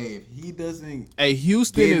if he doesn't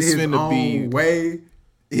Houston get is his finna own be way,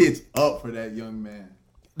 it's up for that young man.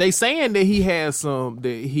 They saying that he has some that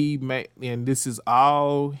he may, and this is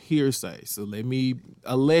all hearsay. So let me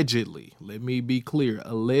be clear.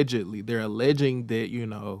 Allegedly, they're alleging that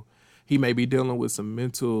he may be dealing with some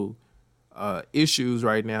mental issues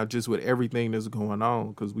right now, just with everything that's going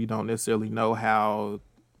on, because we don't necessarily know how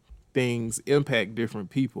things impact different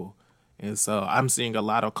people. And so I'm seeing a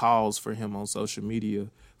lot of calls for him on social media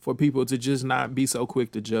for people to just not be so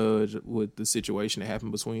quick to judge with the situation that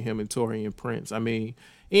happened between him and Taurean Prince. I mean,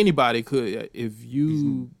 anybody could, if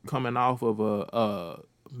you coming off of a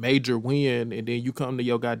major win and then you come to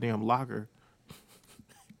your goddamn locker.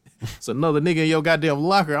 It's another nigga in your goddamn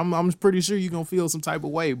locker. I'm pretty sure you're going to feel some type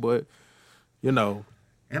of way, but, And I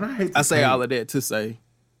say all of that to say,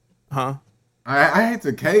 huh? I hate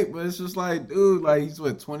to cape, but it's just like, dude, like he's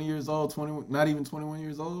 20 years old, not even 21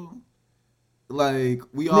 years old. Like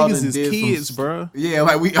we all niggas done is did kids, some, bro. Yeah,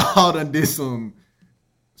 like we all done did some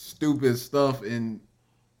stupid stuff, and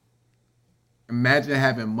imagine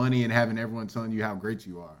having money and having everyone telling you how great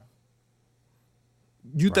you are.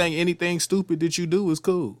 You think anything stupid that you do is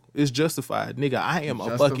cool? It's justified, nigga. I am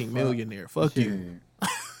a fucking millionaire. Fuck you.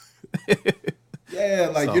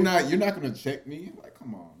 Yeah, like you're not gonna check me. Like,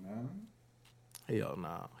 come on, man. Hell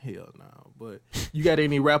no. But you got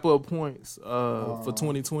any wrap up points for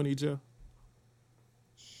 2020, Jeff?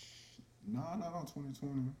 No, not on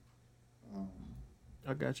 2020.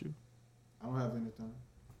 I got you. I don't have anything.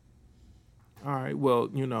 All right. Well,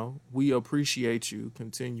 we appreciate you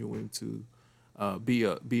continuing to be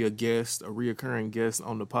a guest, a reoccurring guest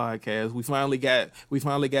on the podcast. We finally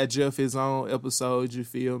got Jeff his own episode. You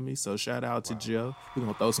feel me? So shout out to Jeff. We're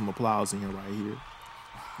gonna throw some applause in here right here.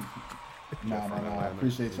 No. I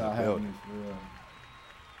appreciate y'all having me for real.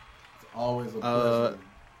 It's always a pleasure.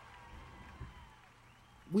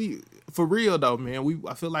 For real though, man.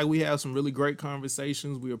 I feel like we have some really great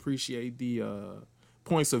conversations. We appreciate the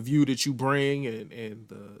points of view that you bring and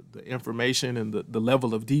the information and the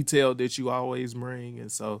level of detail that you always bring.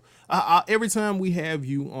 And so every time we have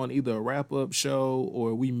you on either a wrap-up show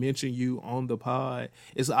or we mention you on the pod,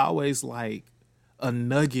 it's always like a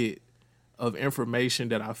nugget of information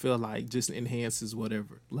that I feel like just enhances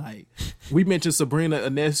whatever. Like we mentioned Sabrina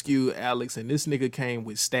Ionescu, Alex, and this nigga came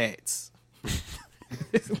with stats.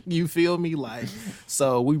 You feel me? Like,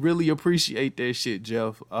 so we really appreciate that shit,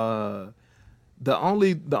 Jeff. The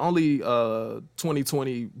only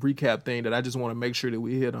 2020 recap thing that I just want to make sure that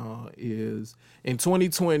we hit on is in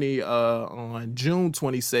 2020, on June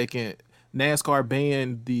 22nd, NASCAR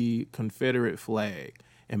banned the Confederate flag,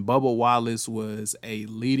 and Bubba Wallace was a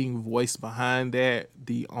leading voice behind that,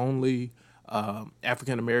 the only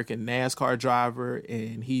African-American NASCAR driver,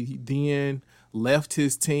 and he then left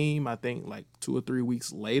his team, I think like 2 or 3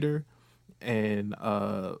 weeks later, and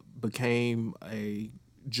became a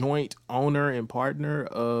joint owner and partner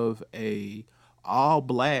of a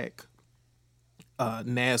all-black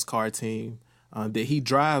NASCAR team that he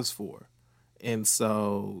drives for. And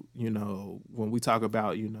so, when we talk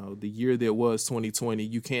about, the year that was 2020,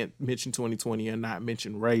 you can't mention 2020 and not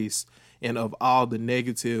mention race. And of all the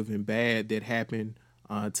negative and bad that happened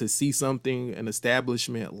To see something, an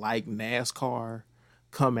establishment like NASCAR,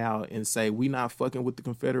 come out and say, we not fucking with the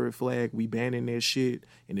Confederate flag, we banning that shit,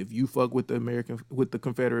 and if you fuck with the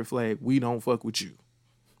Confederate flag, we don't fuck with you.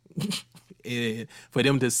 And for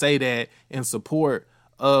them to say that in support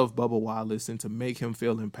of Bubba Wallace and to make him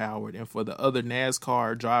feel empowered, and for the other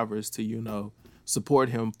NASCAR drivers to, support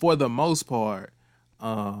him for the most part,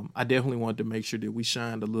 I definitely want to make sure that we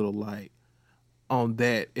shined a little light on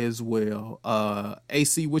that as well.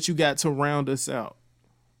 AC, what you got to round us out?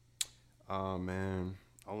 Man,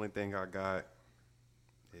 only thing I got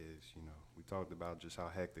is, we talked about just how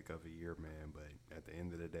hectic of a year, man, but at the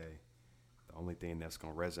end of the day, the only thing that's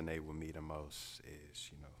going to resonate with me the most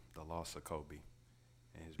is, the loss of Kobe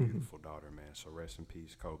and his beautiful daughter, man. So rest in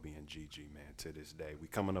peace, Kobe and Gigi, man, to this day. We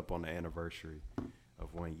coming up on the anniversary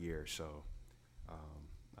of 1 year, so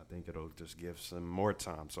I think it'll just give some more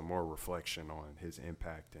time, some more reflection on his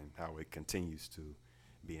impact and how it continues to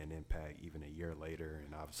be an impact even a year later,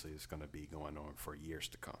 and obviously it's going to be going on for years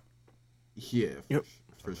to come. Yeah,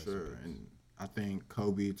 for sure. And I think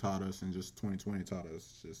Kobe taught us, and just 2020 taught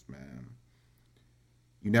us, just, man,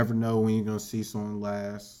 you never know when you're going to see someone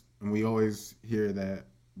last. And we always hear that,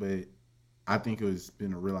 but I think it's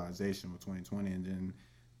been a realization with 2020. And then,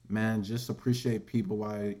 man, just appreciate people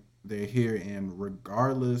while they're here. And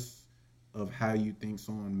regardless of how you think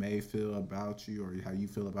someone may feel about you, or how you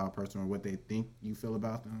feel about a person, or what they think you feel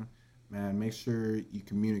about them, man, make sure you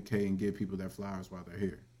communicate and give people their flowers while they're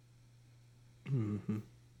here. Mm-hmm.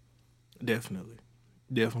 Definitely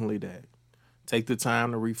that. Take the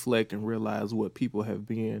time to reflect and realize what people have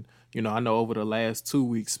been. I know over the last 2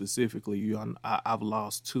 weeks specifically, I've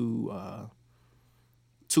lost two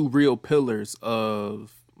real pillars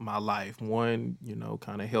of my life. One,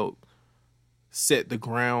 kind of helped set the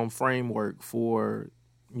ground framework for,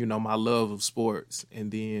 my love of sports. And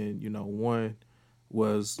then, one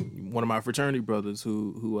was one of my fraternity brothers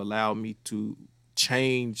who allowed me to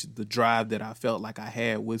change the drive that I felt like I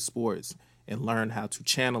had with sports and learn how to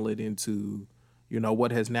channel it into,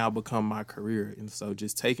 what has now become my career. And so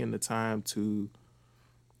just taking the time to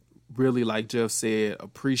really, like Jeff said,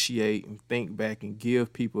 appreciate and think back and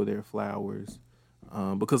give people their flowers.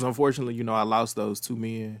 Because unfortunately, I lost those two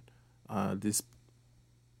men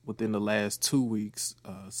within the last 2 weeks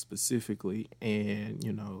specifically. And,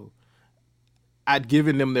 I'd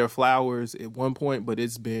given them their flowers at one point, but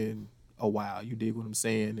it's been a while. You dig what I'm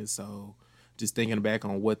saying? And so just thinking back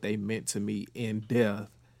on what they meant to me in death,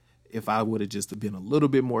 if I would have just been a little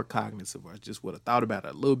bit more cognizant, or just would have thought about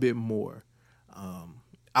it a little bit more,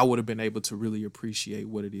 I would have been able to really appreciate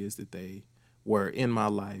what it is that they were in my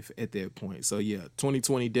life at that point. So yeah,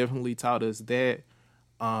 2020 definitely taught us that.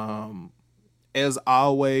 As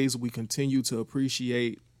always, we continue to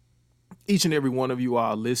appreciate each and every one of you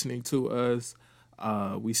all listening to us.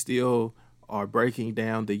 We still are breaking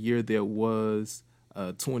down the year that was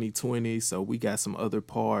 2020. So we got some other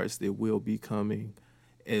parts that will be coming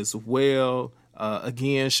as well.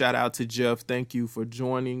 Again, shout out to Jeff. Thank you for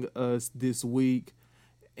joining us this week.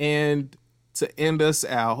 And to end us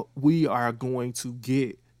out, we are going to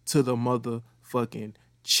get to the motherfucking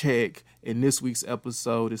check. And this week's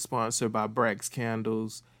episode is sponsored by Brax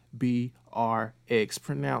Candles, BRX,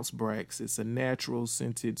 pronounced Brax. It's a natural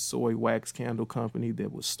scented soy wax candle company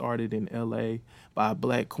that was started in LA by a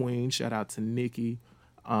black queen. Shout out to Nikki.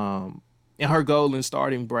 And her goal in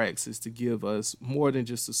starting Brax is to give us more than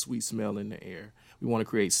just a sweet smell in the air. We want to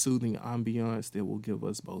create soothing ambiance that will give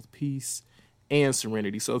us both peace and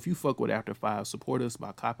serenity. So if you fuck with After 5, support us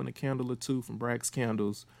by copping a candle or two from Brax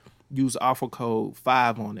Candles. Use offer code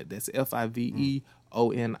 5 on it. That's FIVEONIT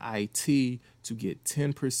to get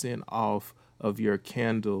 10% off of your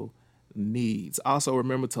candle needs. Also,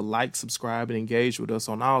 remember to like, subscribe, and engage with us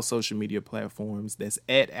on all social media platforms. That's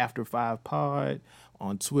at After 5 Pod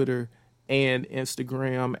on Twitter and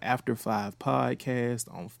Instagram, After 5 Podcast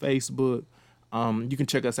on Facebook. You can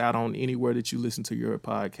check us out on anywhere that you listen to your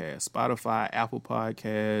podcast: Spotify, Apple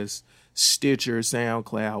Podcasts, Stitcher,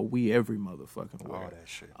 SoundCloud. We every motherfucking where. All that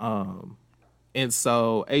shit. And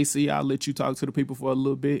so, AC, I'll let you talk to the people for a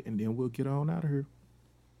little bit, and then we'll get on out of here.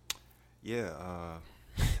 Yeah, I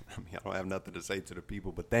don't have nothing to say to the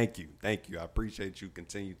people, but thank you. I appreciate you.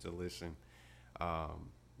 Continue to listen.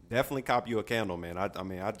 Definitely cop you a candle, man.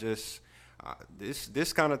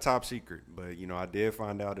 This kind of top secret, but I did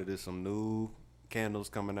find out that there's some new candles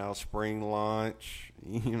coming out, spring launch.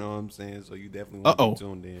 You know what I'm saying? So you definitely want to be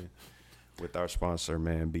tuned in with our sponsor,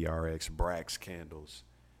 man, BRX, BraxCandles.com.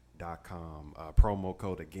 Promo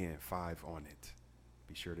code again, 5 on it.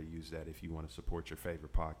 Be sure to use that if you want to support your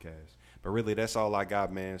favorite podcast. But really, that's all I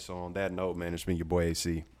got, man. So on that note, man, it's been your boy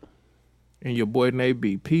AC. And your boy Nate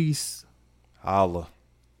B. Peace. Holla.